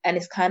just, and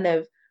it's kind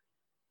of,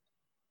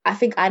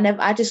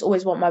 I just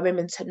always want my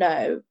women to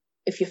know,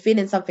 if you're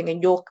feeling something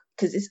and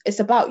because it's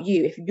about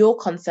you. If you're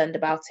concerned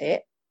about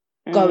it,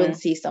 go and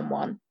see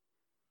someone.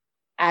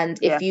 And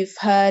if you've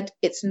heard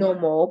it's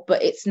normal,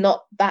 but it's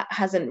not, that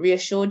hasn't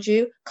reassured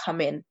you, come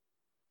in.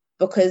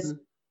 Because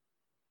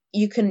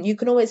you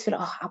can always feel,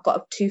 oh, I've got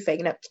a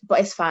toothache, but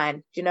it's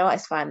fine. You know what?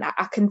 It's fine.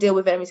 I can deal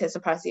with any sense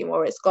of paracetamol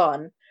or it's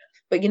gone.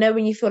 But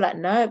when you feel like,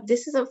 no,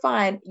 this isn't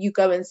fine, you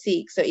go and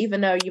seek. So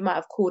even though you might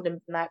have called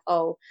and been like,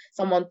 oh,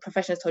 someone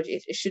professional told you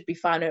it should be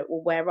fine or it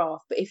will wear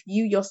off. But if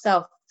you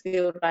yourself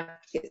feel like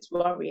it's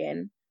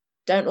worrying,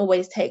 don't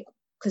always take,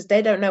 because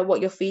they don't know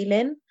what you're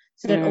feeling.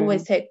 So don't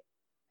always take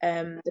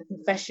the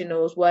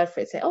professional's word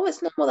for it. Say, oh,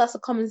 it's normal, that's a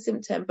common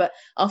symptom. But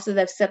after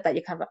they've said that,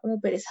 you're kind of like, oh,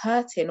 but it's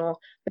hurting, or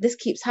but this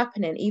keeps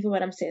happening even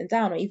when I'm sitting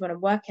down or even when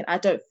I'm working. I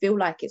don't feel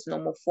like it's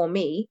normal for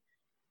me.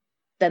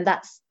 Then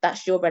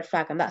that's your red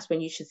flag, and that's when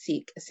you should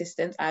seek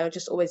assistance. I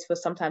just always feel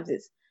sometimes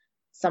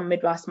some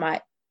midwives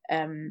might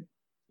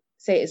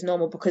say it's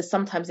normal because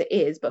sometimes it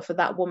is, but for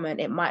that woman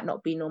it might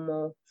not be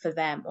normal for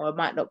them, or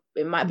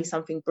it might be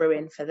something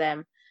brewing for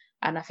them.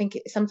 And I think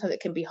sometimes it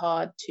can be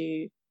hard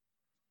to,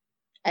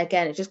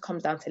 again, it just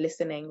comes down to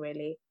listening,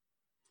 really.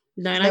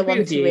 No, and I agree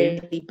with you.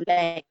 Really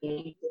blame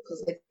you,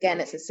 because again,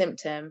 it's a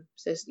symptom,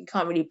 so you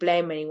can't really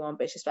blame anyone,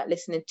 but it's just about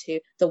listening to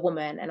the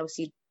woman, and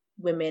obviously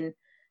women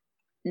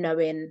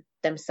knowing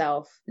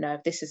themselves, no,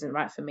 if this isn't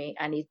right for me,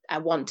 I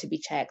want to be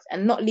checked,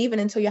 and not leaving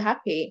until you're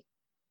happy.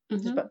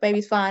 But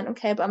baby's fine,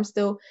 okay, but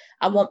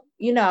I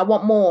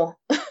want more,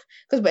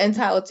 because we're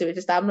entitled to it.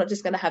 Just I'm not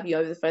just gonna have you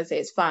over the phone and say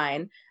it's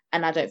fine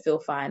and I don't feel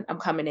fine, I'm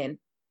coming in.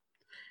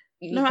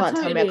 You can't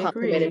tell me I can't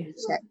come in and be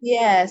checked.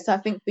 Yeah, so I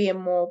think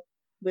being more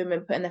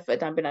women putting their foot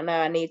down, being like, no,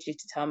 I need you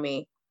to tell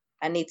me,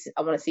 I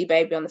want to see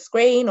baby on the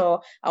screen,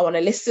 or I want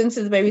to listen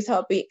to the baby's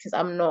heartbeat, because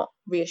I'm not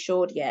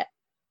reassured yet.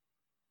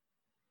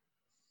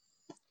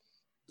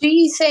 Do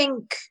you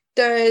think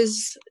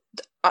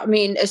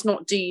it's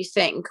not do you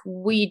think,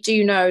 we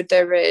do know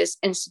there is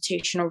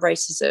institutional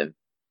racism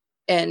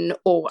in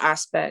all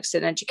aspects,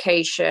 in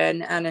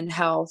education and in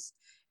health.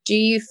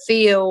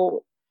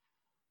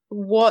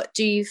 What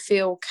do you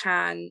feel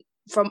can,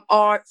 from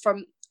our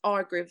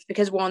group,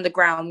 because we're on the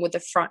ground with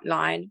the front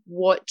line,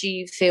 what do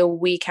you feel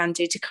we can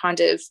do to kind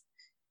of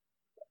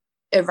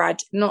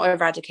not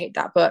eradicate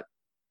that, but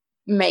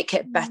make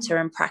it better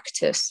in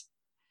practice?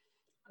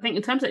 I think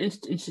in terms of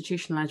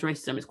institutionalized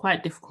racism, it's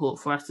quite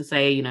difficult for us to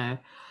say,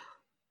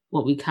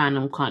 what we can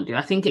and can't do.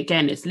 I think,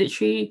 again, it's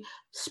literally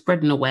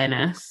spreading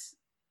awareness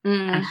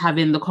and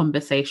having the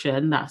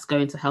conversation that's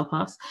going to help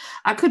us.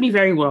 I could be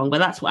very wrong, but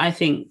that's what I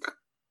think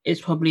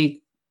is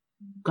probably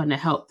going to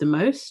help the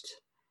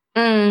most.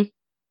 I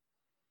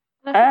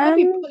think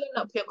maybe pulling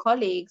up your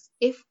colleagues.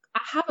 If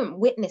I haven't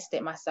witnessed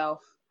it myself,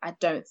 I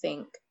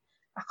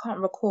can't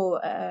recall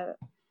a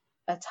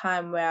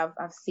time where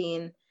I've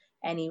seen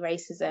any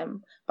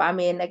racism. But I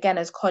mean, again,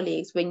 as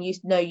colleagues, when you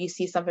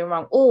see something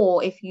wrong,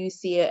 or if you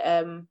see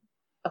a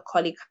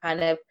colleague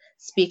kind of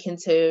speaking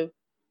to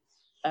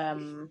a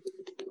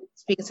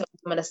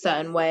woman a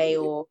certain way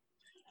or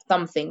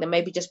something, then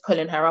maybe just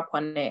pulling her up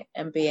on it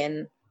and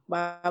being,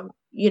 well,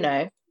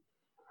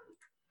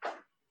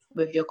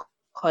 with your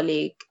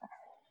colleague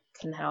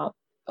can help.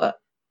 But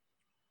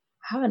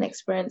I haven't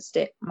experienced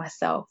it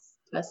myself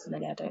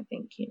personally, I don't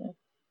think.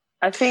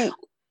 I think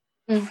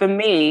for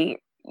me,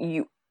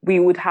 we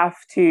would have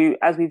to,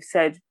 as we've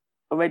said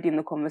already in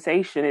the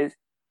conversation, is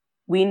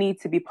we need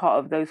to be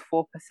part of those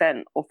 4%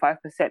 or 5%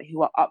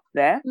 who are up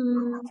there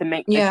to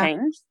make the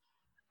change.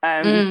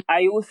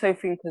 I also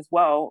think as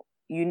well,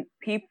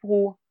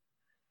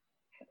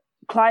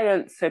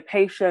 clients, so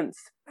patients,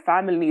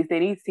 families, they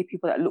need to see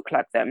people that look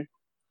like them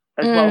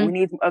as well. We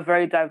need a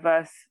very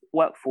diverse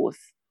workforce,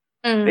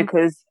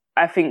 because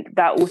I think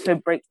that also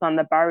breaks down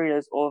the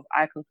barriers of,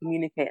 I can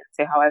communicate and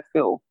say how I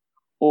feel,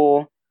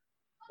 or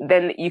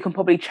then you can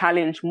probably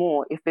challenge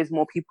more if there's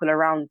more people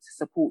around to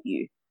support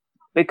you.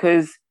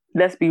 Because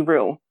let's be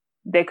real,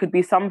 there could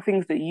be some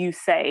things that you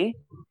say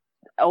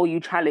or you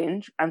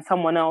challenge and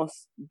someone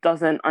else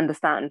doesn't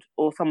understand,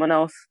 or someone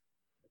else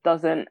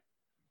doesn't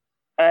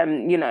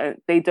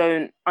they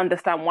don't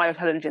understand why you're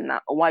challenging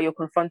that or why you're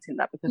confronting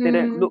that, because they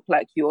don't look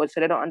like you, or so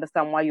they don't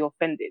understand why you're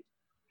offended.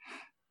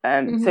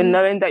 So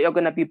knowing that you're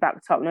going to be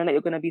backed up, knowing that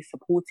you're going to be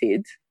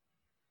supported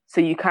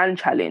so you can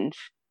challenge,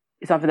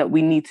 is something that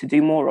we need to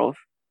do more of.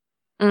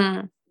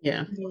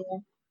 Yeah.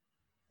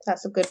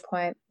 That's a good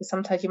point.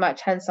 Sometimes you might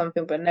challenge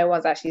something, but no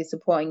one's actually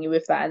supporting you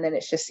with that, and then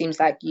it just seems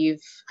like it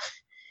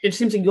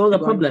seems like you're the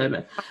problem.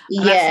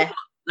 Yeah,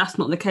 that's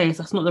not the case.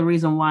 That's not the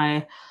reason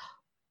why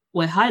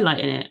we're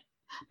highlighting it.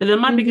 But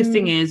then my biggest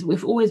thing is,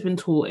 we've always been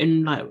taught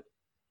in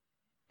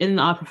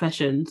our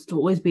professions to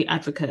always be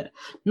advocate,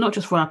 not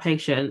just for our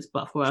patients,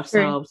 but for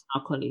ourselves,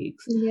 our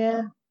colleagues.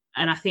 Yeah.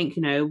 And I think,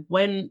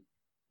 when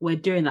we're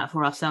doing that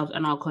for ourselves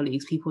and our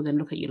colleagues, people then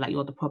look at you like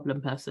you're the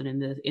problem person in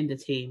the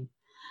team.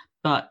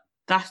 But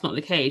that's not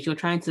the case. You're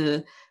trying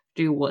to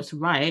do what's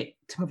right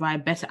to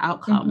provide better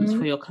outcomes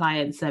for your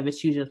clients,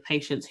 service users,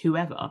 patients,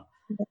 whoever.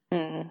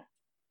 And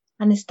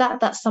it's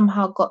that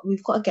somehow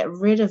we've got to get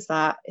rid of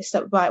that. It's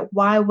that, right,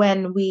 why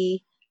when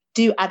we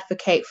do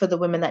advocate for the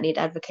women that need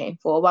advocating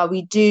for, while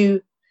we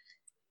do,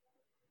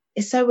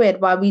 it's so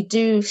weird, while we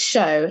do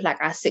show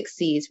like our 6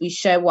 C's, we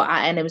show what our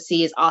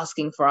NMC is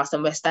asking for us,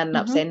 and we're standing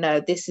up saying, no,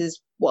 this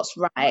is what's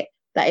right,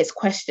 that is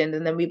questioned,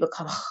 and then we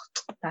become,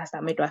 that's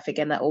that midwife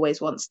again that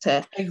always wants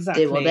to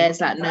do, or there's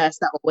that nurse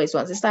that always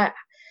wants. It's like,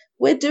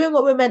 we're doing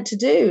what we're meant to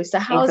do. So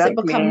how has it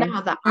become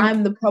now that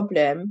I'm the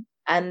problem?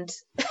 And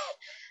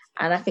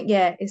I think,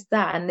 it's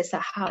that, and it's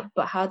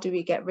like, how do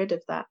we get rid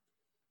of that?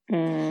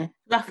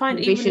 I find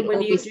we should all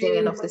be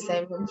singing off the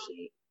same hymn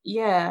sheet.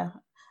 Yeah,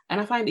 and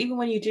I find even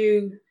when you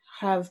do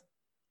have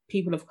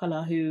people of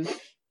colour who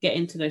get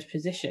into those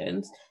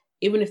positions,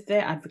 even if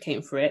they're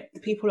advocating for it,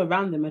 the people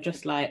around them are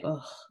just like,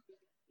 oh,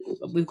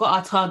 we've got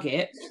our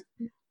target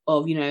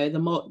of, you know,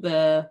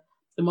 the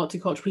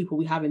multicultural people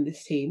we have in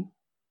this team.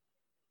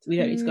 So we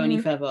don't need to go any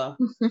further.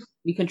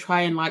 We can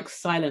try and like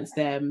silence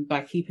them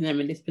by keeping them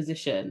in this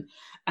position.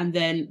 And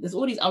then there's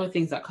all these other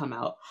things that come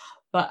out.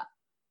 But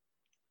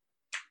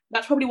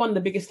that's probably one of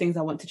the biggest things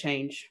I want to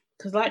change.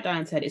 Because like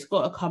Diane said, it's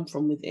got to come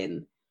from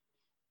within.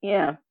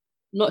 Yeah.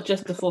 Not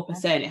just the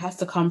 4%. It has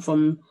to come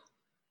from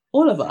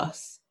all of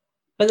us.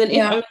 But then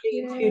if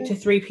only 2 to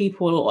 3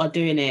 people are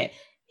doing it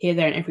here,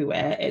 there, and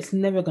everywhere, it's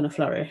never going to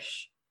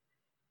flourish.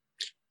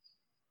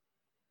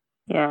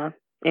 Yeah.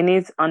 It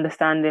needs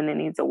understanding, it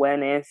needs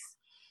awareness,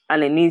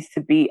 and it needs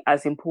to be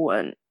as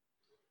important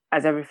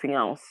as everything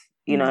else,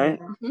 you know?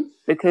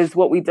 Because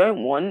what we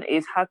don't want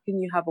is, how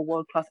can you have a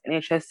world-class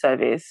NHS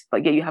service,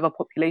 but yet you have a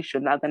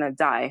population that are going to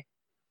die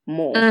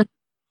more?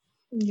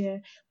 Yeah.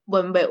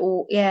 When we're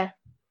all,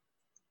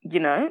 you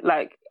know,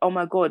 like, oh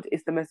my God,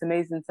 it's the most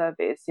amazing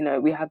service. You know,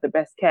 we have the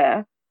best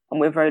care,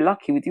 and we're very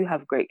lucky. We do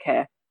have great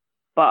care.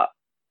 But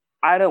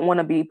I don't want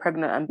to be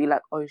pregnant and be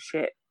like, oh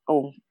shit,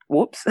 oh,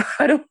 whoops.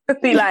 I don't want to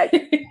be like,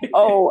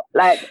 oh,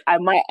 like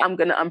I'm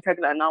pregnant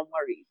and now I'm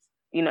worried.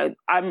 You know,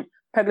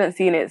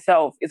 pregnancy in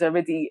itself is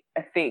already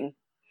a thing.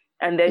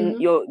 And then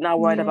you're now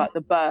worried about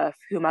the birth.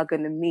 Who am I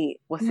going to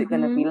meet? What's it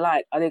going to be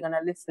like? Are they going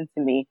to listen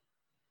to me?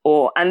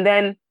 And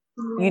then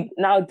you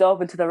now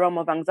delve into the realm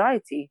of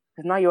anxiety,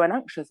 because now you're an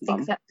anxious mum.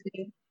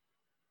 Exactly.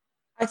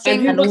 I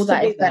think, and all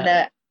that is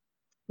gonna,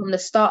 from the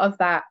start of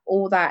that,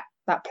 all that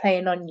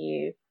playing on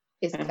you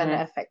is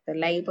gonna affect the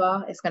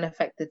labour. It's gonna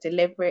affect the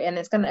delivery, and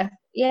it's gonna,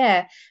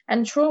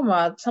 and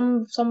trauma.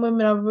 Some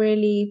women are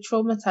really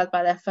traumatized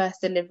by their first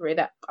delivery.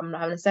 That I'm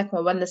not having a second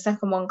one. When the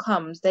second one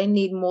comes, they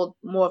need more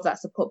of that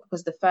support,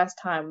 because the first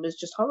time was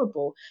just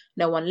horrible.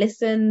 No one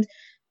listened.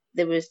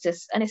 There was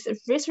just, and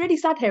it's really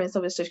sad hearing some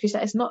of this stuff, because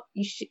it's not,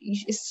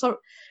 it's so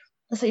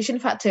you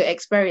shouldn't have had to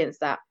experience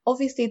that.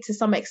 Obviously, to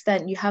some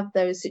extent, you have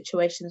those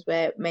situations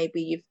where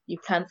maybe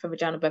you've planned for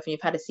vaginal birth and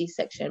you've had a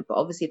C-section, but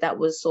obviously that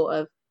was sort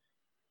of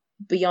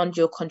beyond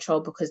your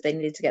control because they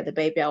needed to get the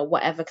baby out, or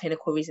whatever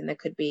clinical reason there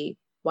could be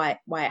why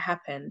it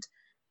happened.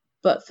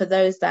 But for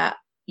those that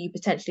you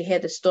potentially hear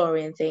the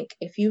story and think,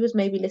 if you was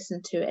maybe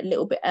listened to it a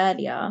little bit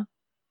earlier,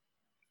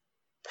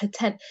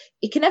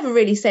 you can never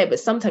really say, but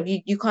sometimes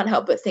you can't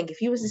help but think, if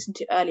you was listened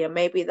to earlier,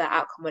 maybe that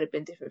outcome would have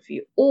been different for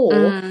you, or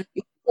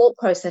your thought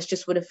process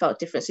just would have felt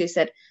different. So you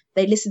said,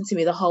 they listened to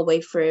me the whole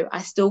way through.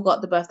 I still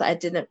got the birth that I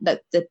didn't,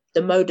 that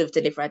the mode of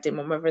delivery I didn't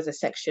want, whether it's a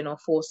section or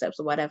forceps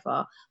or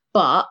whatever,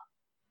 but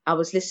I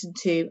was listened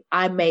to.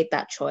 I made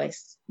that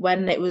choice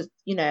when it was,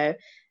 you know,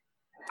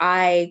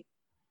 I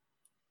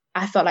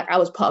felt like I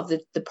was part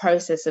of the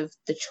process of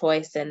the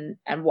choice and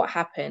what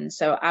happened.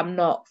 So I'm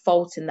not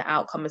faulting the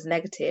outcome as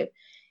negative.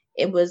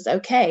 It was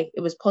okay.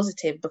 It was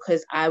positive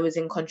because I was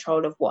in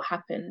control of what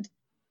happened.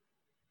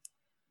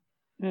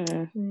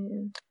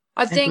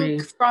 I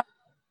think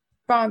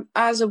from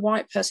as a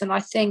white person, I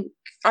think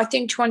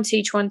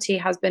 2020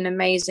 has been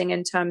amazing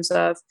in terms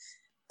of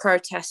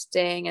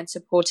protesting and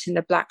supporting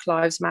the Black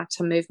Lives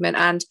Matter movement.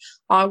 And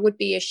I would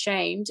be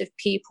ashamed if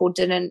people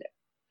didn't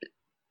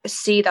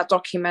see that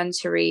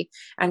documentary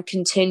and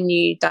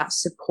continue that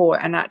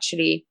support and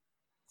actually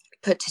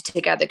put it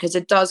together, because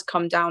it does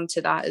come down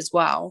to that as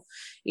well.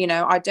 You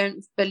know, I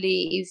don't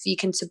believe you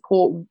can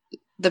support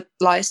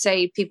like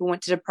say people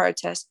went to the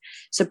protest,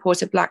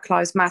 supported Black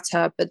Lives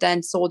Matter, but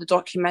then saw the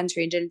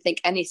documentary and didn't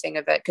think anything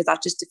of it, because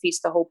that just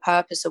defeats the whole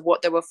purpose of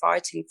what they were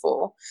fighting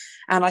for.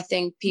 And I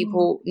think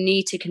people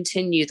need to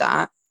continue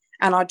that.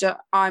 And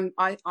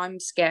I'm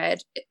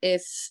scared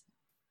if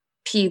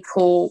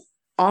people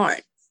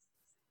aren't.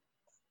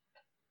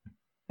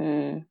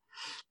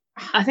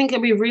 I think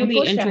it'd be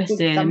really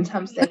interesting.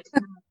 Sometimes they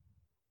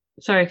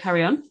Sorry,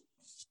 carry on.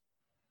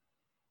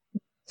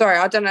 Sorry,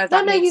 I don't know if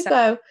that makes sense.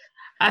 Go.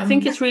 I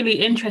think it's really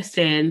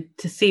interesting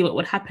to see what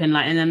would happen,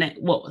 like in the next,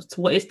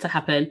 what is to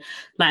happen,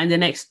 like in the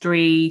next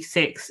 3,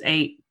 6,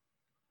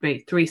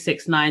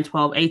 9,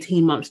 12,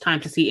 18 months time,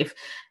 to see if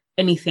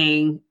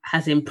anything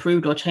has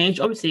improved or changed.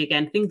 Obviously,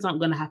 again, things aren't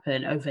going to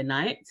happen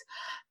overnight,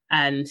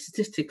 and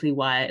statistic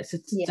wise,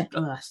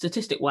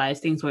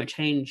 things won't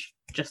change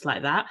just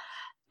like that.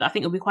 that I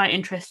think it'll be quite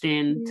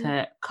interesting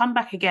to come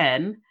back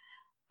again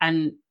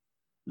and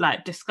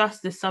like discuss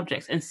this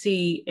subject and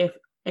see if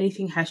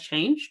anything has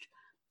changed,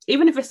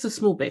 even if it's a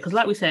small bit, because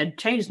like we said,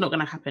 change is not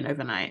going to happen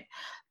overnight,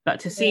 but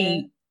to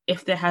see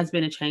if there has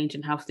been a change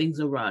in how things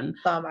are run,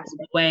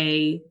 the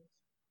way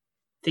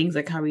things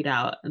are carried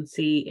out, and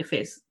see if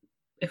it's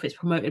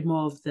promoted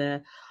more of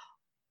the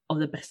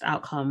best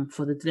outcome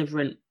for the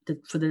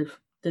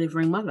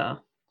delivering mother.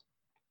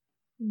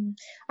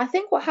 I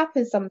think what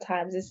happens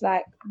sometimes is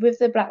like with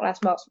the Black Lives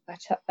March,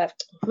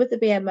 with the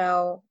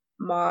BML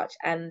march,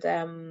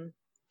 and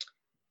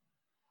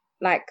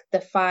like the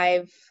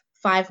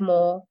five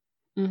more.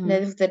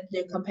 There's the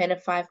new campaign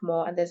of 5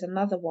 more, and there's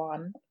another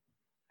one.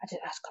 I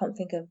can't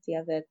think of the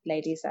other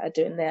ladies that are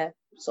doing their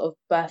sort of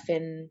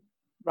birthing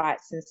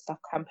rights and stuff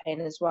campaign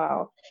as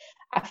well.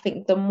 I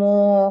think the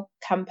more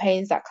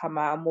campaigns that come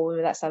out, more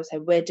women that start to say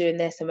we're doing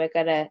this and we're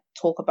going to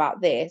talk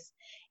about this,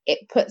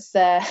 it puts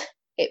a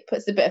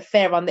bit of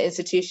fear on the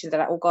institutions. They're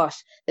like, oh gosh,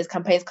 there's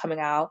campaigns coming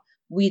out.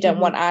 We don't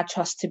want our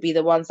trust to be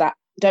the ones that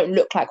don't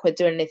look like we're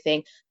doing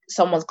anything.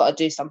 Someone's got to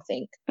do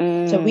something.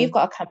 So we've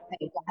got a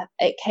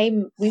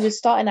campaign. We were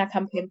starting our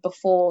campaign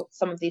before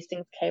some of these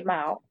things came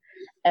out,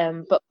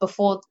 but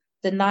before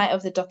the night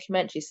of the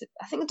documentary. So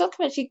I think the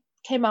documentary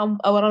came out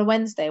on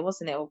Wednesday,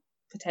 wasn't it? Or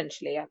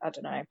potentially, I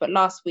don't know. But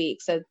last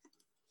week, so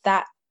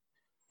that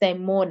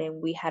same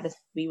morning, we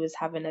was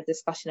having a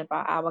discussion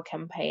about our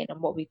campaign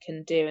and what we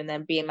can do, and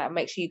then being like,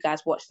 make sure you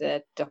guys watch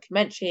the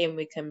documentary and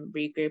we can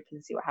regroup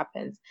and see what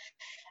happens.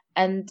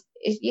 And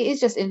it is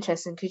just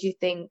interesting because you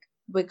think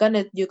you're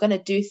gonna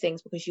do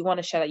things because you want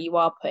to show that you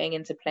are putting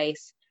into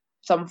place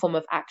some form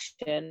of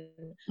action.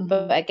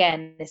 But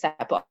again, it's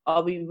that, but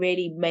are we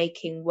really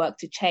making work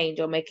to change,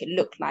 or make it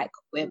look like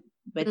we're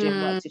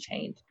doing work to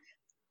change?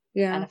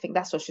 And I think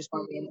that's what's just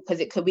worrying, because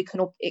it can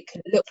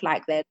look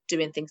like they're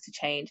doing things to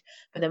change,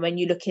 but then when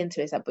you look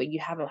into it, it's like, but you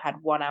haven't had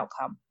one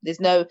outcome.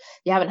 You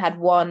haven't had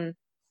one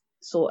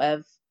sort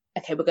of,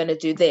 okay, we're going to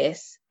do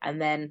this,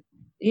 and then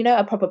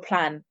a proper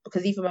plan.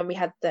 Because even when we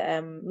had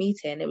the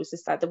meeting, it was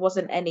just like there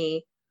wasn't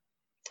any,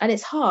 and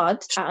it's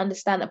hard, I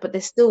understand that, but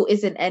there still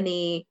isn't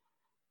any.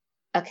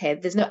 Okay,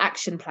 there's no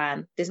action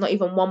plan. There's not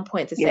even one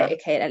point to say,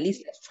 okay, at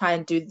least let's try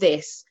and do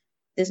this.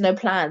 There's no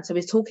plan. So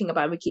we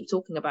keep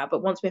talking about,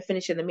 but once we're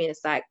finishing the meeting,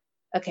 it's like,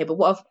 okay, but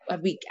what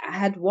have we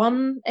had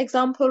one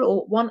example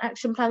or one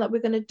action plan that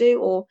we're going to do,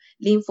 or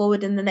lean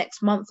forward in the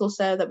next month or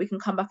so that we can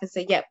come back and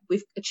say, yeah,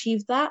 we've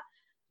achieved that?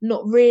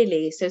 Not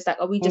really. So it's like,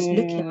 are we just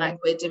looking like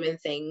we're doing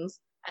things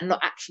and not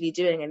actually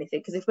doing anything?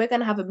 Because if we're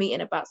going to have a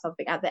meeting about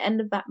something, at the end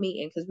of that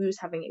meeting, because we was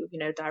having it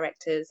with,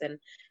 directors and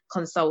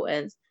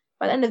consultants,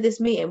 by the end of this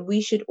meeting, we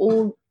should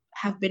all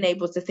have been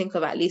able to think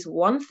of at least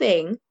one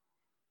thing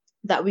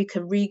that we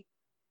can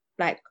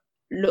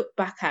look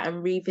back at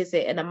and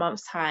revisit in a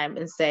month's time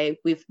and say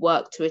we've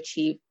worked to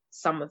achieve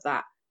some of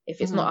that. If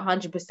it's not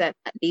 100%, at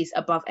least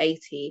above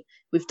 80,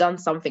 we've done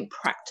something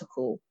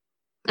practical.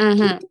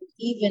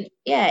 Even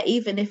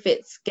if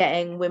it's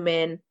getting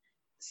women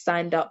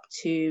signed up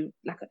to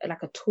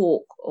like a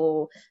talk,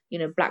 or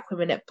Black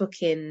women at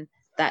booking,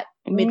 that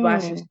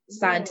midwives have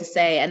signed to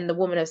say, and the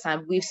women have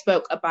signed, we've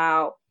spoke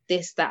about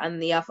this, that,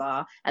 and the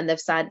other, and they've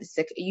signed to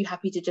say, are you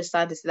happy to just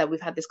sign to say that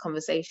we've had this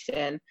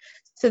conversation,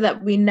 so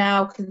that we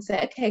now can say,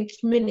 okay,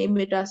 community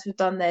midwives have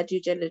done their due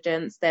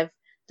diligence, they've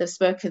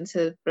spoken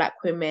to Black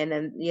women,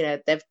 and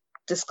they've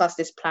discussed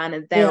this plan,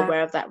 and they're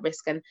aware of that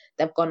risk, and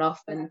they've gone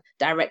off and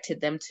directed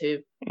them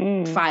to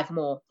 5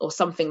 more or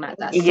something like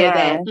that. So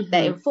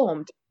they're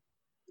informed.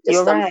 Just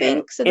You're something.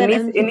 Right. So then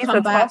it needs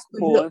a task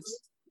force.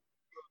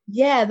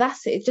 Yeah,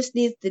 that's it.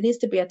 There needs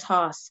to be a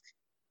task.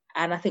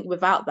 And I think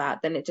without that,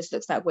 then it just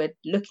looks like we're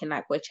looking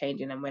like we're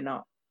changing, and we're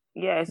not.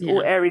 Yeah, it's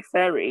all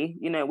airy-fairy.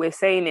 We're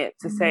saying it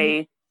to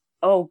say,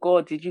 oh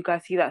God, did you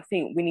guys see that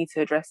thing? We need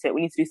to address it.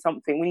 We need to do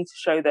something. We need to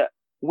show that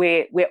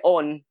we're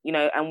on,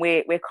 and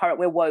we're current,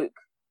 we're woke.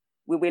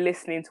 We're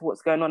listening to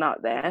what's going on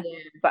out there. Yeah.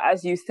 But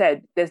as you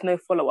said, there's no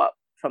follow-up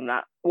from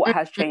that. What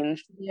has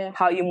changed?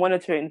 How are you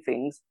monitoring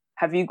things?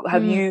 Have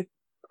you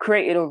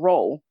created a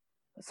role?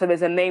 So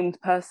there's a named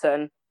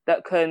person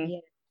that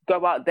can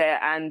go out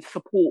there and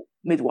support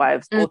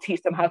midwives, or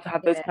teach them how to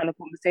have those kind of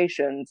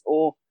conversations,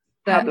 or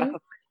have like a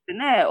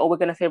questionnaire, or we're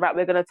going to say, right,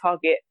 we're going to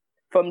target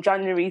from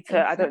January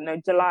to, I don't know,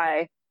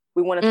 July.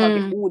 We want to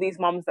target all these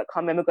mums that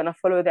come in. We're going to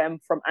follow them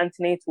from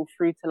antenatal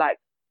through to like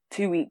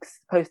 2 weeks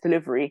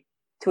post-delivery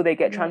till they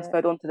get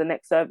transferred onto the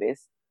next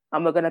service.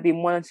 And we're going to be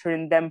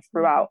monitoring them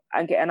throughout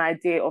and get an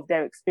idea of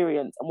their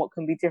experience and what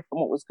can be different,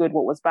 what was good,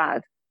 what was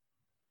bad.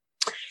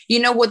 You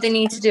know what they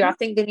need to do? I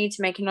think they need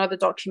to make another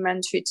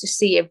documentary to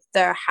see if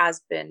there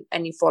has been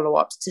any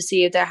follow-ups, to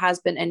see if there has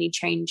been any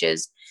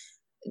changes.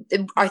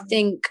 I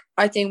think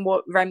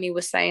what Remy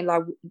was saying,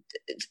 like,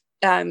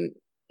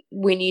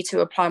 we need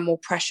to apply more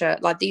pressure.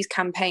 Like, these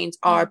campaigns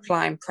are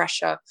applying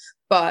pressure,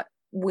 but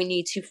we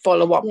need to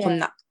follow up on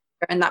that,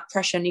 and that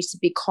pressure needs to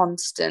be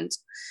constant.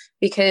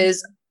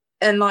 Because,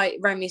 and like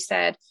Remy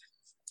said,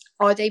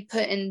 are they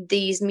putting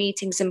these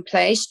meetings in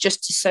place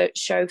just to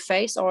show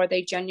face, or are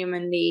they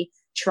genuinely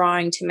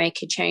trying to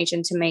make a change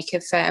and to make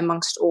it fair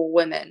amongst all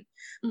women.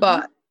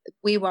 But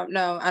we won't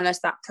know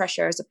unless that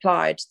pressure is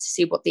applied to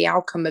see what the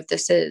outcome of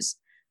this is.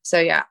 So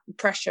yeah,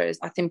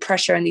 I think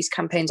pressure in these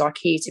campaigns are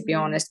key, to be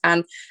honest,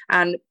 and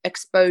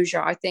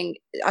exposure. I think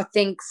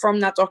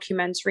from that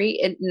documentary,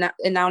 it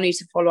now needs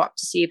to follow up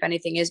to see if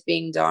anything is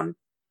being done.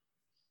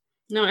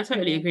 No, I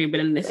totally agree, but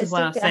then this is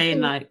why I was saying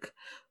like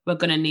we're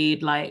gonna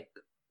need like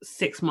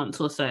 6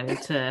 months or so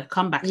to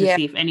come back and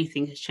see if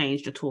anything has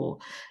changed at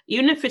all,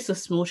 even if it's a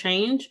small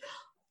change,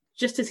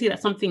 just to see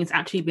that something has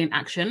actually been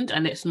actioned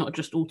and it's not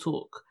just all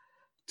talk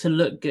to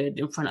look good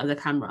in front of the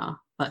camera,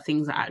 but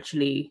things are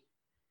actually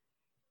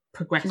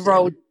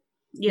progressing.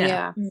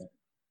 Yeah. And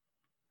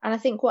I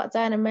think what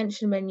Diana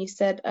mentioned when you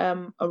said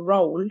a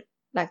role,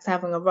 like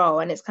having a role,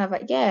 and it's kind of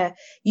like, yeah,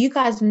 you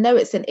guys know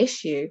it's an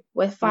issue.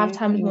 We're 5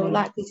 times more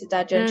likely to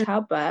die during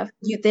childbirth.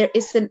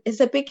 It's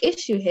a big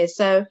issue here.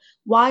 So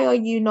why are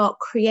you not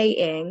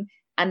creating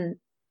and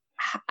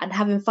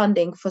having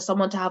funding for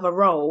someone to have a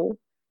role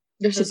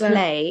to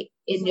play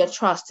in your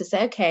trust, to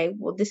say, okay,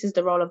 well, this is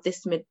the role of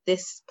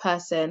this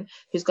person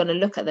who's going to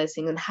look at those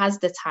things and has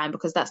the time,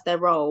 because that's their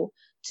role,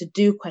 to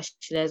do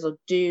questionnaires or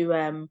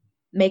do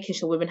making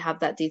sure women have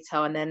that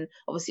detail, and then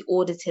obviously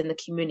auditing the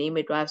community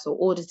midwives or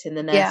auditing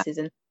the nurses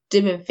and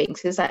doing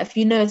things. It's like, if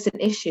you know it's an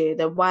issue,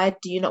 then why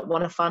do you not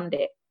want to fund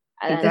it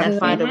and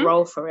find a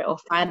role for it, or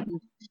find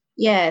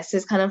so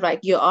it's kind of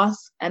like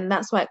and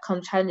that's why it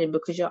comes challenging,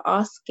 because you're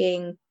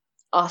asking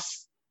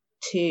us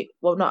to,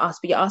 well, not us,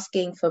 but you're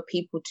asking for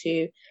people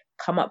to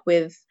come up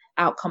with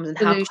outcomes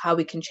and how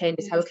we can change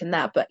this, how we can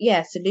that, but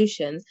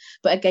solutions.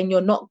 But again,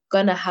 you're not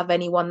gonna have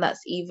anyone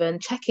that's even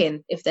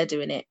checking if they're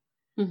doing it.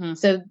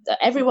 So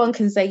everyone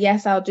can say,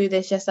 yes, I'll do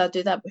this, yes, I'll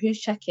do that, but who's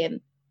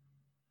checking?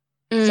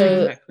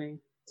 So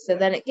then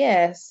then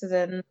it's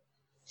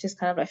just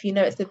kind of like, if you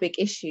know it's a big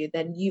issue,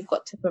 then you've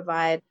got to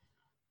provide,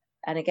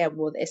 and again,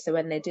 so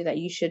when they do that,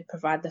 you should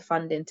provide the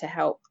funding to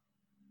help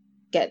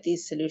get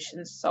these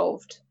solutions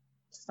solved to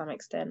some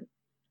extent.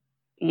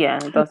 Yeah,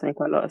 it does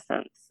make a lot of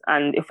sense.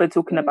 And if we're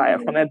talking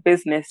about it from a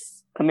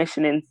business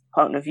commissioning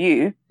point of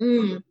view,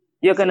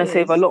 you're going to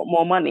save a lot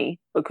more money,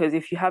 because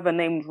if you have a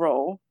named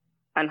role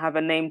and have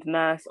a named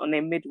nurse or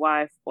named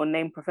midwife or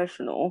named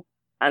professional,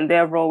 and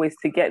their role is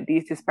to get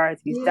these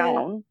disparities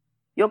down,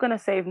 you're going to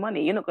save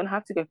money. You're not going to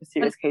have to go for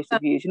serious case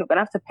reviews. You're not going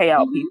to have to pay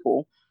out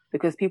people,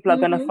 because people are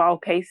going to file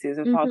cases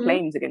and file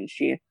claims against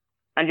you.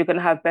 And you're going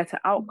to have better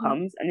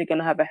outcomes, and you're going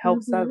to have a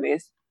health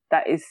service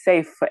that is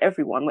safe for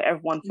everyone, where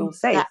everyone feels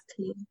safe.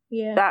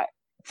 That,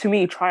 to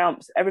me,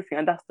 triumphs everything,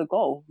 and that's the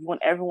goal. You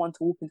want everyone to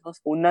walk into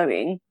hospital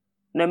knowing,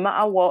 no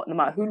matter what, no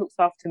matter who looks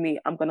after me,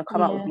 I'm going to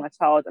come out with my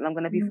child and I'm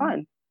going to be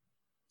fine.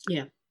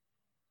 Yeah.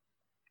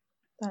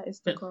 That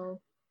is the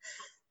goal.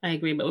 I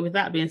agree. But with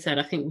that being said,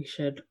 I think we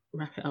should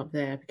wrap it up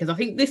there, because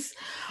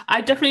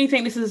I definitely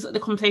think this is the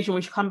conversation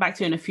we should come back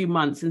to in a few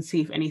months and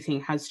see if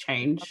anything has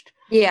changed.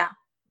 Yeah.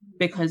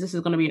 Because this is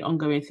going to be an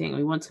ongoing thing.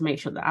 We want to make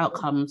sure the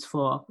outcomes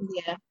for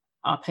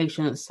our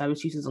patients,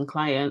 service users and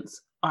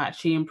clients are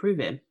actually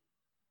improving.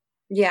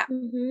 Yeah.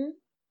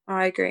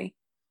 I agree.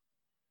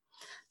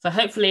 So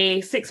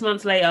hopefully 6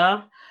 months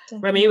later,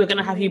 Remy, we're going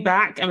to have you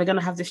back and we're going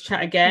to have this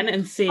chat again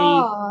and see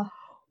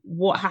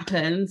what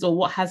happens or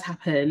what has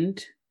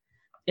happened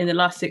in the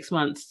last 6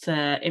 months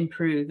to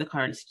improve the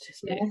current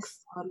statistics.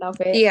 Yes, I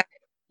love it. Yeah.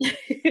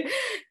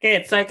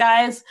 Good. So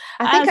guys,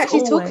 I think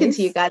actually talking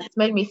to you guys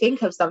made me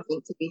think of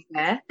something, to be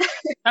fair.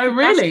 Oh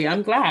really?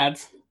 I'm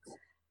glad.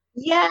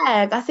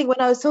 Yeah, I think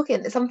when I was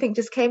talking, something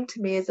just came to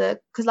me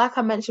because like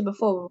I mentioned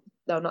before,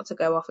 no, not to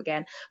go off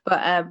again, but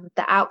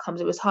the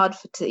outcomes, it was hard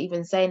to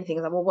even say anything.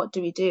 Like, well, what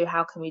do we do?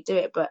 How can we do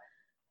it? But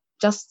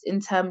just in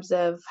terms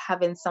of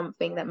having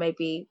something that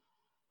maybe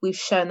we've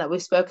shown that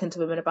we've spoken to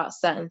women about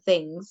certain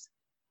things,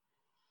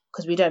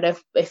 because we don't know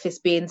if it's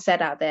being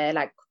said out there,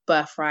 like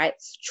birth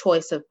rights,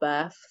 choice of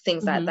birth,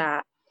 things like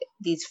that,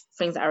 these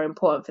things that are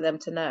important for them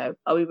to know.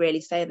 Are we really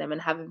saying them, and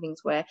having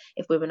things where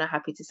if women are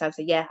happy to say,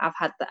 yeah, I've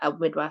had a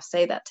midwife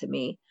say that to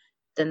me,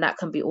 then that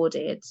can be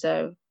audited.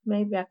 So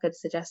maybe I could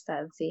suggest that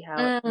and see how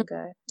it can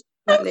go.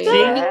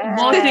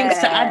 More things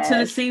to add to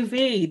the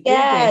CV.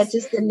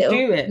 Just a little,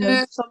 do it.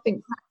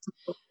 Something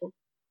practical.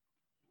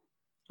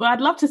 Well,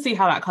 I'd love to see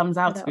how that comes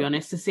out, to be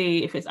honest, to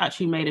see if it's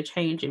actually made a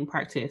change in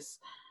practice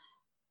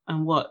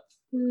and what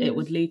it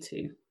would lead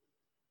to.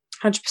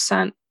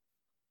 100%.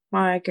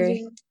 I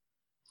agree.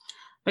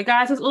 But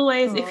guys, as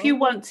always, if you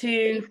want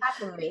to,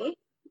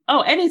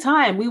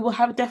 anytime, we will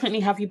definitely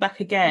have you back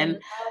again.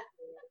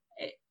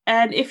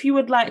 And if you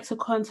would like to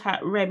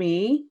contact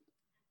Remy,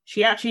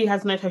 she actually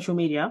has no social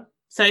media.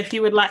 So if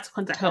you would like to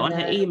contact her on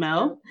her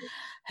email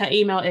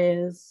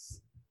is...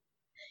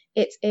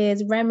 It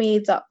is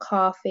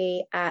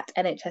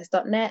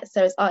remy.carthy@nhs.net.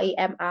 So it's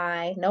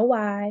REMI, no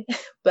Y,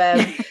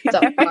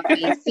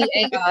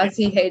 .carthy,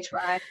 CARTHY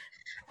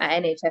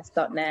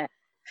 @nhs.net.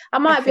 I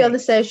might be on the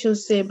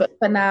socials soon, but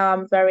for now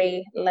I'm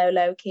very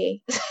low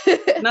key.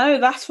 No,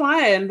 that's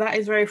fine. That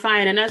is very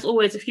fine. And as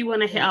always, if you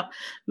want to hit up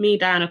me,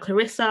 Diana,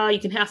 Clarissa, you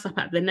can hit us up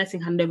at the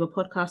Nursing Handover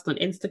Podcast on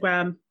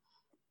Instagram.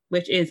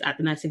 which is at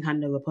the Nursing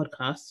Handover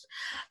podcast.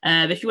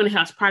 If you want to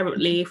hit us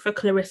privately, for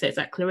Clarissa, it's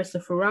at Clarissa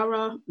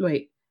Ferrara.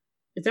 Wait,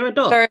 is there a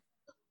dot? Sorry.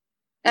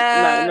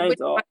 No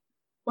dot.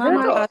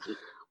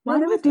 Why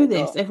do I do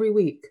this every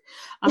week?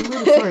 I'm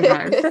really sorry,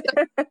 guys.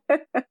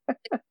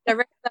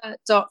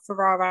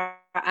 Clarissa.Ferrara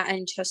at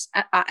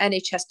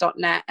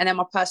nhs.net, and then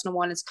my personal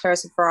one is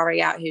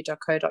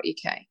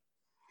clarissaferrari@yahoo.co.uk.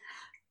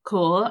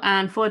 Cool.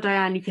 And for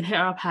Diane, you can hit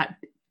her up at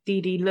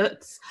DD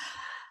Lutz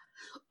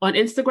on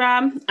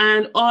Instagram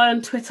and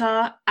on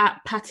Twitter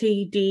at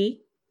Patty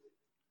D.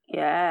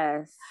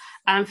 Yes.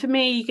 And for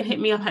me, you can hit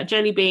me up at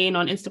Jellybean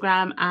on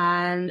Instagram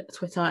and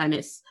Twitter, and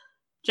it's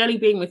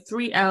Jellybean with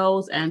 3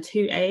 L's and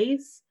 2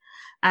 A's.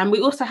 And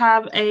we also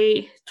have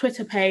a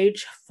Twitter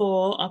page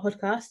for our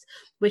podcast,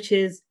 which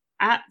is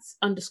 @_the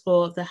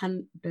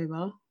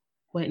handover.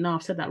 Wait, no,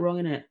 I've said that wrong,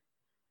 innit?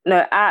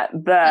 No,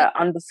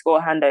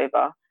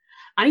 @the_handover.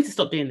 I need to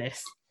stop doing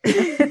this.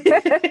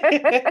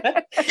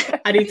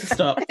 I need to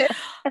stop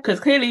because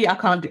clearly I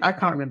can't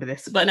remember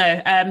this. But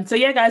no, so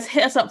yeah, guys,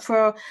 hit us up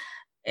for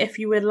if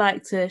you would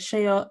like to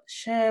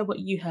share what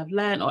you have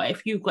learned, or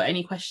if you've got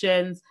any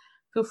questions,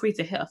 feel free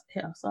to hit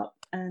us up,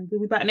 and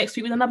we'll be back next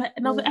week with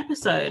another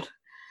episode.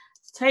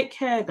 Take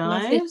care,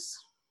 guys.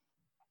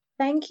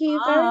 Thank you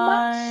very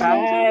much.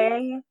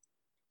 Bye.